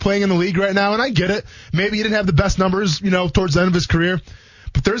he's not playing in the league right now, and I get it, maybe he didn't have the best numbers, towards the end of his career,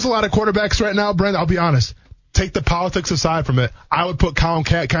 but there's a lot of quarterbacks right now, Brent, I'll be honest. Take the politics aside from it. I would put Colin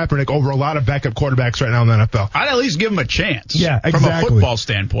Kaepernick over a lot of backup quarterbacks right now in the NFL. I'd at least give him a chance. Yeah, exactly. From a football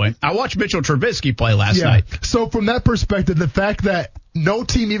standpoint. I watched Mitchell Trubisky play last night. So from that perspective, the fact that no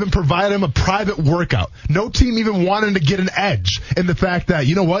team even provided him a private workout, no team even wanted to get an edge in the fact that,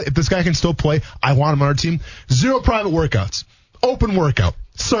 you know what, if this guy can still play, I want him on our team. 0 private workouts. Open workout.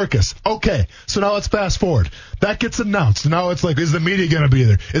 Circus. Okay, so now let's fast forward. That gets announced. Now it's like, is the media going to be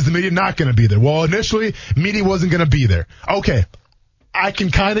there? Is the media not going to be there? Well, initially, media wasn't going to be there. Okay, I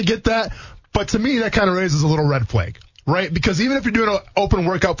can kind of get that, but to me, that kind of raises a little red flag, right? Because even if you're doing an open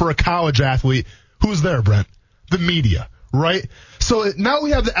workout for a college athlete, who's there, Brent? The media, right? So now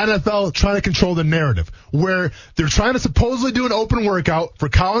we have the NFL trying to control the narrative where they're trying to supposedly do an open workout for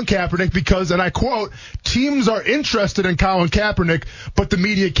Colin Kaepernick because, and I quote, teams are interested in Colin Kaepernick, but the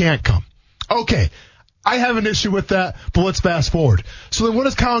media can't come. Okay, I have an issue with that, but let's fast forward. So then what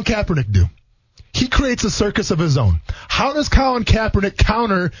does Colin Kaepernick do? He creates a circus of his own. How does Colin Kaepernick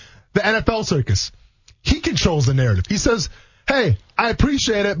counter the NFL circus? He controls the narrative. He says, hey, I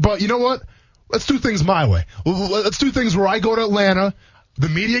appreciate it, but you know what? Let's do things my way. Let's do things where I go to Atlanta, the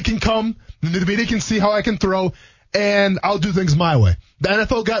media can come, the media can see how I can throw, and I'll do things my way. The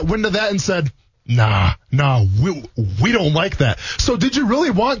NFL got wind of that and said, nah, we don't like that. So did you really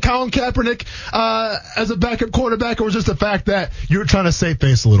want Colin Kaepernick as a backup quarterback, or was it just the fact that you're trying to save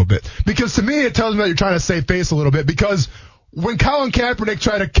face a little bit? Because to me, it tells me that you're trying to save face a little bit, because when Colin Kaepernick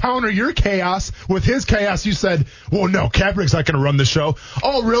tried to counter your chaos with his chaos, you said, well, no, Kaepernick's not going to run the show.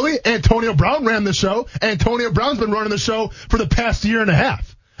 Oh, really? Antonio Brown ran the show. Antonio Brown's been running the show for the past year and a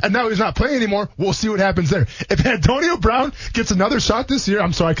half. And now he's not playing anymore. We'll see what happens there. If Antonio Brown gets another shot this year,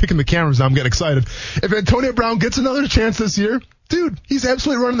 I'm sorry, kicking the cameras now, I'm getting excited. If Antonio Brown gets another chance this year, dude, he's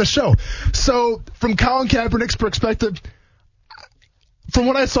absolutely running the show. So from Colin Kaepernick's perspective, from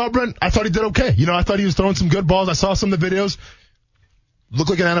what I saw, Brent, I thought he did okay. I thought he was throwing some good balls. I saw some of the videos. Looked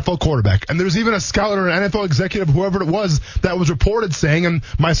like an NFL quarterback. And there's even a scout or an NFL executive, whoever it was, that was reported saying, and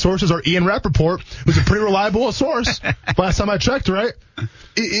my sources are Ian Rappaport, who's a pretty reliable source, last time I checked, right?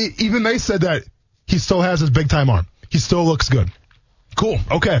 Even they said that he still has his big-time arm. He still looks good. Cool.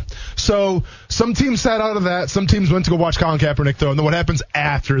 Okay. So some teams sat out of that. Some teams went to go watch Colin Kaepernick throw. And then what happens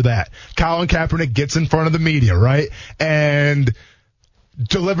after that? Colin Kaepernick gets in front of the media, right? And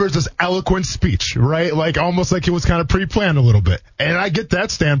delivers this eloquent speech, right? Like almost like it was kind of pre-planned a little bit. And I get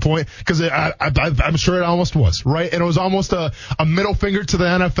that standpoint because I'm sure it almost was, right? And it was almost a middle finger to the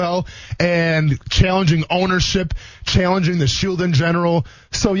NFL and challenging ownership, challenging the Shield in general.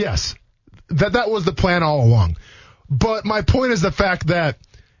 So yes, that was the plan all along. But my point is the fact that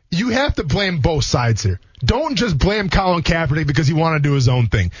you have to blame both sides here. Don't just blame Colin Kaepernick because he wanted to do his own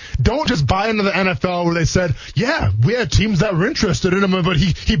thing. Don't just buy into the NFL where they said, yeah, we had teams that were interested in him, but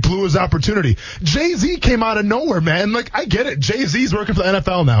he blew his opportunity. Jay-Z came out of nowhere, man. Like, I get it. Jay-Z's working for the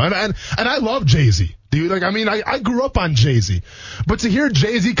NFL now. And I love Jay-Z. Dude, like, I mean, I grew up on Jay-Z. But to hear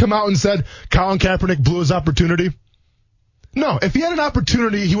Jay-Z come out and said Colin Kaepernick blew his opportunity, no, if he had an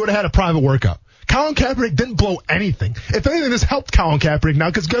opportunity, he would have had a private workout. Colin Kaepernick didn't blow anything. If anything, this helped Colin Kaepernick now,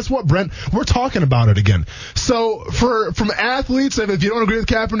 because guess what, Brent? We're talking about it again. So from athletes, if you don't agree with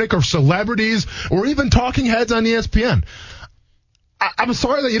Kaepernick, or celebrities, or even talking heads on ESPN, I'm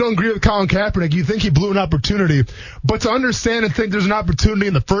sorry that you don't agree with Colin Kaepernick. You think he blew an opportunity, but to understand and think there's an opportunity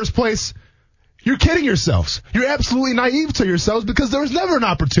in the first place, you're kidding yourselves. You're absolutely naive to yourselves because there was never an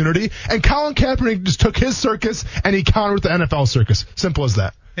opportunity, and Colin Kaepernick just took his circus and he countered with the NFL circus. Simple as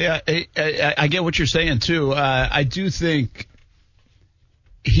that. Yeah, I get what you're saying, too. I do think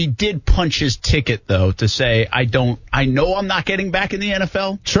he did punch his ticket, though, to say, I know I'm not getting back in the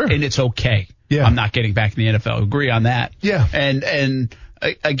NFL. Sure. And it's okay. Yeah. I'm not getting back in the NFL. Agree on that. Yeah. And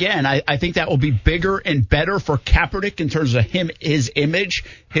again, I think that will be bigger and better for Kaepernick in terms of his image,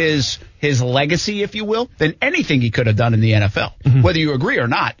 his legacy, if you will, than anything he could have done in the NFL. Mm-hmm. Whether you agree or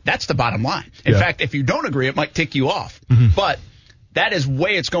not, that's the bottom line. In fact, if you don't agree, it might tick you off. Mm-hmm. But that is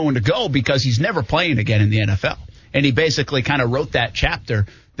way it's going to go because he's never playing again in the NFL. And he basically kind of wrote that chapter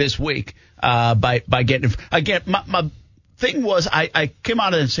this week by getting – again, my thing was I came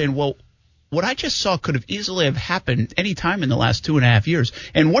out of it saying, well, what I just saw could have easily have happened any time in the last 2.5 years.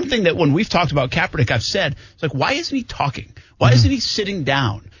 And one thing that when we've talked about Kaepernick, I've said, it's like, why isn't he talking? Why isn't he sitting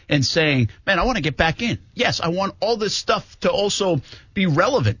down and saying, man, I want to get back in. Yes, I want all this stuff to also be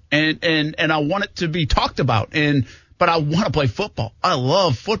relevant and I want it to be talked about. But I want to play football. I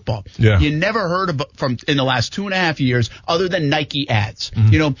love football. Yeah. You never heard from in the last 2.5 years other than Nike ads.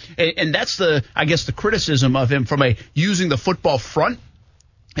 Mm-hmm. You know, and that's the criticism of him from using the football front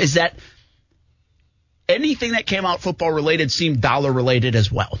is that anything that came out football related seemed dollar related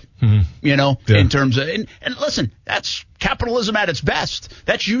as well. Mm-hmm. You know, in terms of and listen, that's capitalism at its best.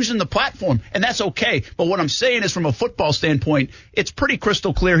 That's using the platform, and that's okay. But what I'm saying is from a football standpoint, it's pretty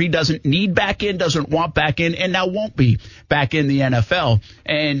crystal clear he doesn't need back in, doesn't want back in, and now won't be back in the NFL.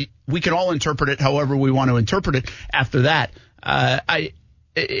 And we can all interpret it however we want to interpret it after that.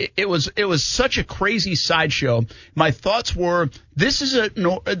 It was such a crazy sideshow. My thoughts were this is an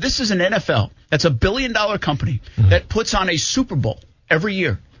NFL that's $1 billion company that puts on a Super Bowl every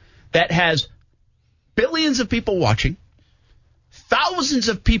year that has billions of people watching, thousands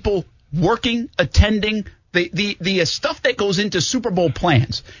of people working, attending, the stuff that goes into Super Bowl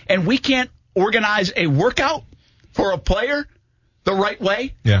plans, and we can't organize a workout for a player the right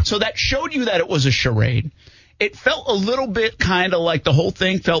way. Yeah. So that showed you that it was a charade. It felt a little bit kind of like the whole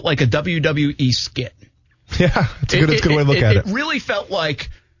thing felt like a WWE skit. Yeah, it's a good way to look at it. It really felt like,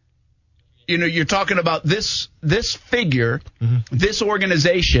 you know, you're talking about this figure, this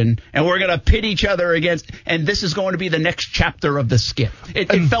organization, and we're going to pit each other against, and this is going to be the next chapter of the skit. It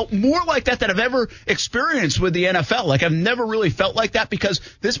felt more like that than I've ever experienced with the NFL. Like, I've never really felt like that because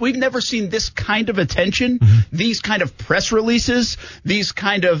we've never seen this kind of attention, these kind of press releases, these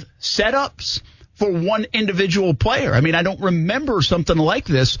kind of setups for one individual player. I mean, I don't remember something like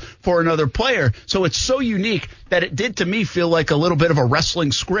this for another player. So it's so unique that it did to me feel like a little bit of a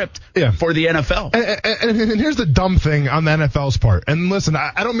wrestling script for the NFL. And here's the dumb thing on the NFL's part. And listen,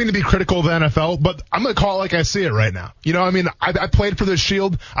 I don't mean to be critical of the NFL, but I'm going to call it like I see it right now. You know, I mean, I played for the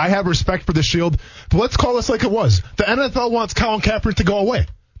Shield. I have respect for the Shield. But let's call this like it was. The NFL wants Colin Kaepernick to go away.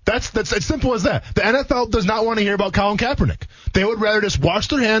 That's as simple as that. The NFL does not want to hear about Colin Kaepernick. They would rather just wash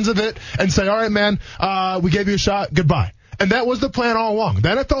their hands of it and say, all right, man, we gave you a shot. Goodbye. And that was the plan all along. The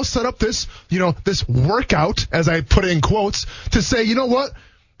NFL set up this workout, as I put it in quotes, to say, you know what?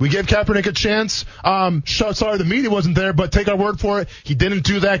 We gave Kaepernick a chance. Sorry, the media wasn't there, but take our word for it. He didn't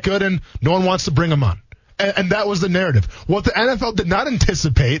do that good, and no one wants to bring him on. And that was the narrative. What the NFL did not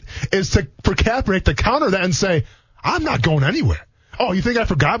anticipate is for Kaepernick to counter that and say, I'm not going anywhere. Oh, you think I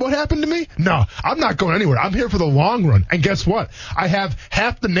forgot what happened to me? No, I'm not going anywhere. I'm here for the long run. And guess what? I have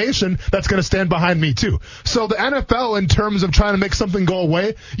half the nation that's going to stand behind me, too. So the NFL, in terms of trying to make something go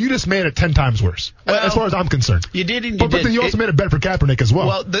away, you just made it 10 times worse, as far as I'm concerned. You did, and but then you also made it better for Kaepernick as well.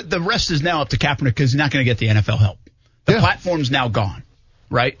 Well, the rest is now up to Kaepernick because he's not going to get the NFL help. The platform's now gone,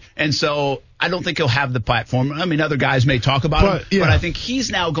 right? And so I don't think he'll have the platform. I mean, other guys may talk about him, but I think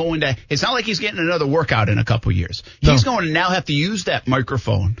he's now going to – it's not like he's getting another workout in a couple years. He's going to now have to use that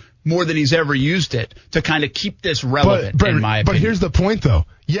microphone more than he's ever used it to kind of keep this relevant, in my opinion. But here's the point, though.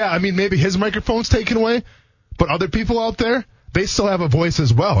 Yeah, I mean, maybe his microphone's taken away, but other people out there – they still have a voice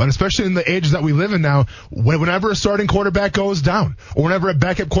as well. And especially in the age that we live in now, whenever a starting quarterback goes down or whenever a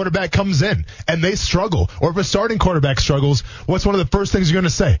backup quarterback comes in and they struggle, or if a starting quarterback struggles, what's one of the first things you're going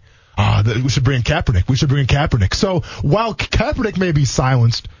to say? We should bring in Kaepernick. We should bring in Kaepernick. So while Kaepernick may be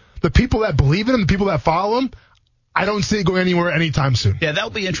silenced, the people that believe in him, the people that follow him, I don't see it going anywhere anytime soon. Yeah, that'll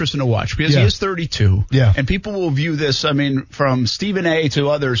be interesting to watch because he is 32. Yeah. And people will view this, I mean, from Stephen A. to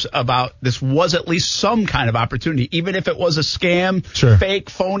others about this was at least some kind of opportunity. Even if it was a scam, fake,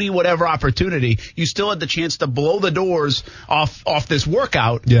 phony, whatever opportunity, you still had the chance to blow the doors off this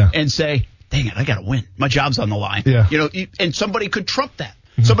workout and say, dang it, I got to win. My job's on the line. Yeah. You know, and somebody could trump that.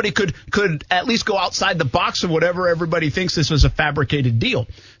 Mm-hmm. Somebody could at least go outside the box of whatever everybody thinks this was a fabricated deal.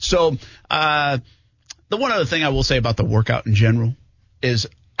 So, the one other thing I will say about the workout in general is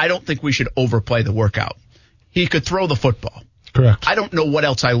I don't think we should overplay the workout. He could throw the football. Correct. I don't know what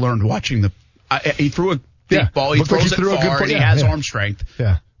else I learned watching he threw a deep ball. He throws it far, and he has arm strength.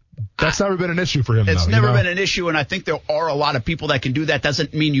 Yeah. That's never been an issue for him, It's though, never been an issue, and I think there are a lot of people that can do that.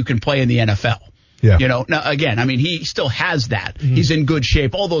 Doesn't mean you can play in the NFL. Yeah. You know, now, again, I mean, he still has that. Mm-hmm. He's in good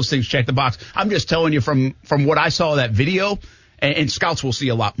shape. All those things check the box. I'm just telling you from what I saw of that video, and scouts will see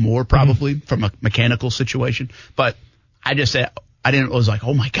a lot more probably from a mechanical situation. But I just said, I was like,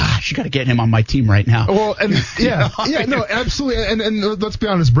 oh my gosh, you got to get him on my team right now. Well, and no, absolutely. And let's be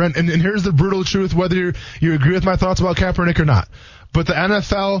honest, Brent, and here's the brutal truth, whether you agree with my thoughts about Kaepernick or not. But the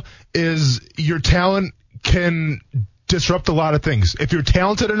NFL is your talent can disrupt a lot of things. If you're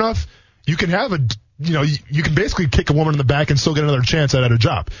talented enough, you can have you can basically kick a woman in the back and still get another chance at a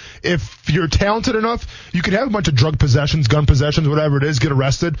job. If you're talented enough, you can have a bunch of drug possessions, gun possessions, whatever it is, get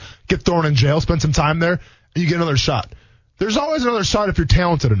arrested, get thrown in jail, spend some time there, and you get another shot. There's always another shot if you're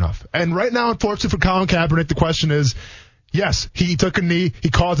talented enough. And right now, unfortunately for Colin Kaepernick, the question is, yes, he took a knee, he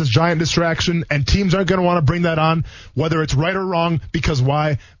caused this giant distraction, and teams aren't going to want to bring that on, whether it's right or wrong, because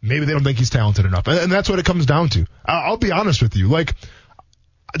why? Maybe they don't think he's talented enough. And that's what it comes down to. I'll be honest with you. Like,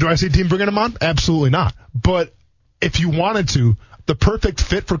 do I see a team bringing him on? Absolutely not. But if you wanted to, the perfect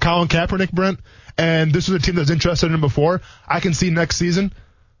fit for Colin Kaepernick, Brent, and this was a team that was interested in him before, I can see next season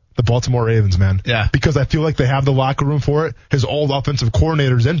the Baltimore Ravens, man. Yeah. Because I feel like they have the locker room for it. His old offensive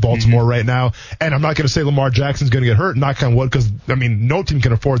coordinator's in Baltimore right now, and I'm not going to say Lamar Jackson's going to get hurt, knock on wood, because, I mean, no team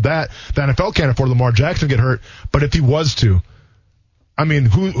can afford that. The NFL can't afford Lamar Jackson to get hurt, but if he was to, I mean,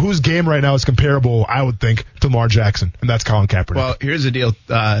 whose game right now is comparable, I would think, to Lamar Jackson, and that's Colin Kaepernick. Well, here's the deal.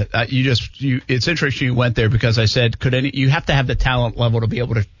 It's interesting you went there because I said, you have to have the talent level to be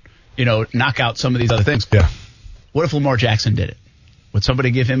able to, knock out some of these other things. Yeah. What if Lamar Jackson did it? Would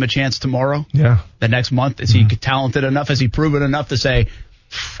somebody give him a chance tomorrow? Yeah. The next month? Is he talented enough? Has he proven enough to say,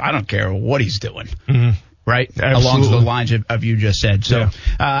 I don't care what he's doing? Mm-hmm. Right? Absolutely. Along the lines of you just said. So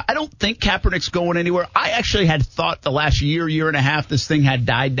I don't think Kaepernick's going anywhere. I actually had thought the last year and a half, this thing had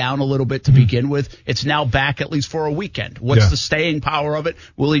died down a little bit to begin with. It's now back at least for a weekend. What's the staying power of it?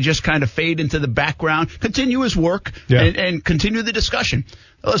 Will he just kind of fade into the background, continue his work, and continue the discussion?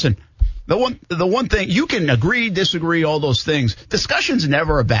 Listen, the one thing, you can agree, disagree, all those things. Discussion's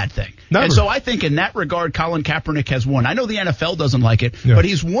never a bad thing. Never. And so I think in that regard, Colin Kaepernick has won. I know the NFL doesn't like it, but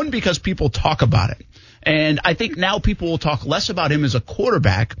he's won because people talk about it. And I think now people will talk less about him as a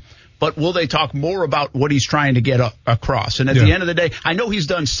quarterback, but will they talk more about what he's trying to get across? And at the end of the day, I know he's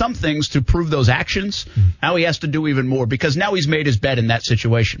done some things to prove those actions. Now he has to do even more because now he's made his bed in that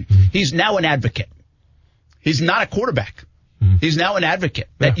situation. He's now an advocate. He's not a quarterback. He's now an advocate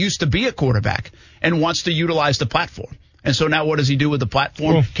that used to be a quarterback and wants to utilize the platform. And so now what does he do with the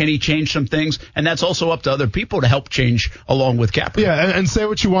platform? Well, can he change some things? And that's also up to other people to help change along with Kaepernick. Yeah, and say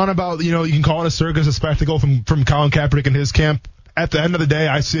what you want about, you can call it a circus, a spectacle from Colin Kaepernick and his camp. At the end of the day,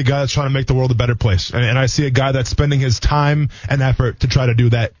 I see a guy that's trying to make the world a better place. And I see a guy that's spending his time and effort to try to do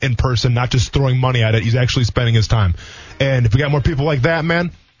that in person, not just throwing money at it. He's actually spending his time. And if we got more people like that,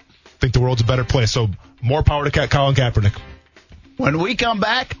 man, I think the world's a better place. So more power to Colin Kaepernick. When we come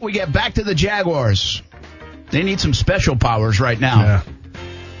back, we get back to the Jaguars. They need some special powers right now. Yeah.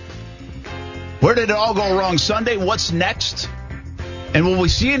 Where did it all go wrong Sunday? What's next? And will we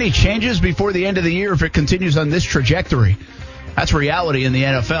see any changes before the end of the year if it continues on this trajectory? That's reality in the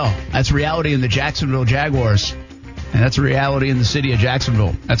NFL. That's reality in the Jacksonville Jaguars. And that's a reality in the city of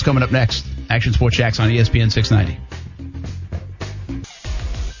Jacksonville. That's coming up next. Action Sports Jacks on ESPN 690.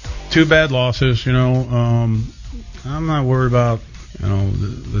 2 bad losses, I'm not worried about,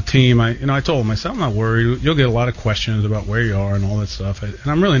 the team. I told him, I said, I'm not worried. You'll get a lot of questions about where you are and all that stuff. And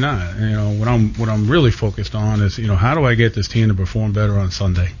I'm really not. What I'm really focused on is, how do I get this team to perform better on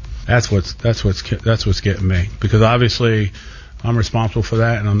Sunday? That's what's getting me, because obviously I'm responsible for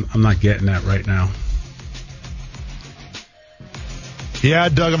that, and I'm not getting that right now. Yeah,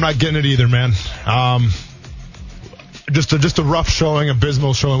 Doug, I'm not getting it either, man. Just a rough showing,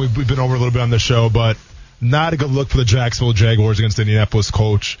 abysmal showing. We've been over a little bit on the show, but not a good look for the Jacksonville Jaguars against the Indianapolis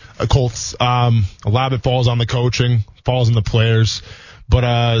Colts. A lot of it falls on the coaching, falls on the players.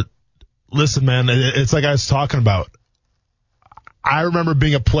 But listen, man, it's like I was talking about. I remember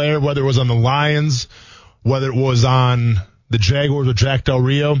being a player, whether it was on the Lions, whether it was on the Jaguars or Jack Del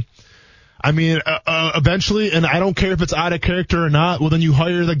Rio. I mean, eventually, and I don't care if it's out of character or not, well, then you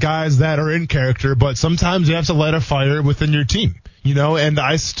hire the guys that are in character, but sometimes you have to light a fire within your team, and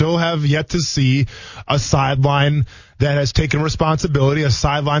I still have yet to see a sideline that has taken responsibility, a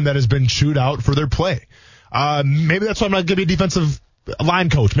sideline that has been chewed out for their play. Maybe that's why I'm not going to be a defensive line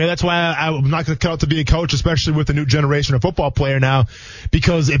coach. Maybe that's why I'm not going to cut out to be a coach, especially with the new generation of football player now,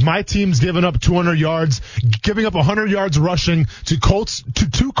 because if my team's giving up 200 yards, giving up 100 yards rushing to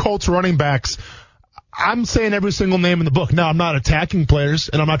two Colts running backs, I'm saying every single name in the book. Now, I'm not attacking players,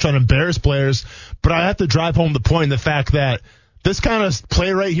 and I'm not trying to embarrass players, but I have to drive home the point, the fact that this kind of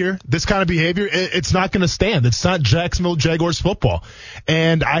play right here, this kind of behavior, it's not going to stand. It's not Jacksonville Jaguars football.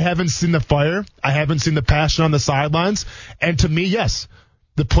 And I haven't seen the fire. I haven't seen the passion on the sidelines. And to me, yes,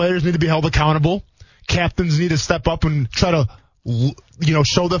 the players need to be held accountable. Captains need to step up and try to,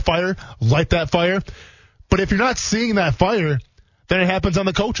 show the fire, light that fire. But if you're not seeing that fire, then it happens on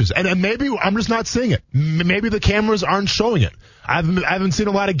the coaches. And maybe I'm just not seeing it. Maybe the cameras aren't showing it. I haven't seen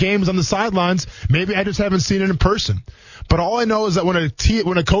a lot of games on the sidelines. Maybe I just haven't seen it in person. But all I know is that when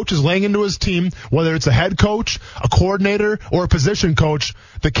a coach is laying into his team, whether it's a head coach, a coordinator, or a position coach,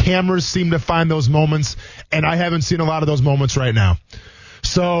 the cameras seem to find those moments, and I haven't seen a lot of those moments right now.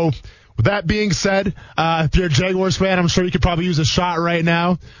 So, with that being said, if you're a Jaguars fan, I'm sure you could probably use a shot right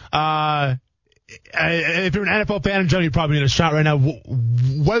now. If you're an NFL fan in general, you probably need a shot right now.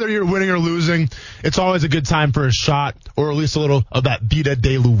 Whether you're winning or losing, it's always a good time for a shot, or at least a little of that Vida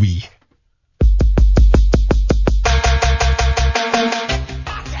de Louis.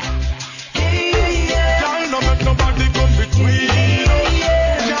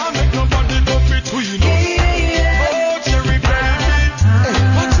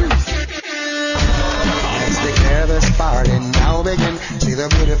 See the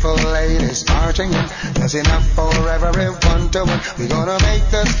beautiful ladies marching in. There's enough for everyone to win. We're gonna make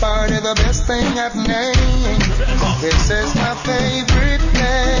this party the best thing happening. This is my favorite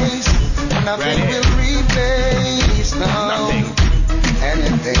place. Nothing will replace, no.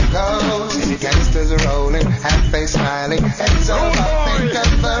 Anything goes. Gangsters are rolling, half-face smiling. It's all about think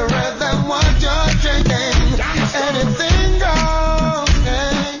of the rhythm, what you're drinking. Anything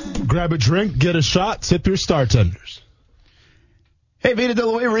goes. Grab a drink, get a shot, sip your Star Tenders. Hey, Vida de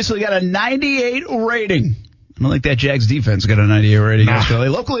Louis recently got a 98 rating. I don't think that Jags defense got a 98 rating yesterday.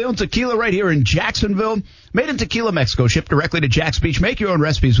 Locally owned tequila right here in Jacksonville. Made in Tequila, Mexico. Shipped directly to Jack's Beach. Make your own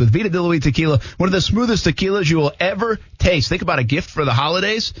recipes with Vida de Louis tequila. One of the smoothest tequilas you will ever taste. Think about a gift for the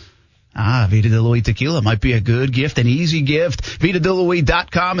holidays. Vida de Louis tequila might be a good gift, an easy gift.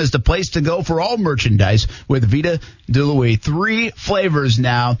 VitaDeLouis.com is the place to go for all merchandise with Vida de Louis. 3 flavors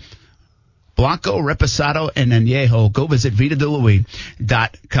now. Blanco, Reposado, and Añejo. Go visit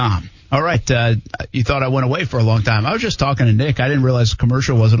VitaDeLouis.com. All right, you thought I went away for a long time. I was just talking to Nick. I didn't realize the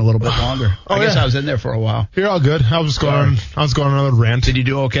commercial wasn't a little bit longer. I guess I was in there for a while. You're all good. I was going on another rant. Did you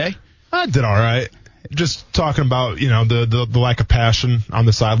do okay? I did all right. Just talking about, the lack of passion on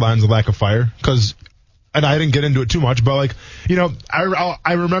the sidelines, the lack of fire. And I didn't get into it too much, but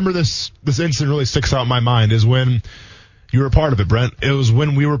I remember this incident really sticks out in my mind is when you were a part of it, Brent. It was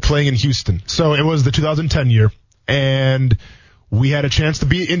when we were playing in Houston. So it was the 2010 year, and we had a chance to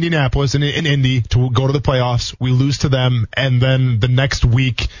beat Indianapolis in Indy to go to the playoffs. We lose to them, and then the next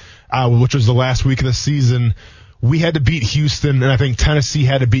week, which was the last week of the season, we had to beat Houston, and I think Tennessee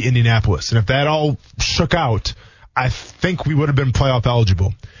had to beat Indianapolis. And if that all shook out, I think we would have been playoff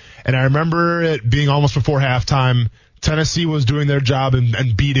eligible. And I remember it being almost before halftime. Tennessee was doing their job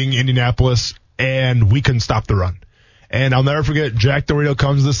and beating Indianapolis, and we couldn't stop the run. And I'll never forget, Jack Del Rio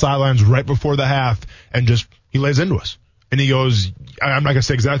comes to the sidelines right before the half and he lays into us. And he goes, I'm not going to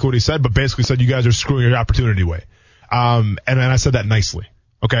say exactly what he said, but basically said, you guys are screwing your opportunity away. And then I said that nicely.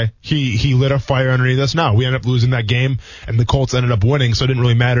 Okay. He lit a fire underneath us. Now we ended up losing that game and the Colts ended up winning. So it didn't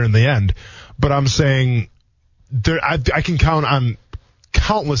really matter in the end, but I'm saying I can count on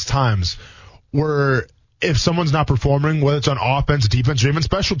countless times where if someone's not performing, whether it's on offense, defense, or even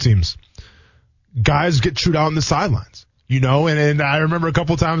special teams, guys get chewed out on the sidelines. And I remember a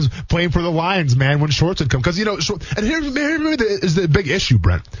couple times playing for the Lions, man, when Shorts would come. Because, and here is the big issue,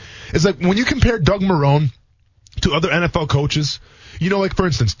 Brent. Is like when you compare Doug Marrone to other NFL coaches, like, for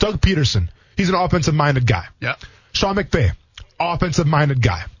instance, Doug Peterson, he's an offensive-minded guy. Yeah. Sean McVay, offensive-minded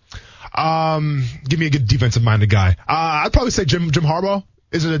guy. Give me a good defensive-minded guy. I'd probably say Jim Harbaugh.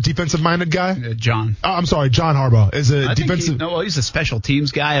 Is it a defensive-minded guy? John. Oh, I'm sorry, John Harbaugh is a defensive. He's a special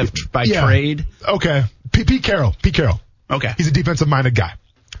teams guy by trade. Okay. Pete Carroll. Okay. He's a defensive-minded guy.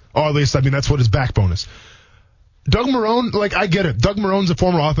 Or at least, that's what his backbone is. Doug Marrone, I get it. Doug Marrone's a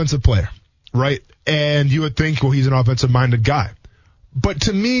former offensive player, right? And you would think, well, he's an offensive-minded guy. But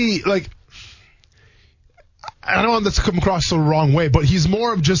to me, I don't want this to come across the wrong way, but he's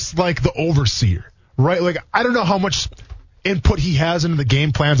more of just the overseer, right? I don't know how much input he has into the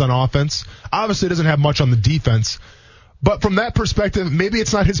game plans on offense. Obviously, he doesn't have much on the defense. But from that perspective, maybe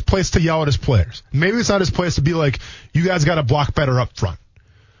it's not his place to yell at his players. Maybe it's not his place to be like, you guys got to block better up front.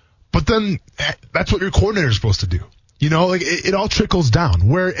 But then that's what your coordinator is supposed to do. It all trickles down.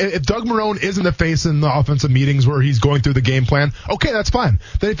 Where if Doug Marrone isn't the face in the offensive meetings where he's going through the game plan, okay, that's fine.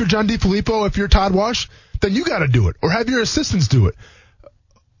 Then if you're John DeFilippo, if you're Todd Wash, then you got to do it. Or have your assistants do it.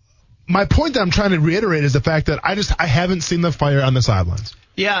 My point that I'm trying to reiterate is the fact that I haven't seen the fire on the sidelines.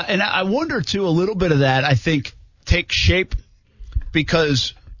 Yeah, and I wonder, too, a little bit of that, I think, take shape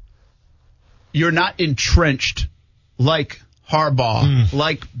because you're not entrenched like Harbaugh,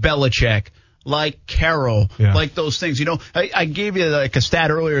 like Belichick, like Carroll, like those things. I gave you a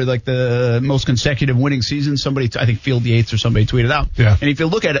stat earlier, the most consecutive winning season. Somebody, I think Field Yates or somebody tweeted out. Yeah. And if you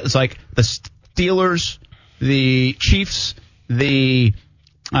look at it, it's like the Steelers, the Chiefs, the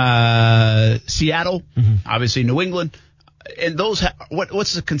Seattle, obviously New England, and those.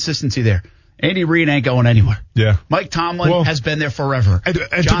 What's the consistency there? Andy Reid ain't going anywhere. Yeah. Mike Tomlin has been there forever. And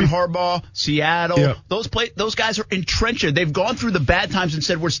John Harbaugh, Seattle, those guys are entrenched. They've gone through the bad times and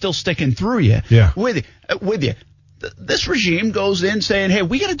said, we're still sticking through you. Yeah. With you. This regime goes in saying, hey,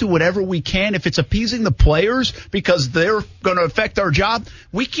 we got to do whatever we can. If it's appeasing the players because they're going to affect our job,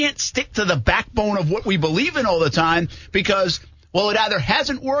 we can't stick to the backbone of what we believe in all the time because, well, it either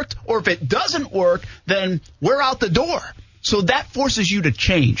hasn't worked or if it doesn't work, then we're out the door. So that forces you to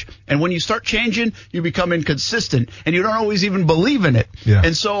change. And when you start changing, you become inconsistent and you don't always even believe in it. Yeah.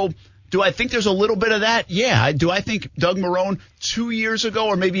 And so do I think there's a little bit of that? Yeah. Do I think Doug Marrone 2 years ago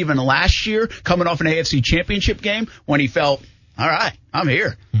or maybe even last year coming off an AFC championship game when he felt, all right, I'm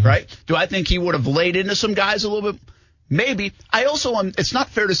here, right? Do I think he would have laid into some guys a little bit? Maybe. I also, it's not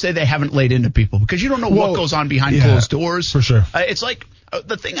fair to say they haven't laid into people because you don't know what goes on behind closed doors. For sure. It's like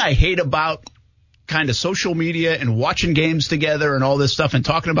the thing I hate about kind of social media and watching games together and all this stuff and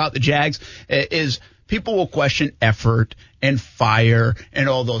talking about the Jags is people will question effort and fire and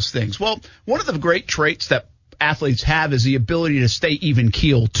all those things. Well, one of the great traits that athletes have is the ability to stay even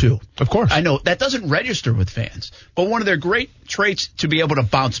keel too. Of course. I know that doesn't register with fans, but one of their great traits to be able to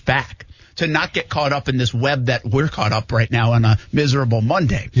bounce back, to not get caught up in this web that we're caught up right now on a miserable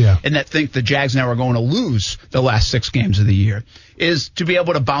Monday. Yeah. And that think the Jags now are going to lose the last 6 games of the year is to be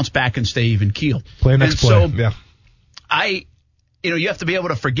able to bounce back and stay even keel. Play next play. So yeah. you have to be able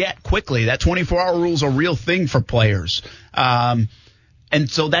to forget quickly. That 24-hour rule is a real thing for players. And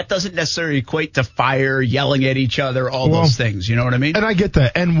so that doesn't necessarily equate to fire, yelling at each other, all those things. You know what I mean? And I get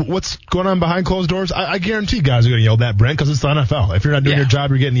that. And what's going on behind closed doors, I guarantee guys are going to yell at, Brent, because it's the NFL. If you're not doing your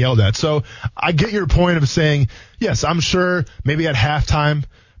job, you're getting yelled at. So I get your point of saying, yes, I'm sure maybe at halftime,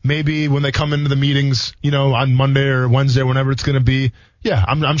 maybe when they come into the meetings, on Monday or Wednesday, whenever it's going to be,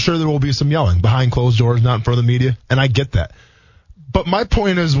 I'm sure there will be some yelling behind closed doors, not in front of the media. And I get that. But my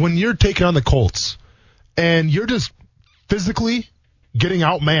point is when you're taking on the Colts and you're just physically getting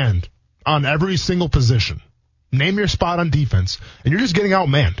outmanned on every single position. Name your spot on defense, and you're just getting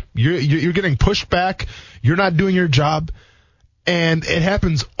outmanned. You're getting pushed back. You're not doing your job, and it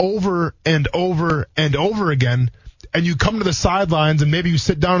happens over and over and over again. And you come to the sidelines, and maybe you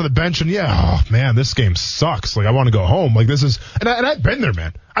sit down on the bench, and oh man, this game sucks. I want to go home. This is, and I've been there,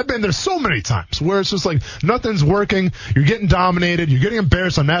 man. I've been there so many times where it's just nothing's working. You're getting dominated. You're getting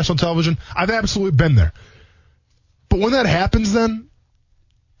embarrassed on national television. I've absolutely been there. But when that happens, then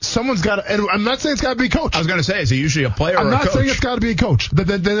someone's got to, and I'm not saying it's got to be a coach. I was going to say, is it usually a player or a coach? I'm not saying it's got to be a coach.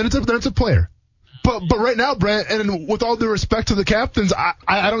 Then it's a player. But right now, Brent, and with all due respect to the captains,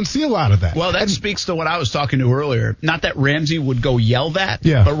 I don't see a lot of that. Well, that speaks to what I was talking to earlier. Not that Ramsey would go yell that,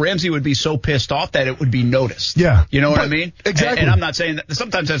 yeah, but Ramsey would be so pissed off that it would be noticed. Yeah. You know what I mean? Exactly. And I'm not saying that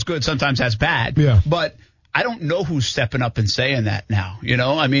sometimes that's good, sometimes that's bad. Yeah. But I don't know who's stepping up and saying that now. You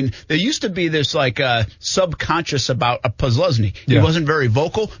know, I mean, there used to be this subconscious about Posluszny. He wasn't very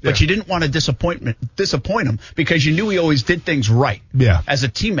vocal, but you didn't want to disappoint him because you knew he always did things right. Yeah. As a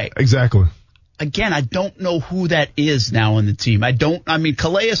teammate. Exactly. Again, I don't know who that is now in the team. I mean,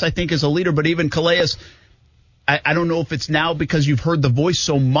 Calais, I think, is a leader, but even Calais, I don't know if it's now because you've heard the voice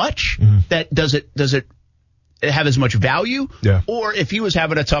so much that does it have as much value? Yeah. Or if he was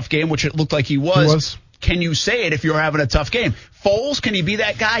having a tough game, which it looked like he was. Can you say it if you're having a tough game? Foles, can he be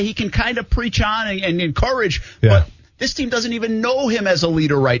that guy? He can kind of preach on and encourage, but this team doesn't even know him as a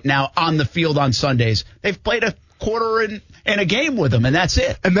leader right now on the field on Sundays. They've played a quarter in a game with him, and that's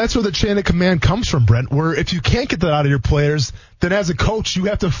it. And that's where the chain of command comes from, Brent, where if you can't get that out of your players, then as a coach, you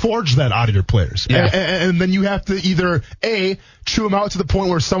have to forge that out of your players. Yeah. And then you have to either, A, chew them out to the point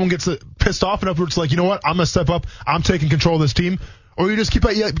where someone gets pissed off enough where it's like, you know what, I'm going to step up, I'm taking control of this team. Or you just keep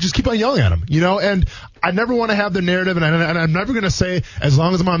on yelling at them, you know. And I never want to have the narrative, and I'm never going to say, as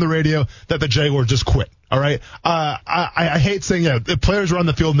long as I'm on the radio, that the Jaguars just quit. All right. I hate saying the players are on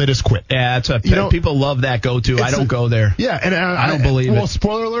the field and they just quit. Yeah, that's people love that go-to. I don't go there. Yeah, and I don't believe it. Well,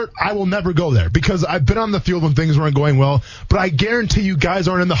 spoiler alert, I will never go there because I've been on the field when things weren't going well. But I guarantee you guys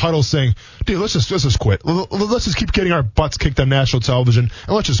aren't in the huddle saying, "Dude, let's just quit. Let's just keep getting our butts kicked on national television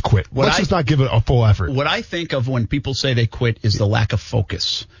and let's just quit. Let's just not give it a full effort." What I think of when people say they quit is the lack of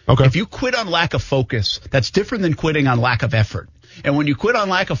focus. Okay. If you quit on lack of focus, that's different than quitting on lack of effort. And when you quit on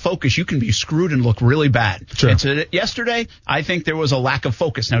lack of focus, you can be screwed and look really bad. Sure. And so yesterday, I think there was a lack of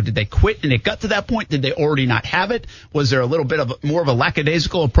focus. Now, did they quit and it got to that point? Did they already not have it? Was there a little bit of more of a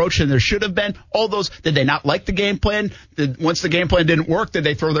lackadaisical approach than there should have been? All those, did they not like the game plan? Once the game plan didn't work, did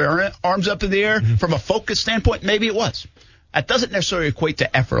they throw their arms up in the air? From a focus standpoint, maybe it was. That doesn't necessarily equate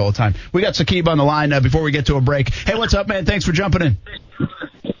to effort all the time. We got Saqib on the line before we get to a break. Hey, what's up, man? Thanks for jumping in.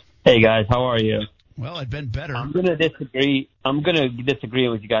 Hey, guys. How are you? Well, I've been better. I'm going to disagree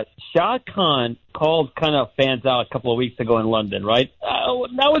with you guys. Shad Khan called kind of fans out a couple of weeks ago in London, right? I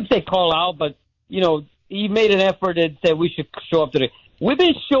would say call out, but, you know, he made an effort and said we should show up to We've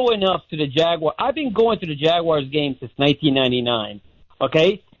been showing up to the Jaguars. I've been going to the Jaguars game since 1999,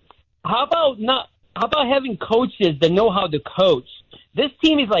 okay? How about having coaches that know how to coach? This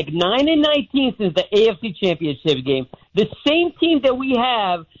team is like 9-19 since the AFC Championship game. The same team that we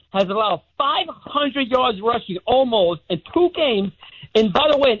have has allowed 500 yards rushing almost in 2 games. And by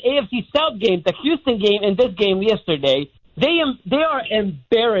the way, an AFC South game, the Houston game and this game yesterday, they are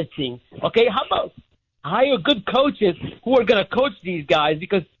embarrassing. Okay, how about hire good coaches who are going to coach these guys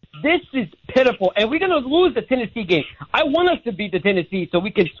because this is pitiful. And we're going to lose the Tennessee game. I want us to beat the Tennessee so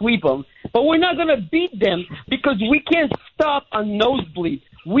we can sweep them, but we're not going to beat them because we can't stop a nosebleed.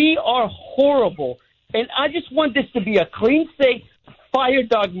 We are horrible. And I just want this to be a clean slate. Fire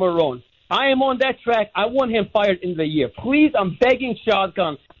Doug Marrone. I am on that track. I want him fired in the year. Please, I'm begging Shad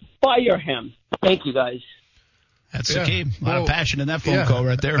Khan, fire him. Thank you, guys. That's the key. A lot of passion in that phone call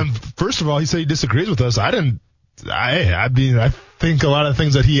right there. First of all, he said he disagrees with us. I think a lot of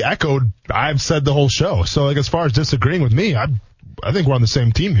things that he echoed, I've said the whole show. So, like, as far as disagreeing with me, I think we're on the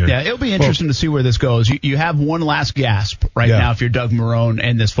same team here. Yeah, it'll be interesting to see where this goes. You have one last gasp right now if you're Doug Marrone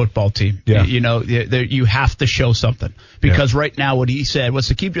and this football team. Yeah. You have to show something. Because right now what he said, what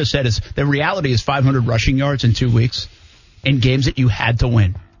Saqib just said is the reality is 500 rushing yards in 2 weeks in games that you had to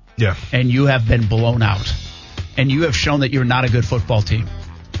win. Yeah. And you have been blown out. And you have shown that you're not a good football team.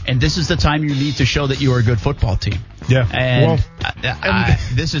 And this is the time you need to show that you are a good football team. Yeah. And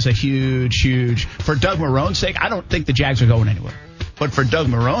this is a huge, for Doug Marrone's sake, I don't think the Jags are going anywhere. But for Doug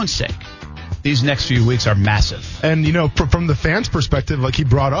Marrone's sake, these next few weeks are massive. And, from the fans' perspective, like he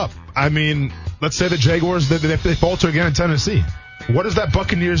brought up, I mean, let's say the Jaguars, they falter again in Tennessee. What is that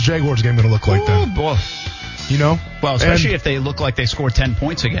Buccaneers-Jaguars game going to look like then? Boy. Well, especially if they look like they score 10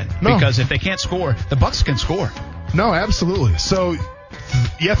 points again. No. Because if they can't score, the Bucs can score. No, absolutely. So,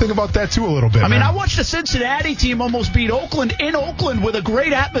 think about that too a little bit. I mean, I watched the Cincinnati team almost beat Oakland in Oakland with a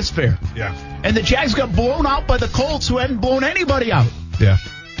great atmosphere. Yeah. And the Jags got blown out by the Colts who hadn't blown anybody out. Yeah.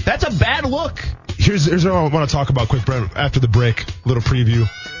 That's a bad look. Here's what I want to talk about quick, Brent, after the break. A little preview.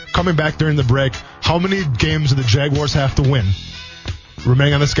 Coming back during the break, how many games do the Jaguars have to win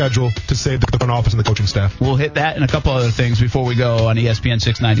remaining on the schedule to save the front office and the coaching staff? We'll hit that and a couple other things before we go on ESPN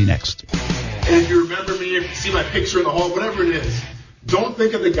 690 next. And if you remember me, if you see my picture in the hall, whatever it is, don't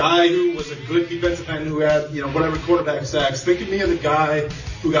think of the guy who was a good defensive end who had, whatever quarterback sacks. Think of me of the guy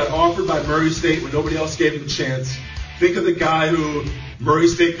who got offered by Murray State when nobody else gave him a chance. Think of the guy who Murray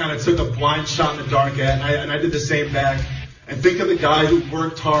State kind of took a blind shot in the dark at, and I did the same back. And think of the guy who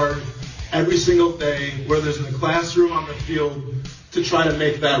worked hard every single day, whether it's in the classroom, on the field, to try to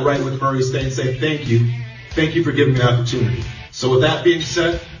make that right with Murray State and say thank you. Thank you for giving me the opportunity. So with that being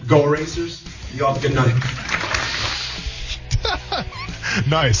said, go Racers. You all have a good night.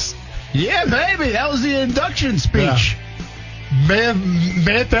 Nice. Yeah, baby. That was the induction speech. Yeah.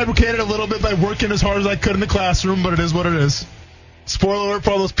 Man fabricated a little bit by working as hard as I could in the classroom, but it is what it is. Spoiler alert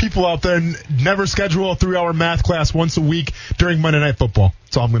for all those people out there, never schedule a 3-hour math class once a week during Monday Night Football.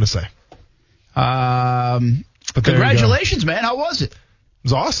 That's all I'm going to say. But congratulations, man. How was it? It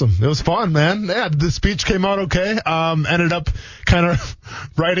was awesome. It was fun, man. Yeah, the speech came out okay. Ended up kind of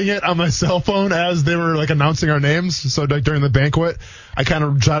writing it on my cell phone as they were announcing our names. So during the banquet, I kind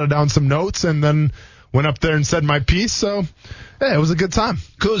of jotted down some notes and then went up there and said my piece. So yeah, it was a good time.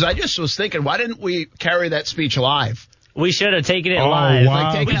 Cool. I just was thinking, why didn't we carry that speech live? We should have taken it live.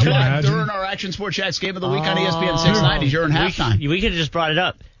 Wow. Take it live during our Action Sports Jacks Game of the Week on ESPN 690 during halftime. We could have just brought it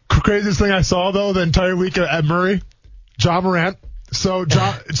up. Craziest thing I saw though the entire week at Murray, Ja Morant. So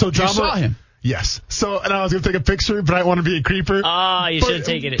Ja you saw him? Yes. And I was gonna take a picture, but I didn't want to be a creeper. You should have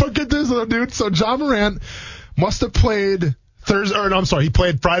taken it. But get this though, dude. So Ja Morant must have played he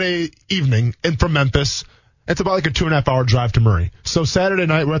played Friday evening from Memphis. It's about a 2.5 hour drive to Murray. So Saturday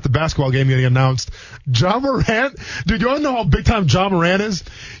night, we're at the basketball game getting announced. Ja Morant, dude, you want to know how big time Ja Morant is?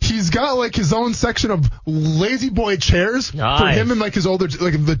 He's got his own section of lazy boy chairs for him and his older,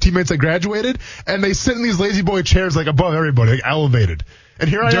 the teammates that graduated. And they sit in these lazy boy chairs above everybody, elevated. And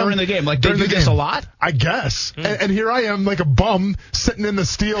here I am. During the game. They do this a lot? I guess. And here I am, a bum, sitting in the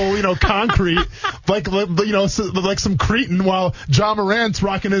steel, concrete, like some cretin, while Ja Morant's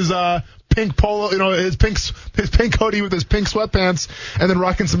rocking his, pink polo, his pink hoodie with his pink sweatpants, and then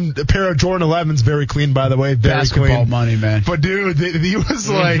rocking a pair of Jordan 11s, very clean, by the way, very basketball clean. Money, man. But dude, he was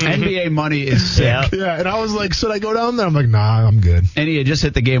NBA money is sick. Yeah, and I was like, should I go down there? I'm like, nah, I'm good. And he had just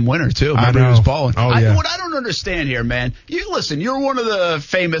hit the game winner too. Remember, he was balling. Oh, yeah. What I don't understand here, man. You're one of the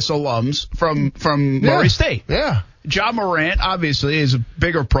famous alums from Murray State. Yeah. Ja Morant obviously is a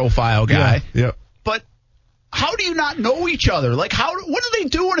bigger profile guy. Yeah. But how do you not know each other? What are they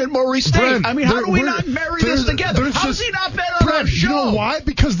doing at Murray State? Brent, how do we not marry this together? How's he not better on our show? You know why?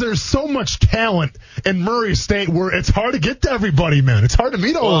 Because there's so much talent in Murray State where it's hard to get to everybody, man. It's hard to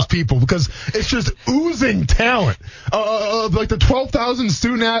meet all those people because it's just oozing talent. The 12,000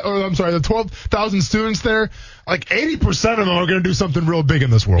 the 12,000 students there, 80% of them are going to do something real big in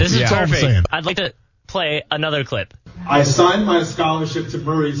this world. This is That's all I'm perfect. saying. I'd like to play another clip. I signed my scholarship to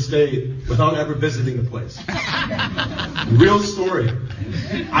Murray State without ever visiting the place. Real story.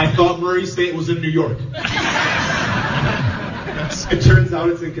 I thought Murray State was in New York. It turns out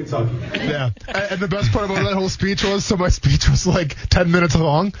it's in Kentucky. Yeah. And the best part about that whole speech was, my speech was 10 minutes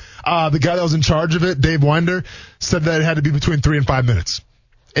long. The guy that was in charge of it, Dave Winder, said that it had to be between 3 and 5 minutes.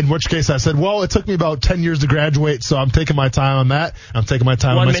 In which case I said, well, it took me about 10 years to graduate, so I'm taking my time on that. I'm taking my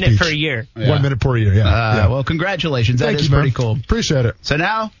time on my speech. 1 minute per year. Yeah. 1 minute per year, yeah. Well, congratulations. That is man. pretty cool. Appreciate it. So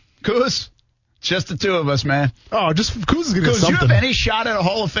now, Kuz, just the two of us, man. Oh, just Kuz is going to get Kuz, something. you have any shot at a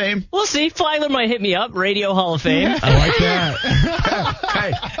Hall of Fame? We'll see. Flagler might hit me up. Radio Hall of Fame. I like that.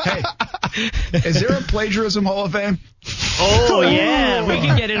 Hey. Is there a plagiarism Hall of Fame? Oh, yeah. We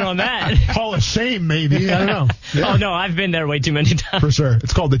can get in on that. Hall of Shame, maybe. I don't know. Yeah. Oh, no. I've been there way too many times. For sure.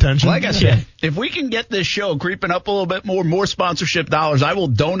 It's called detention. Like I said, if we can get this show creeping up a little bit more sponsorship dollars, I will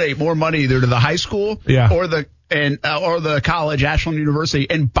donate more money either to the high school or the college, Ashland University,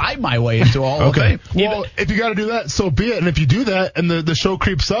 and buy my way into all of Fame. Well, if you got to do that, so be it. And if you do that and the show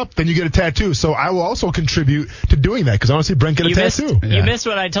creeps up, then you get a tattoo. So I will also contribute to doing that because I want to see Brent get a tattoo. You missed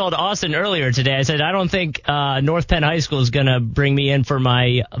what I told Austin earlier today. I said I don't think North Penn High School is going to bring me in for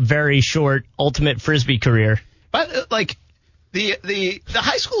my very short ultimate Frisbee career. But the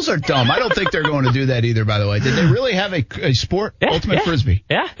high schools are dumb. I don't think they're going to do that either, by the way. Did they really have a sport? Ultimate Frisbee?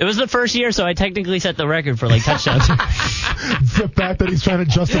 Yeah. It was the first year, so I technically set the record for touchdowns. The fact that he's trying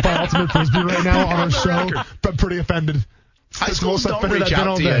to justify Ultimate Frisbee right now on our show, but pretty offended. High schools don't reach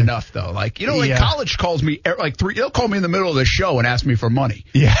out to you enough, though. College calls me they'll call me in the middle of the show and ask me for money.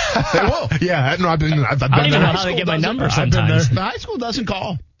 Yeah. They will. Yeah. No, I've been I don't even know how they get my number sometimes. The high school doesn't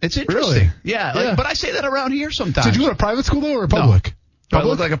call. It's interesting. Really? Yeah. But I say that around here sometimes. Did you go to private school, though, or public? No. Do I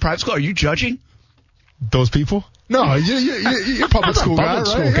look like a private school? Are you judging? Those people? No, you're public school guy, right? Public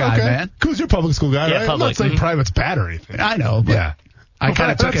school guy, man. Who's your public school guy, right? Public. I'm not saying private's bad or anything. I know, but I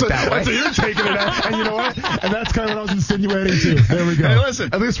kind of took it that way. That's what you're taking it at. And you know what? And that's kind of what I was insinuating too. There we go. Hey, listen.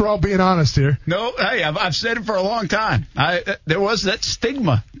 At least we're all being honest here. No, hey, I've said it for a long time. There was that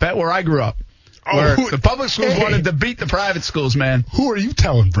stigma back where I grew up. Where the public schools wanted to beat the private schools, man. Who are you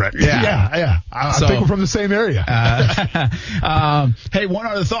telling, Brett? Yeah. I think we're from the same area. Hey, one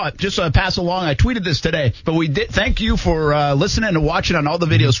other thought. Just pass along. I tweeted this today, but we did. Thank you for listening and watching on all the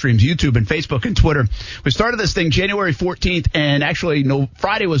video streams, YouTube and Facebook and Twitter. We started this thing January 14th, and actually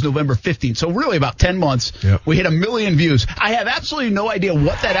Friday was November 15th. So really about 10 months. Yep. We hit 1 million views. I have absolutely no idea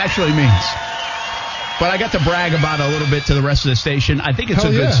what that actually means. But I got to brag about it a little bit to the rest of the station. I think it's a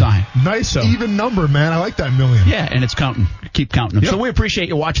good sign. Nice, even number, man. I like that 1 million. Yeah, and it's counting. Keep counting them. Yep. So we appreciate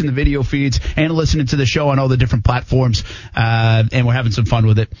you watching the video feeds and listening to the show on all the different platforms. And we're having some fun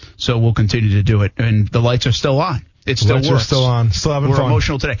with it. So we'll continue to do it. And the lights are still on. It still works. We're still on. Still having fun. We're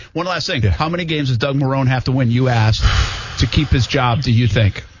emotional today. One last thing. Yeah. How many games does Doug Marrone have to win, you asked, to keep his job, do you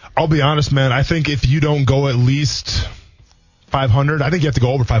think? I'll be honest, man. I think if you don't go at least 500, I think you have to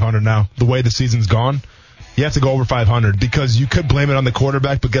go over 500 now, the way the season's gone. You have to go over 500 because you could blame it on the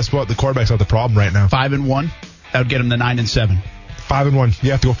quarterback, but guess what? The quarterback's not the problem right now. 5-1, that would get him to 9-7. 5-1.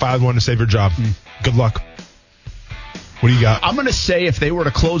 You have to go 5-1 to save your job. Good luck. What do you got? I'm going to say if they were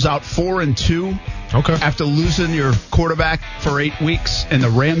to close out 4-2, okay, after losing your quarterback for 8 weeks and the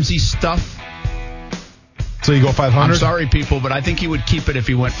Ramsey stuff. So you go 500? I'm sorry, people, but I think he would keep it if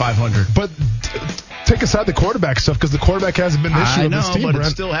he went 500. But take aside the quarterback stuff because the quarterback hasn't been the issue of this team. But it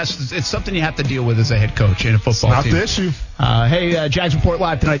still has. It's something you have to deal with as a head coach in a football team. Not the issue. Hey, Jags Report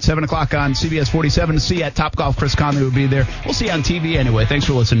Live tonight, 7 o'clock on CBS 47. To see you at Topgolf. Chris Conley will be there. We'll see you on TV anyway. Thanks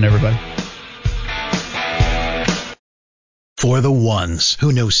for listening, everybody. For the ones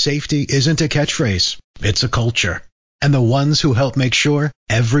who know safety isn't a catchphrase, it's a culture. And the ones who help make sure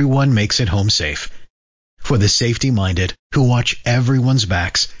everyone makes it home safe. For the safety-minded who watch everyone's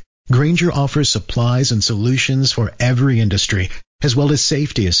backs, Grainger offers supplies and solutions for every industry, as well as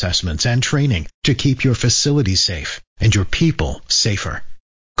safety assessments and training to keep your facilities safe and your people safer.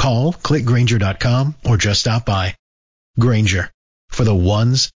 Call, click Grainger.com, or just stop by. Grainger, for the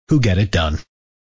ones who get it done.